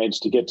we've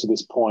managed to get to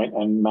this point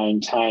and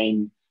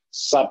maintain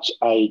such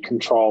a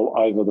control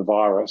over the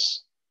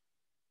virus.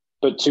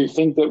 But to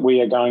think that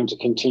we are going to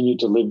continue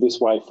to live this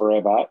way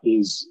forever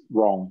is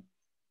wrong.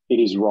 It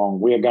is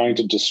wrong. We are going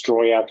to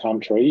destroy our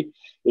country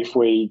if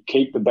we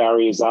keep the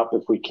barriers up,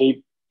 if we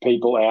keep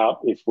people out,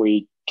 if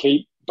we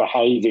keep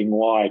behaving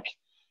like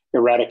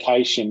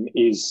eradication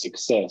is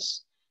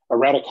success.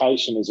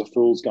 Eradication is a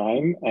fool's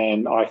game,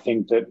 and I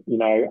think that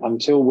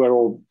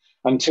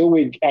until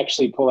we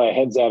actually pull our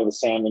heads out of the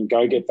sand and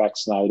go get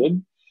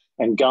vaccinated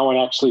and go and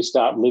actually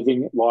start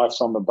living lives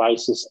on the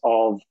basis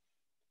of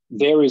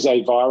there is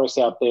a virus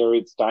out there,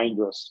 it's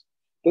dangerous.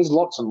 There's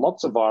lots and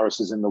lots of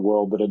viruses in the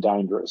world that are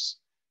dangerous,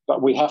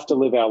 but we have to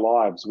live our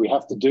lives. We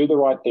have to do the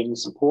right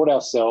things, support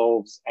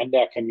ourselves and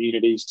our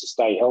communities to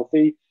stay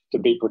healthy, to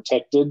be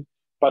protected,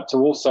 but to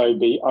also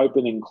be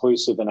open,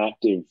 inclusive and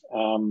active.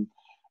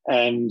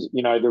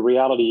 The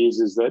reality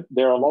is that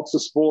there are lots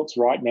of sports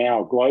right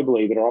now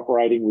globally that are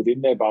operating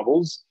within their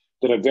bubbles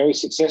that are very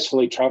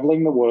successfully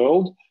traveling the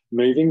world,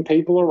 moving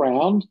people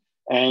around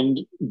and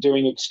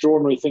doing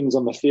extraordinary things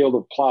on the field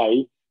of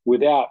play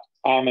without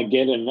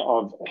Armageddon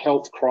of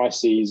health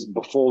crises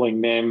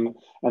befalling them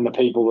and the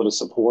people that are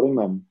supporting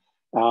them.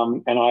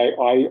 And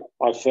I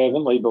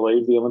fervently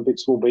believe the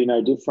Olympics will be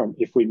no different.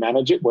 If we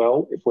manage it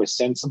well, if we're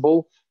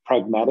sensible,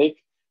 pragmatic,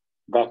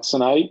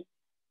 vaccinate,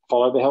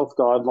 follow the health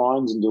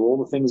guidelines and do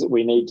all the things that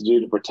we need to do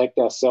to protect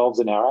ourselves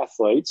and our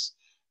athletes,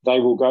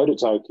 they will go to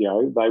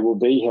Tokyo, they will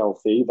be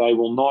healthy, they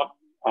will not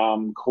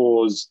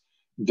cause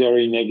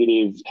very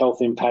negative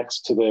health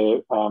impacts to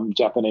the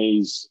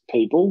Japanese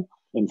people.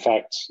 In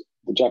fact,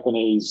 the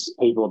Japanese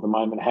people at the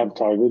moment have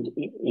COVID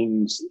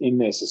in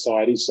their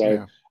society. So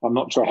yeah. I'm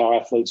not sure how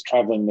athletes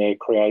traveling there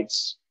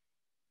creates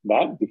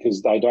that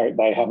because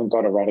they haven't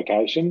got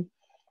eradication.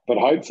 But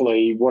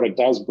hopefully what it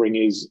does bring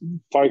is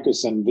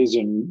focus and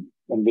vision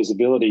and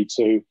visibility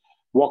to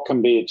what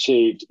can be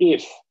achieved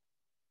if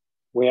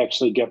we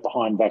actually get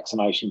behind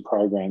vaccination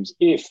programs,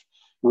 if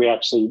we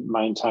actually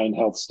maintain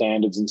health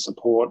standards and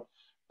support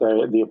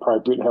the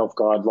appropriate health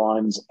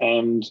guidelines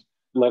and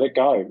let it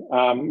go.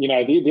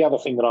 The other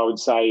thing that I would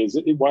say is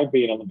it won't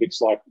be an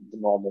Olympics like the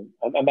normal.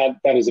 And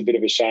that is a bit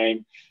of a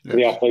shame for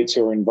the athletes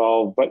who are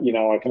involved. But,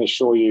 I can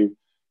assure you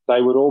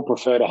they would all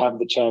prefer to have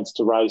the chance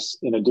to race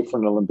in a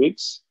different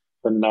Olympics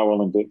than no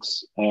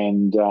Olympics.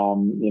 And,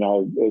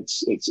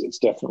 it's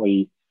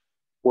definitely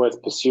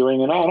worth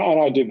pursuing. And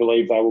I do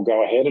believe they will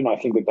go ahead and I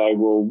think that they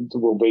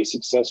will be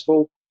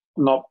successful,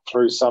 not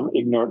through some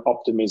ignorant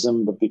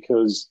optimism, but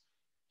because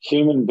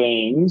human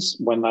beings,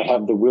 when they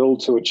have the will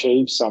to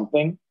achieve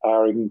something,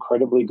 are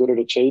incredibly good at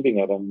achieving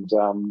it. And,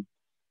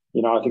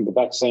 I think the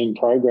vaccine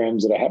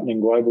programs that are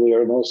happening globally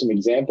are an awesome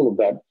example of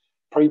that.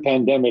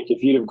 Pre-pandemic,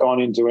 if you'd have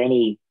gone into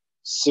any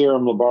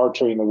serum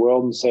laboratory in the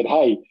world and said,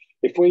 hey,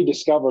 if we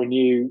discover a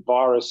new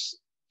virus,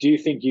 do you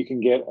think you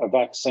can get a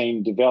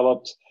vaccine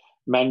developed,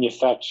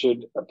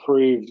 manufactured,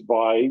 approved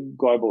by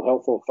global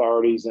health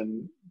authorities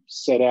and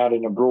set out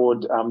in a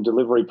broad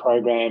delivery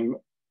program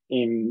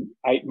in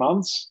 8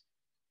 months?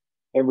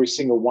 Every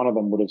single one of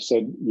them would have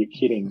said, you're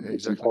kidding. Exactly.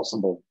 It's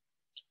impossible.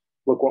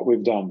 Look what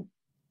we've done.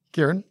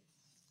 Kieran,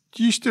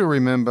 do you still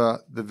remember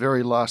the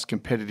very last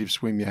competitive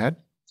swim you had?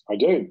 I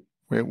do.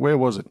 Where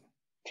was it?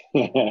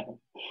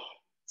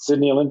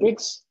 Sydney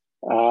Olympics,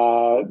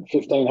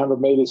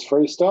 1,500 metres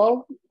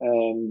freestyle.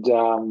 And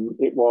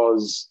it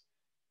was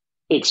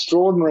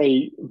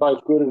extraordinary,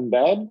 both good and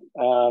bad.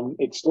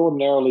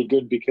 Extraordinarily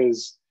good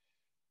because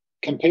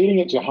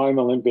competing at your home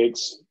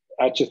Olympics,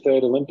 at your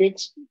third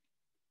Olympics,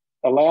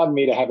 allowed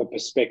me to have a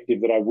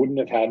perspective that I wouldn't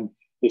have had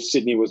if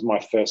Sydney was my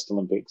first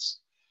Olympics.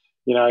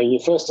 Your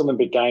first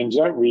Olympic Games,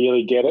 you don't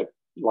really get it.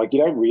 Like, you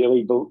don't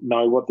really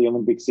know what the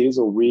Olympics is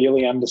or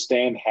really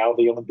understand how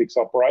the Olympics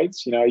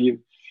operates.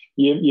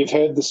 You've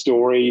heard the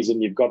stories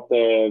and you've got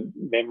the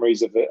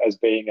memories of it as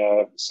being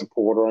a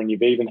supporter, and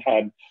you've even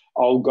had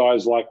old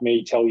guys like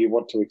me tell you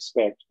what to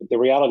expect. But the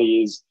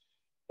reality is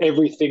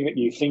everything that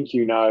you think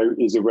you know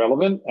is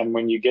irrelevant, and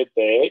when you get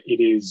there,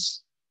 it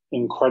is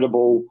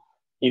incredible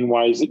in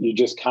ways that you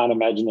just can't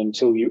imagine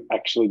until you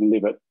actually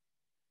live it.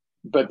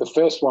 But the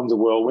first one's a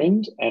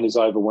whirlwind and is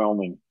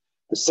overwhelming.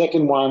 The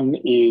second one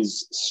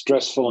is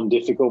stressful and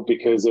difficult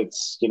because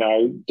it's,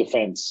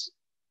 defense.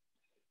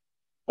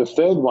 The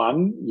third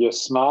one, you're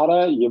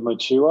smarter, you're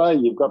mature,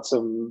 you've got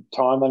some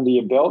time under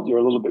your belt, you're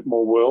a little bit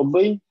more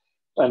worldly.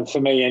 And for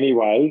me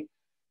anyway,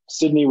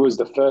 Sydney was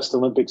the first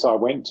Olympics I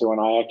went to,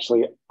 and I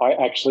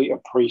actually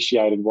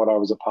appreciated what I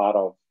was a part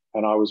of,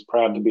 and I was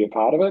proud to be a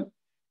part of it.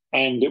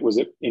 And it was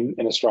in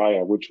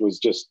Australia, which was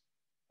just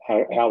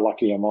how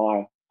lucky am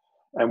I.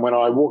 And when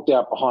I walked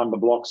out behind the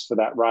blocks for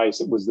that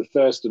race, it was the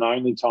first and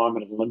only time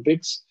at an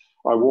Olympics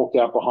I walked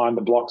out behind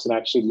the blocks and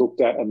actually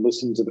looked at and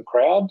listened to the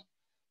crowd.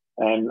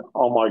 And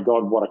oh my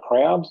God, what a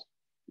crowd.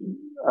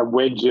 A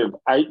wedge of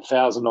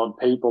 8,000 odd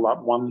people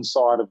up one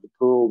side of the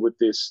pool with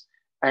this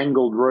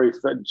angled roof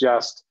that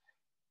just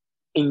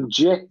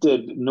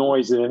injected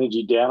noise and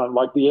energy down. And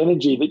like the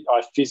energy that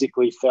I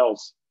physically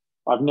felt,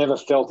 I've never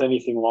felt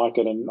anything like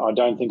it, and I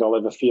don't think I'll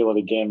ever feel it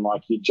again.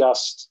 Like it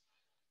just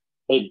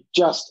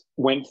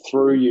went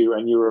through you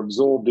and you were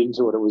absorbed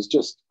into it. It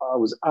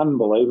was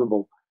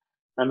unbelievable.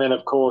 And then,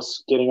 of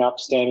course, getting up,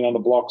 standing on the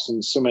blocks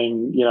and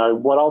swimming,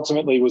 what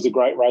ultimately was a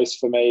great race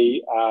for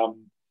me.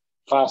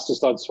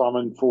 Fastest I'd swum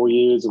in 4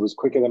 years. It was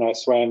quicker than I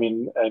swam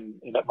in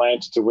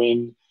Atlanta to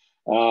win.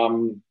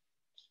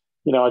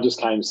 I just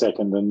came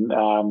second,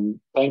 and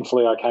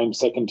thankfully I came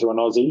second to an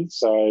Aussie.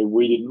 So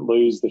we didn't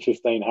lose the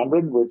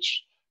 1,500,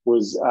 which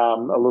was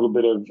a little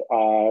bit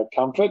of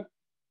comfort.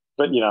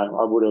 But,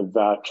 I would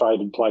have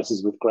traded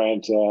places with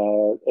Grant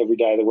every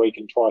day of the week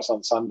and twice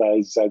on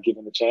Sundays,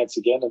 given the chance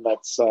again. And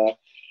that's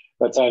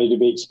only to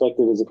be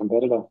expected as a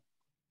competitor.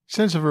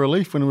 Sense of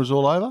relief when it was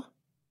all over?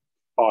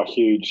 Oh,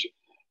 huge.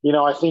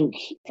 I think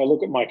if I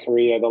look at my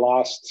career, the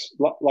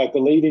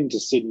lead into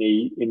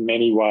Sydney in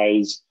many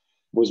ways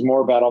was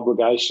more about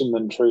obligation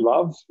than true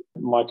love.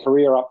 My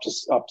career up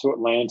to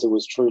Atlanta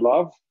was true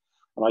love.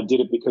 And I did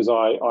it because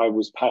I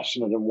was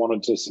passionate and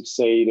wanted to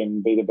succeed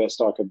and be the best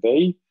I could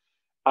be.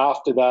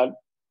 After that,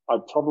 I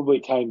probably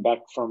came back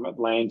from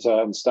Atlanta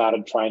and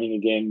started training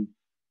again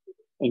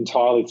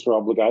entirely through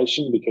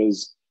obligation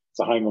because it's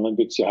a home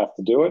Olympics, you have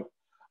to do it.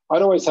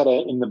 I'd always had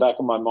in the back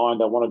of my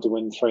mind, I wanted to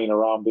win 3 in a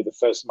row and be the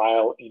first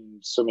male in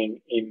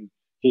swimming in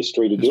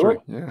history to do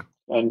it, yeah,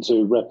 and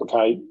to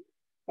replicate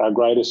our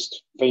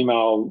greatest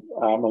female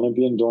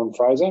Olympian, Dawn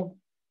Fraser.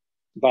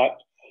 But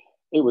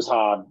it was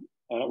hard.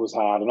 And it was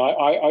hard. And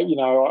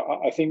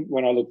I think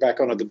when I look back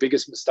on it, the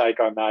biggest mistake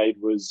I made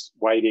was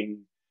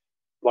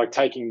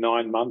taking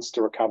 9 months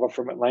to recover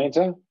from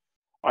Atlanta.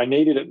 I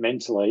needed it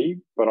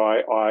mentally, but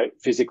I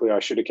physically I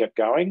should have kept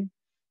going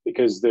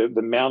because the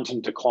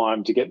mountain to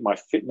climb to get my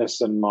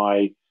fitness and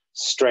my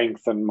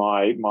strength and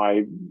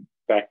my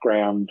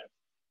background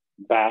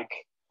back,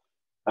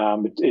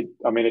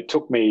 it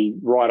took me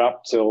right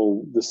up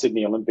till the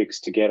Sydney Olympics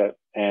to get it.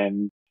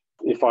 And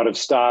if I'd have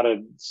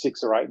started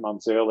 6 or 8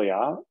 months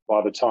earlier,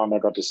 by the time I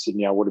got to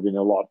Sydney, I would have been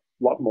a lot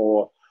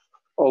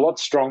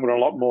stronger and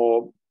a lot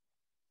more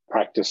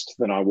practiced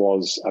than I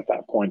was at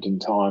that point in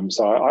time.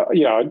 So I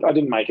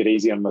didn't make it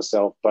easy on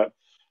myself, but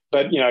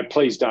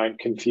please don't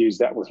confuse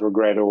that with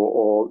regret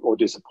or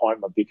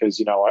disappointment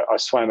because I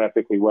swam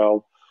epically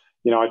well.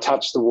 I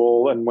touched the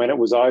wall, and when it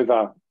was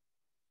over,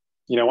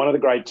 one of the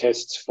great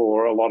tests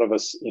for a lot of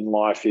us in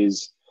life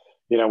is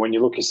when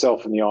you look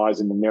yourself in the eyes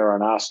in the mirror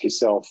and ask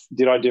yourself,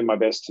 did I do my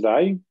best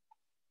today?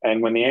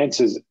 And when the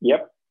answer is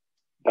yep,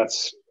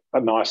 that's a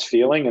nice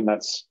feeling and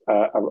that's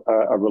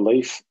a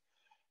relief.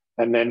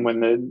 And then when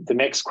the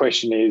next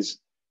question is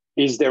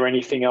there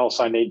anything else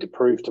I need to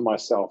prove to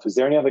myself? Is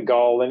there any other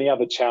goal, any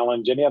other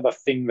challenge, any other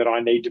thing that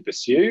I need to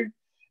pursue?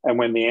 And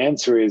when the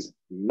answer is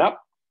nope,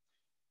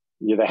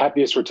 you're the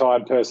happiest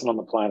retired person on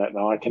the planet. And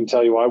I can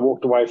tell you, I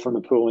walked away from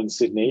the pool in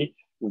Sydney,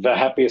 the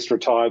happiest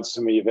retired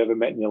swimmer you've ever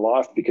met in your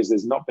life, because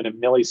there's not been a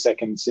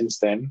millisecond since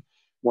then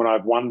when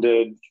I've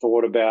wondered,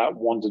 thought about,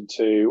 wanted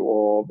to,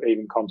 or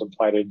even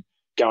contemplated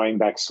going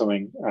back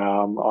swimming.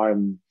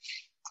 I'm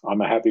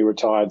a happy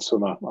retired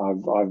swimmer.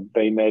 I've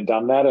been there,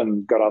 done that,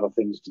 and got other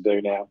things to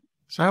do now.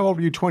 So how old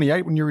were you,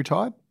 28 when you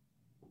retired?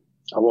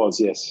 I was,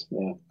 yes.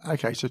 Yeah.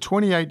 Okay, so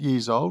 28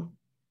 years old.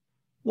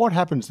 What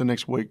happens the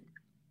next week,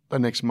 the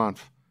next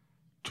month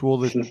to all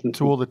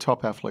the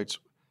top athletes?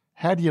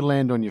 How do you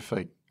land on your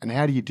feet, and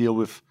how do you deal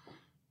with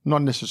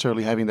not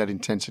necessarily having that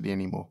intensity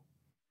anymore?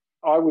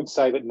 I would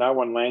say that no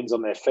one lands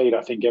on their feet.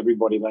 I think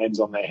everybody lands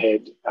on their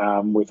head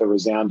with a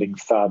resounding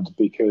thud,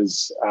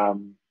 because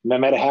no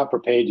matter how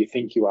prepared you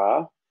think you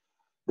are,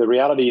 the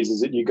reality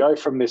is that you go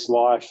from this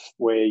life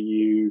where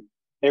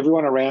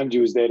everyone around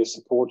you is there to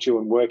support you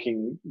and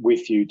working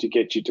with you to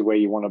get you to where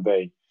you want to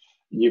be.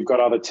 You've got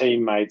other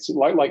teammates.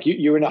 Like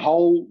you're in a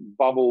whole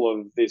bubble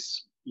of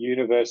this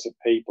universe of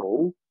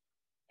people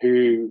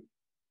who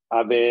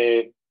are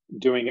there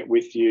doing it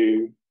with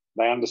you.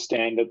 They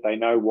understand it, they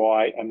know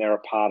why, and they're a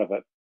part of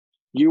it.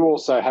 You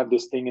also have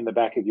this thing in the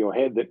back of your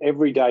head that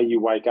every day you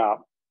wake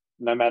up,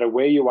 no matter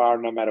where you are,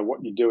 no matter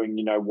what you're doing,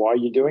 you know why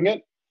you're doing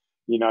it,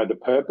 you know the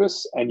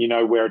purpose, and you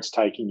know where it's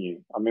taking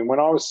you. I mean, when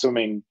I was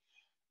swimming,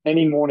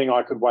 any morning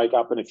I could wake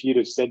up, and if you'd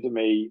have said to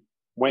me,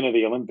 when are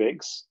the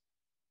Olympics,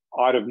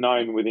 I'd have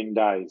known within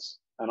days,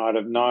 and I'd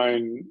have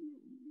known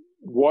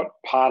what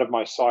part of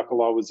my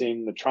cycle I was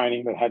in, the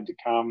training that had to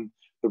come,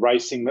 the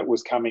racing that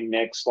was coming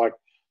next. Like,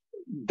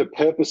 the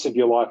purpose of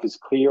your life is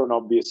clear and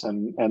obvious,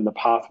 and the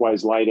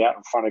pathway's laid out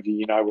in front of you.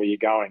 You know where you're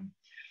going.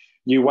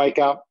 You wake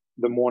up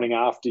the morning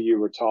after you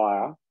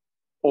retire,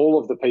 all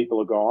of the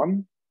people are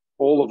gone,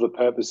 all of the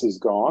purpose is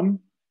gone,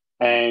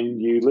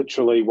 and you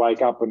literally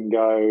wake up and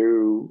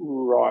go,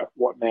 right,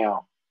 what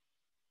now?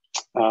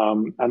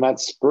 And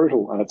that's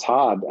brutal, and it's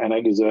hard, and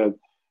it is a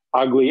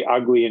ugly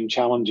and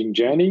challenging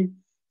journey.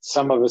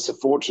 Some of us are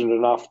fortunate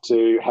enough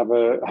to have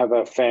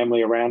a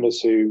family around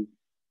us who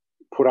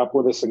put up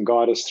with us and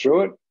guide us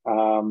through it,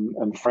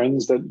 and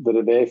friends that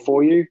are there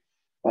for you,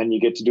 and you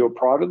get to do it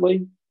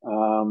privately.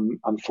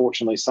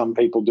 Unfortunately, some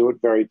people do it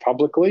very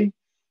publicly,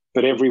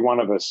 but every one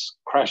of us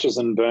crashes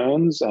and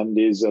burns and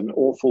is an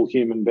awful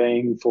human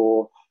being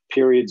for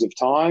periods of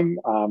time,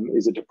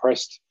 is a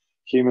depressed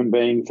human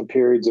being for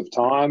periods of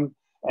time,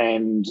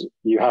 and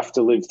you have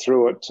to live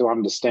through it to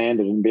understand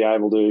it and be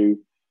able to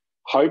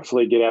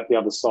hopefully get out the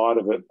other side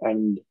of it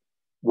and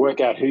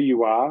work out who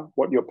you are,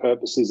 what your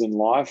purpose is in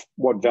life,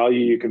 what value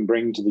you can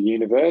bring to the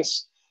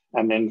universe,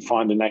 and then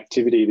find an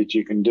activity that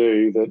you can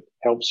do that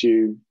helps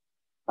you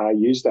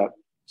use that.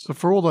 So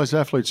for all those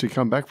athletes who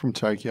come back from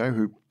Tokyo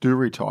who do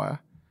retire,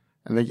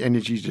 and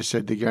as you just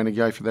said, they're going to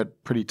go for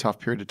that pretty tough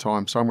period of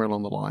time somewhere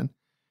along the line,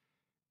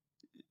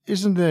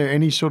 isn't there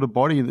any sort of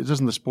body,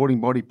 doesn't the sporting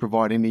body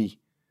provide any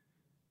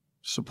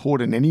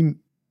support in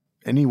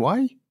any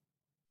way?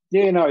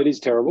 Yeah, no, it is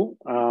terrible.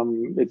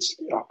 It's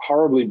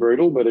horribly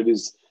brutal, but it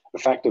is a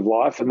fact of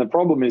life. And the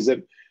problem is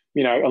that,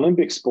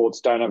 Olympic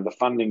sports don't have the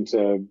funding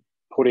to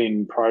put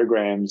in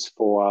programs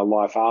for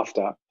life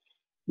after.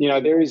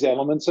 There is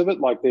elements of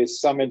it, like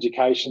there's some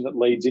education that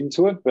leads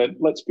into it, but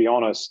let's be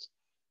honest,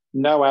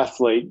 no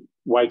athlete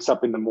wakes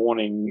up in the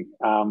morning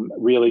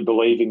really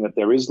believing that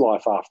there is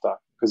life after.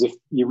 Because if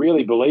you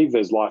really believe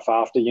there's life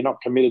after, you're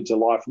not committed to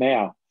life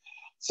now.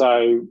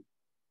 So,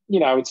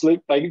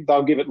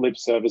 they'll give it lip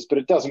service, but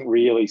it doesn't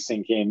really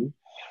sink in.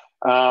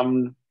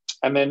 And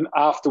then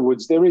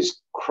afterwards, there is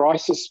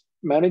crisis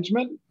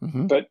management,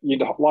 but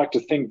you'd like to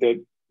think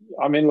that,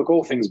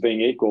 all things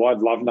being equal, I'd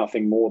love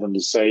nothing more than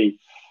to see,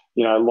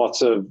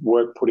 lots of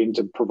work put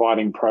into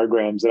providing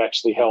programs that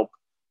actually help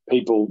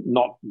people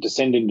not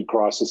descend into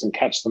crisis and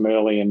catch them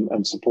early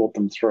and support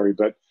them through.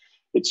 But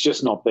it's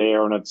just not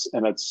there, and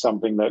it's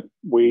something that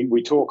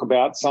we talk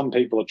about. Some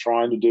people are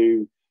trying to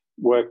do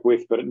work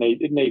with, but it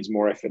needs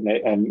more effort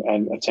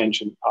and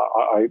attention.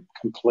 I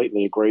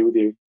completely agree with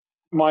you.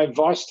 My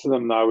advice to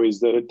them, though,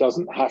 is that it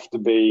doesn't have to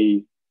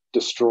be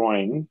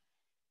destroying.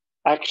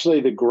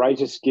 Actually, the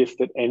greatest gift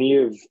that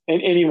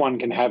anyone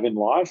can have in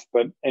life,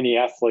 but any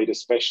athlete,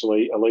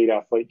 especially elite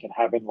athlete, can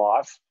have in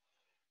life,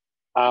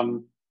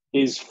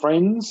 is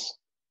friends,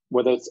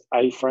 whether it's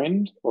a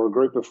friend or a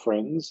group of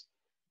friends.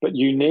 But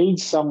you need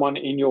someone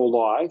in your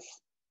life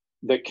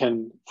that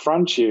can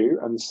front you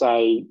and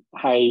say,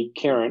 hey,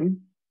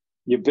 Kieran,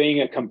 you're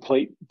being a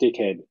complete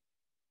dickhead.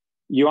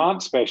 You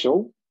aren't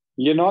special.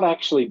 You're not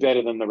actually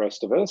better than the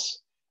rest of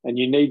us. And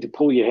you need to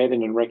pull your head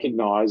in and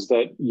recognize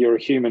that you're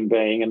a human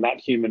being, and that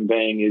human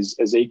being is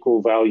as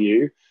equal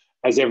value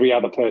as every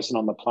other person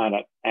on the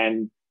planet.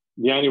 And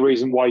the only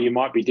reason why you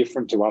might be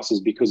different to us is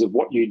because of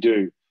what you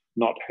do,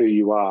 not who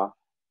you are.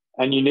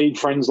 And you need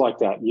friends like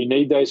that. You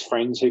need those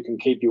friends who can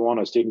keep you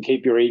honest, who can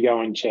keep your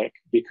ego in check,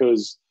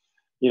 because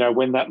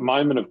when that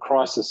moment of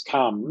crisis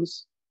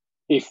comes,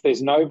 if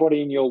there's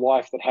nobody in your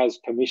life that has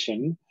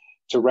permission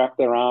to wrap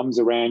their arms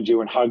around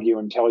you and hug you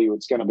and tell you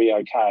it's going to be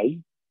okay.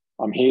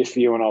 I'm here for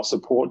you and I'll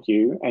support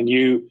you. And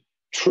you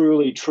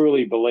truly,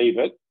 truly believe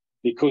it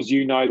because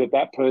you know that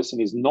that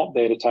person is not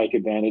there to take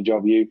advantage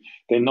of you.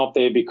 They're not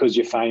there because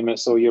you're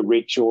famous or you're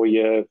rich or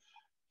you're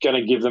going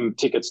to give them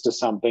tickets to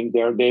something.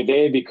 They're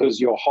there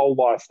because your whole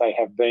life they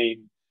have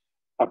been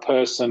a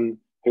person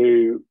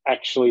who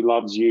actually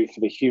loves you for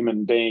the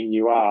human being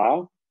you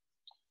are.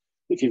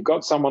 If you've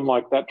got someone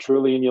like that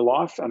truly in your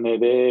life and they're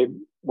there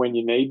when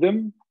you need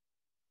them,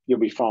 you'll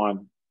be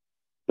fine.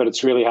 But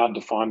it's really hard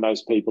to find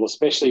those people,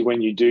 especially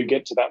when you do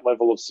get to that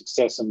level of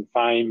success and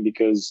fame,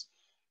 because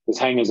there's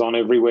hangers on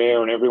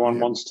everywhere and everyone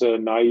wants to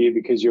know you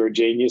because you're a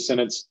genius. And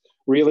it's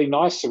really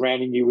nice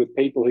surrounding you with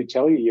people who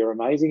tell you you're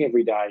amazing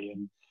every day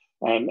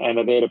and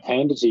are there to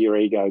pander to your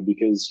ego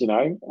because, you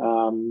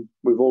know,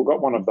 we've all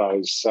got one of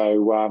those.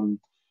 So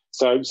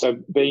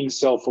being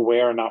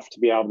self-aware enough to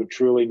be able to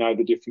truly know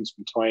the difference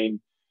between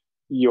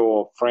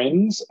your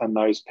friends and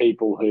those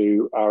people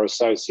who are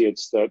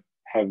associates that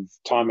have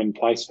time and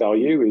place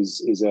value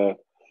is it's a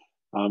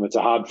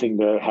hard thing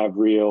to have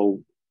real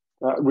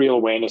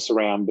awareness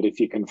around. But if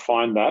you can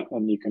find that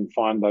and you can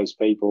find those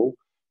people,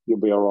 you'll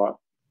be all right.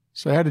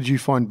 So how did you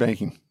find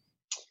banking?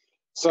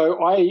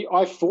 So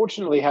I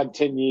fortunately had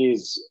 10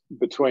 years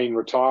between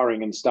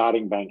retiring and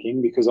starting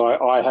banking because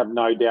I have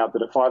no doubt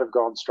that if I'd have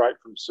gone straight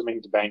from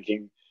swimming to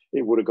banking,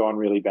 it would have gone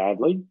really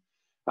badly.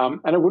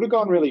 And it would have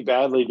gone really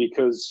badly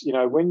because, you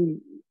know,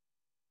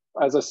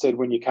 as I said,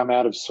 when you come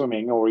out of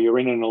swimming or you're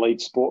in an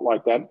elite sport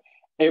like that,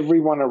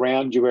 everyone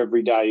around you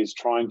every day is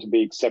trying to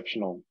be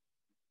exceptional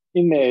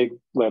in their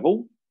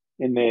level,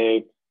 in their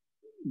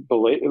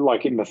belief,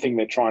 like in the thing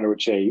they're trying to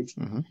achieve.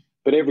 Mm-hmm.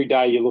 But every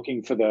day you're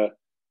looking for the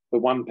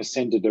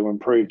 1% to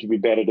improve, to be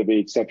better, to be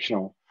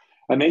exceptional.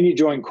 And then you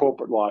join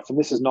corporate life. And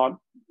this is not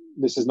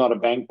a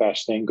bank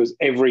bash thing because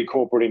every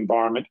corporate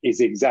environment is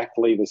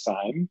exactly the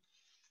same.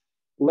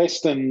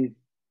 Less than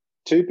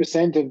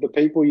 2% of the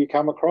people you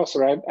come across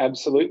are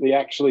absolutely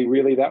actually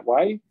really that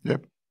way.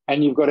 Yep.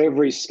 And you've got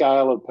every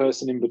scale of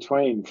person in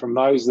between, from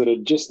those that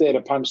are just there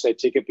to punch their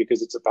ticket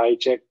because it's a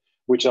paycheck,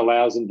 which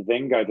allows them to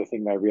then go the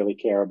thing they really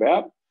care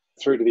about,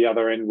 through to the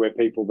other end where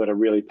people that are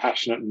really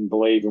passionate and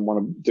believe and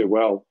want to do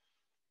well.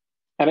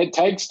 And it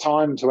takes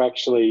time to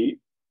actually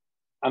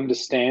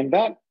understand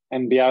that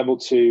and be able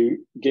to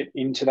get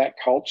into that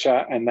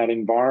culture and that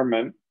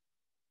environment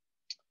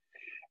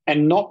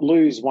and not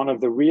lose one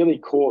of the really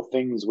core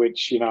things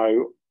which, you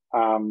know,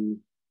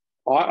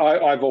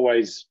 I've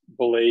always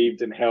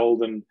believed and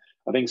held, and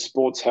I think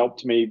sports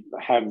helped me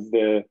have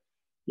the,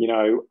 you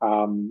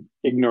know,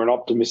 ignorant,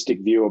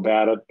 optimistic view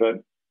about it. But,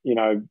 you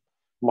know,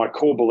 my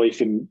core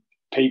belief in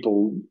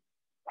people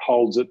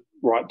holds it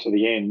right to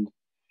the end.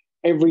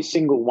 Every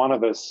single one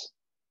of us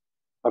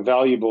are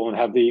valuable and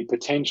have the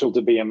potential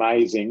to be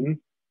amazing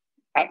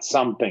at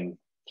something.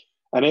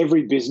 And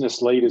every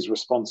business leader's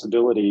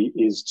responsibility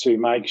is to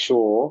make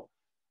sure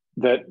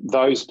that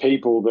those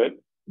people that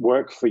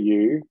work for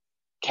you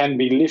can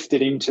be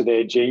lifted into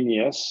their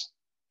genius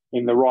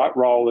in the right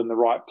role, in the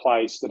right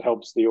place that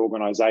helps the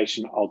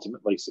organisation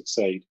ultimately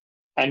succeed.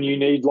 And you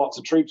need lots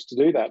of troops to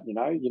do that, you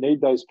know. You need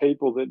those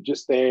people that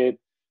just there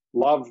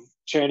love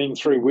churning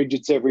through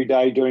widgets every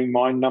day, doing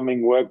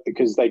mind-numbing work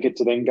because they get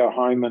to then go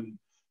home and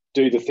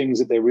do the things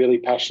that they're really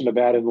passionate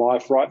about in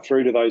life, right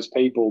through to those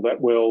people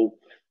that will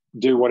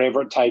do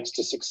whatever it takes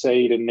to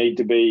succeed and need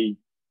to be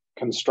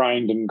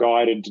constrained and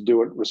guided to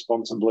do it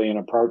responsibly and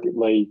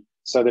appropriately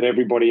so that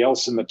everybody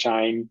else in the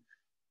chain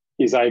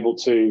is able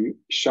to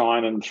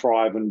shine and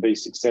thrive and be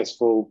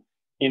successful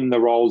in the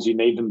roles you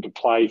need them to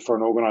play for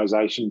an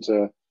organisation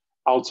to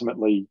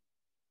ultimately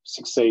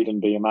succeed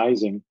and be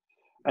amazing.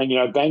 And, you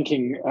know,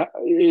 banking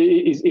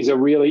is a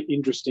really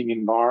interesting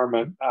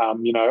environment.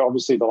 You know,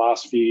 obviously the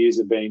last few years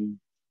have been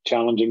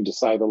challenging to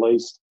say the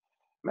least.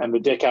 And the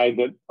decade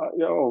that,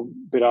 a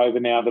bit over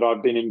now that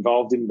I've been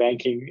involved in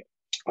banking,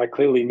 I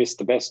clearly missed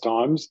the best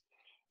times.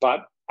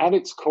 But at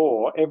its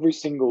core, every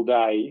single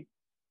day,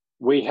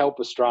 we help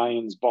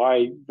Australians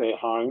buy their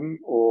home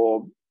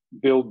or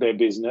build their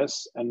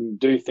business and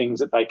do things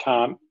that they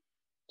can't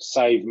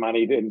save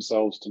money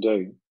themselves to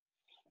do.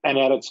 And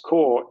at its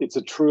core, it's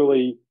a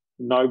truly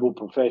noble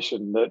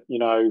profession that, you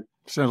know...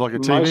 Sounds like a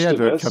TV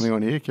advert coming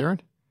on here, Kieran.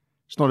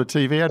 It's not a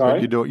TV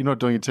advert. You're not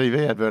doing a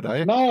TV advert, are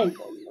you?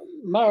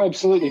 No,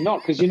 absolutely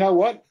not. Because you know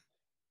what?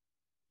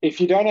 If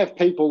you don't have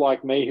people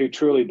like me who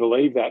truly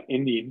believe that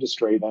in the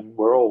industry, then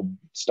we're all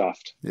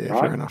stuffed. Yeah,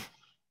 right? Fair enough.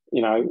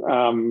 You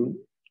know,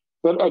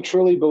 but I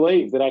truly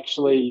believe that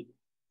actually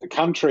the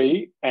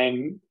country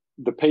and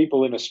the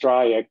people in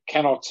Australia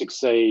cannot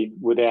succeed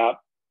without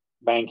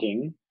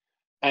banking.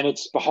 And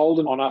it's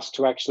beholden on us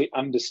to actually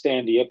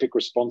understand the epic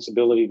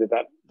responsibility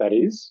that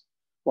is.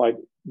 Like,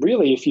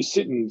 really, if you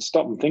sit and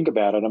stop and think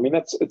about it, I mean,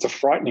 it's a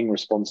frightening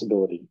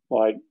responsibility.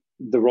 Like,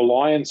 the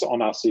reliance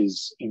on us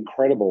is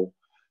incredible.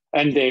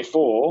 And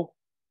therefore,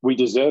 we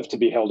deserve to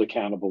be held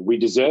accountable. We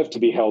deserve to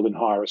be held in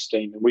higher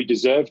esteem. And we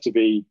deserve to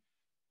be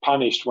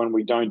punished when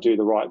we don't do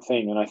the right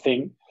thing. And I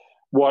think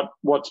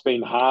what's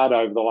been hard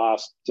over the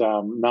last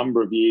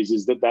number of years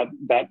is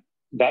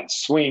that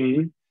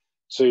swing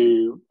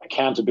to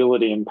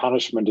accountability and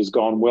punishment has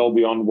gone well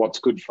beyond what's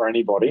good for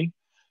anybody,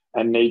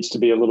 and needs to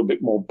be a little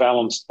bit more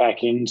balanced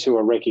back into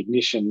a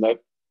recognition that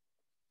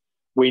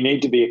we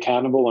need to be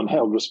accountable and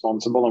held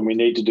responsible, and we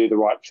need to do the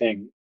right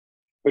thing.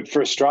 But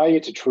for Australia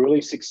to truly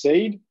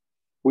succeed,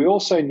 we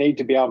also need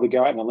to be able to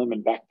go out on a limb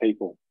and back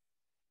people,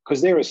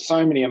 because there are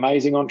so many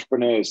amazing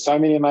entrepreneurs, so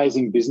many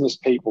amazing business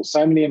people,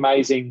 so many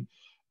amazing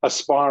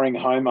aspiring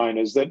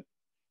homeowners that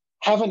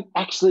haven't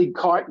actually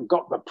quite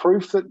got the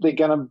proof that they're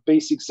going to be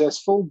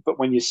successful. But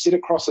when you sit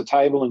across a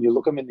table and you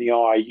look them in the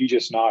eye, you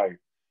just know,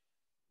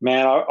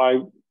 man,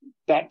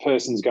 that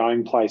person's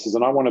going places,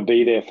 and I want to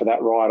be there for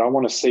that ride. I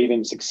want to see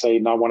them succeed,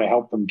 and I want to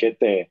help them get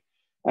there.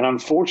 And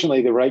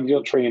unfortunately, the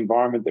regulatory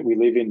environment that we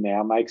live in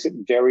now makes it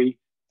very,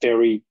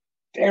 very,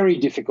 very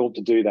difficult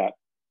to do that,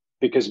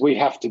 because we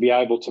have to be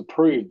able to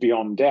prove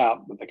beyond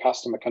doubt that the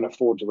customer can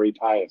afford to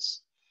repay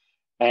us.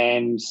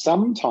 And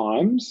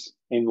sometimes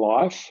in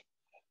life,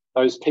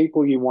 those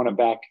people you want to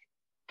back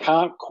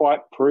can't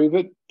quite prove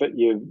it, but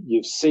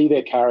you see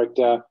their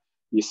character,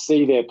 you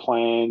see their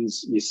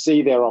plans, you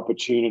see their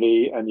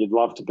opportunity, and you'd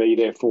love to be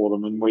there for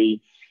them. And we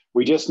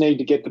just need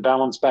to get the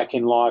balance back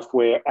in life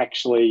where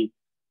actually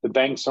the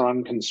banks are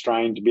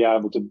unconstrained to be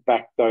able to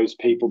back those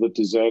people that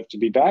deserve to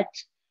be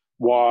backed,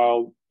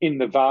 while in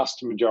the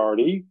vast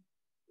majority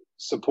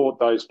support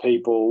those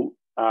people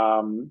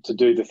to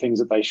do the things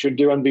that they should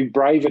do, and be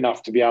brave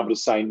enough to be able to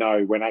say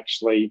no when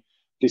actually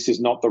this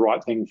is not the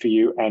right thing for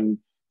you and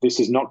this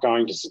is not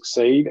going to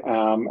succeed,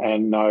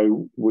 and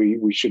no,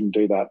 we shouldn't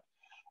do that.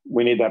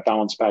 We need that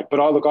balance back. But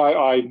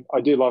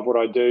I do love what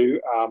I do.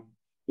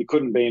 You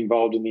couldn't be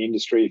involved in the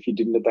industry if you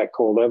didn't at that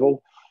core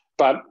level.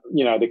 But,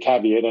 the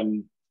caveat,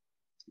 and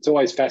it's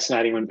always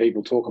fascinating when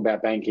people talk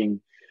about banking,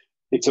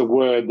 it's a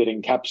word that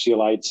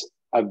encapsulates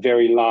a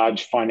very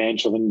large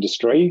financial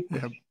industry.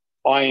 Yep.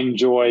 I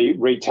enjoy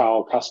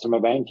retail customer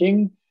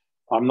banking.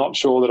 I'm not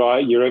sure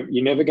that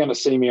you're never going to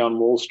see me on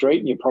Wall Street,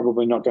 and you're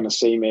probably not going to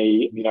see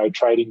me,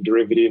 trading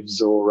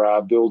derivatives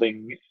or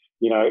building,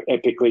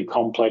 epically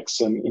complex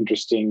and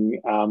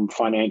interesting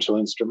financial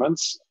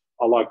instruments.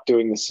 I like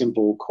doing the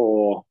simple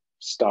core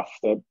stuff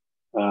that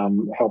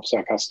helps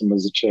our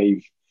customers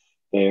achieve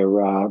their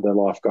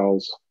life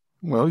goals.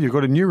 Well, you've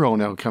got a new role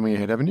now coming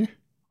ahead, haven't you?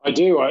 I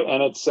do,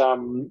 and it's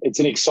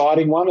an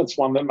exciting one. It's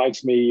one that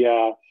makes me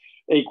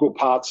equal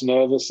parts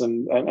nervous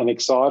and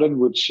excited,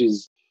 which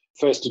is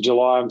 1st of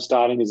July, I'm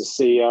starting as a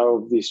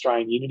CEO of the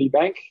Australian Unity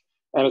Bank.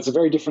 And it's a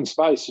very different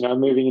space,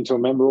 moving into a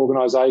member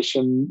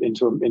organisation,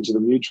 into the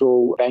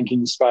mutual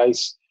banking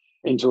space,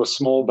 into a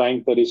small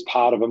bank that is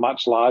part of a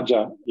much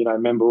larger,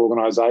 member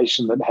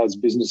organisation that has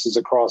businesses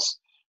across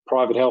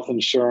private health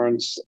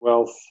insurance,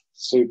 wealth,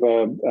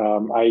 super,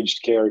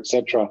 aged care,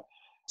 etc.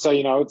 So,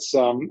 it's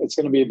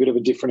going to be a bit of a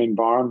different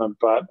environment,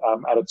 but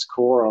at its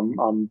core,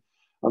 I'm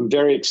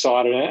very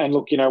excited. And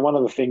look, one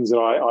of the things that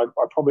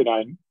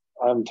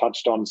I haven't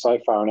touched on so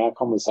far in our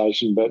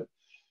conversation, but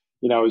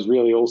is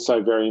really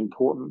also very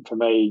important for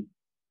me.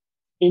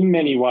 In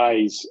many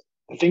ways,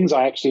 the things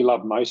I actually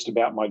love most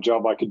about my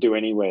job, I could do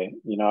anywhere.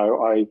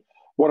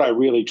 What I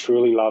really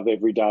truly love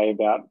every day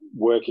about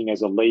working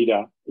as a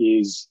leader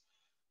is,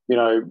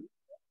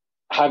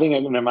 having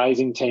an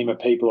amazing team of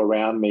people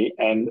around me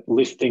and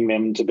lifting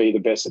them to be the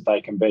best that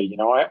they can be.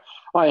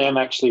 I am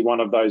actually one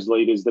of those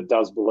leaders that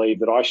does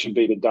believe that I should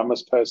be the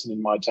dumbest person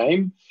in my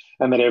team,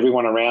 and that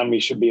everyone around me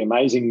should be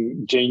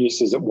amazing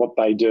geniuses at what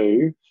they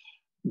do,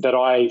 that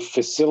I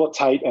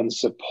facilitate and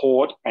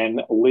support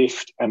and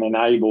lift and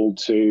enable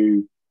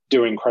to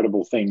do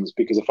incredible things.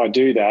 Because if I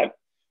do that,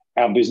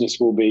 our business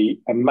will be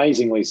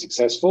amazingly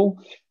successful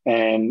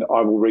and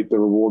I will reap the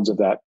rewards of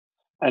that.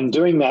 And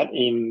doing that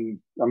you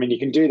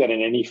can do that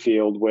in any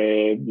field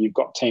where you've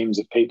got teams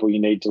of people you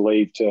need to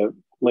lead, to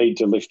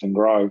lift and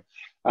grow.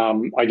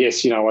 I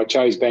guess, I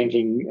chose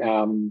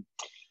banking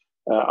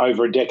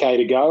over a decade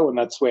ago, and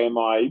that's where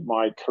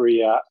my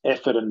career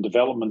effort and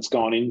development's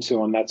gone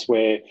into, and that's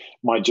where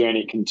my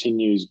journey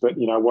continues. But,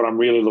 what I'm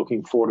really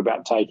looking forward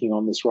about taking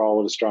on this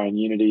role at Australian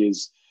Unity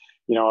is,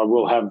 I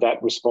will have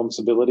that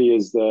responsibility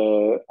as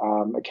the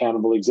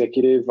accountable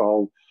executive.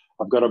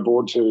 I've got a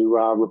board to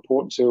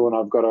report to, and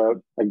I've got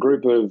a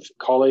group of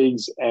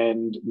colleagues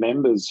and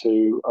members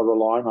who are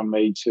relying on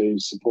me to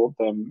support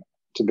them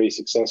to be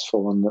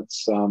successful, and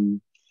that's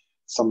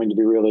something to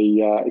be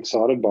really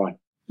excited by.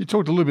 You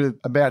talked a little bit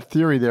about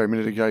theory there a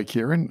minute ago,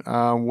 Kieran,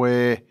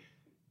 where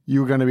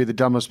you were going to be the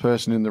dumbest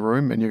person in the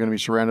room and you're going to be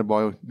surrounded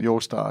by the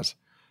all-stars.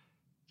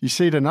 You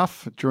see it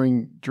enough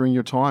during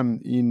your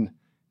time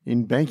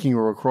in banking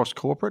or across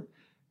corporate?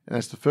 And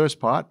that's the first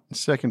part. The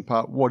second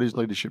part, what is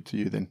leadership to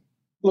you then?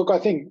 Look, I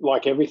think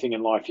like everything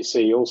in life, you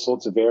see all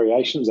sorts of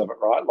variations of it,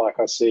 right? Like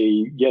I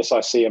see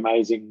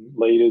amazing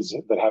leaders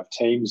that have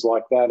teams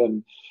like that.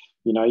 And,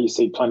 you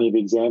see plenty of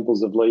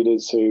examples of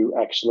leaders who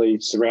actually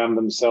surround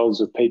themselves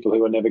with people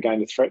who are never going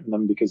to threaten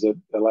them because it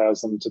allows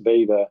them to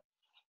be the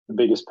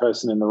biggest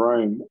person in the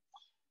room.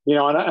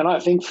 And I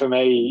think for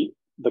me,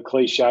 the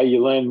cliche,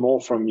 you learn more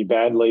from your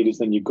bad leaders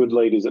than your good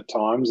leaders at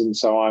times. And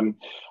so I'm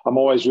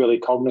always really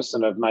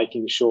cognizant of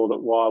making sure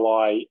that while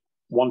I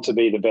want to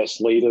be the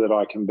best leader that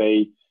I can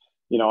be,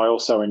 I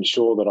also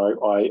ensure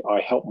that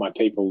I help my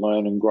people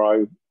learn and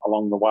grow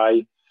along the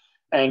way.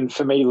 And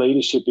for me,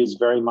 leadership is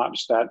very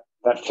much that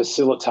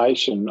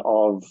facilitation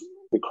of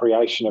the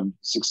creation of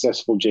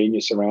successful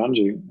genius around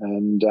you.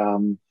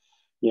 And,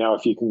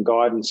 if you can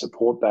guide and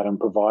support that and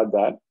provide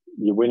that,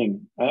 you're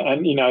winning.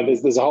 And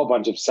there's a whole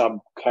bunch of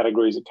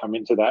subcategories that come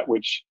into that,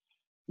 which,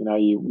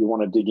 you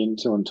want to dig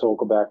into and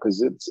talk about,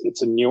 because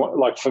it's a new,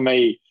 like for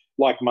me,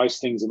 like most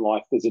things in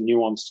life, there's a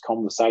nuanced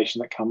conversation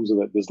that comes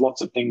with it. There's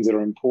lots of things that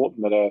are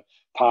important that are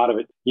part of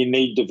it. You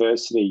need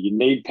diversity. You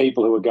need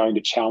people who are going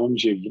to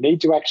challenge you. You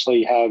need to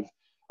actually have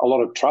a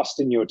lot of trust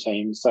in your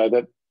team so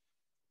that,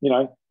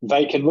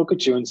 they can look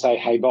at you and say,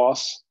 hey,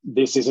 boss,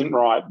 this isn't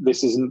right.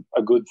 This isn't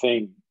a good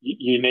thing.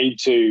 You need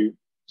to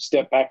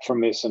step back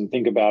from this and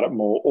think about it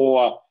more.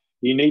 Or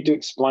you need to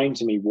explain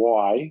to me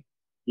why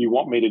you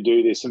want me to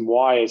do this, and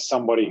why, as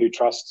somebody who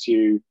trusts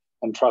you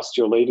and trusts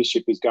your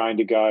leadership, is going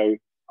to go,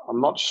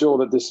 I'm not sure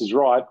that this is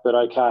right, but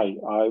okay,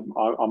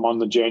 I'm on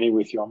the journey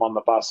with you. I'm on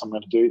the bus. I'm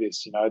going to do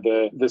this.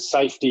 The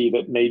safety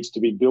that needs to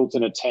be built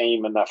in a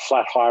team, and that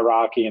flat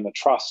hierarchy and the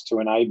trust to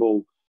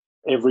enable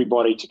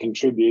everybody to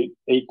contribute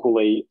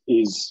equally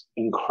is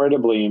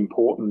incredibly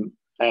important.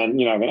 And,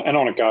 and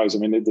on it goes. I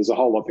mean, there's a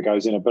whole lot that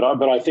goes in it. But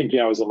I think,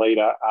 as a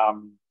leader, I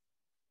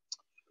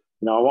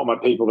want my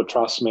people to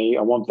trust me.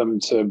 I want them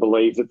to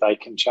believe that they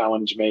can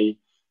challenge me.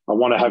 I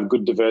want to have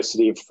good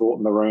diversity of thought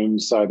in the room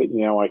so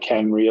that, I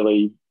can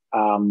really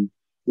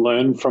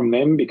learn from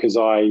them, because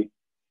I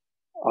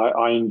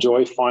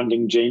enjoy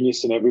finding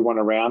genius in everyone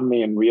around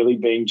me and really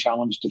being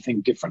challenged to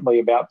think differently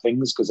about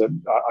things, because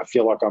I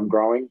feel like I'm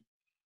growing.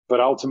 But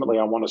ultimately,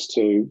 I want us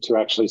to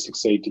actually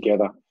succeed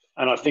together.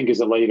 And I think as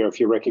a leader, if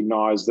you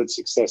recognise that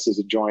success is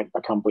a joint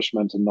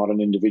accomplishment and not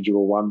an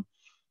individual one,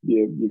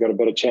 you've got a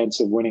better chance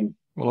of winning.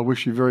 Well, I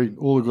wish you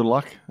all the good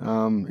luck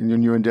in your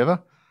new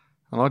endeavour.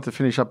 I'd like to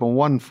finish up on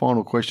one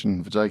final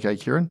question, if it's okay,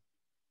 Kieran.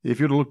 If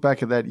you were to look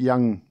back at that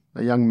young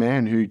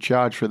man who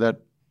charged for that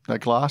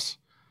class,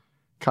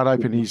 cut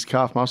open his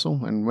calf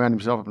muscle and wound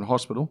himself up in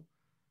hospital,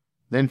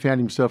 then found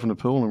himself in a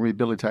pool and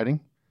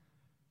rehabilitating,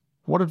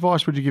 what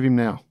advice would you give him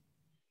now?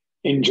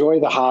 Enjoy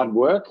the hard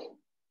work.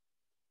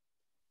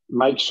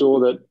 Make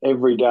sure that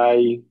every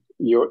day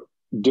you're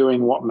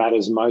doing what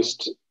matters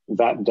most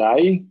that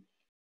day,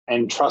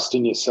 and trust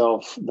in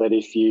yourself that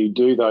if you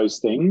do those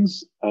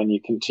things and you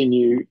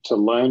continue to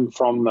learn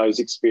from those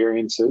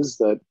experiences,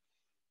 that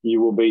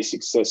you will be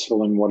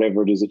successful in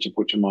whatever it is that you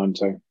put your mind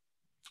to.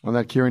 On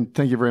that, Kieran,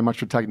 thank you very much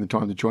for taking the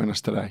time to join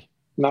us today.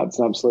 No, it's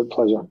an absolute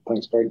pleasure.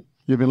 Thanks, Greg.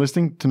 You've been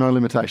listening to No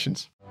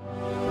Limitations.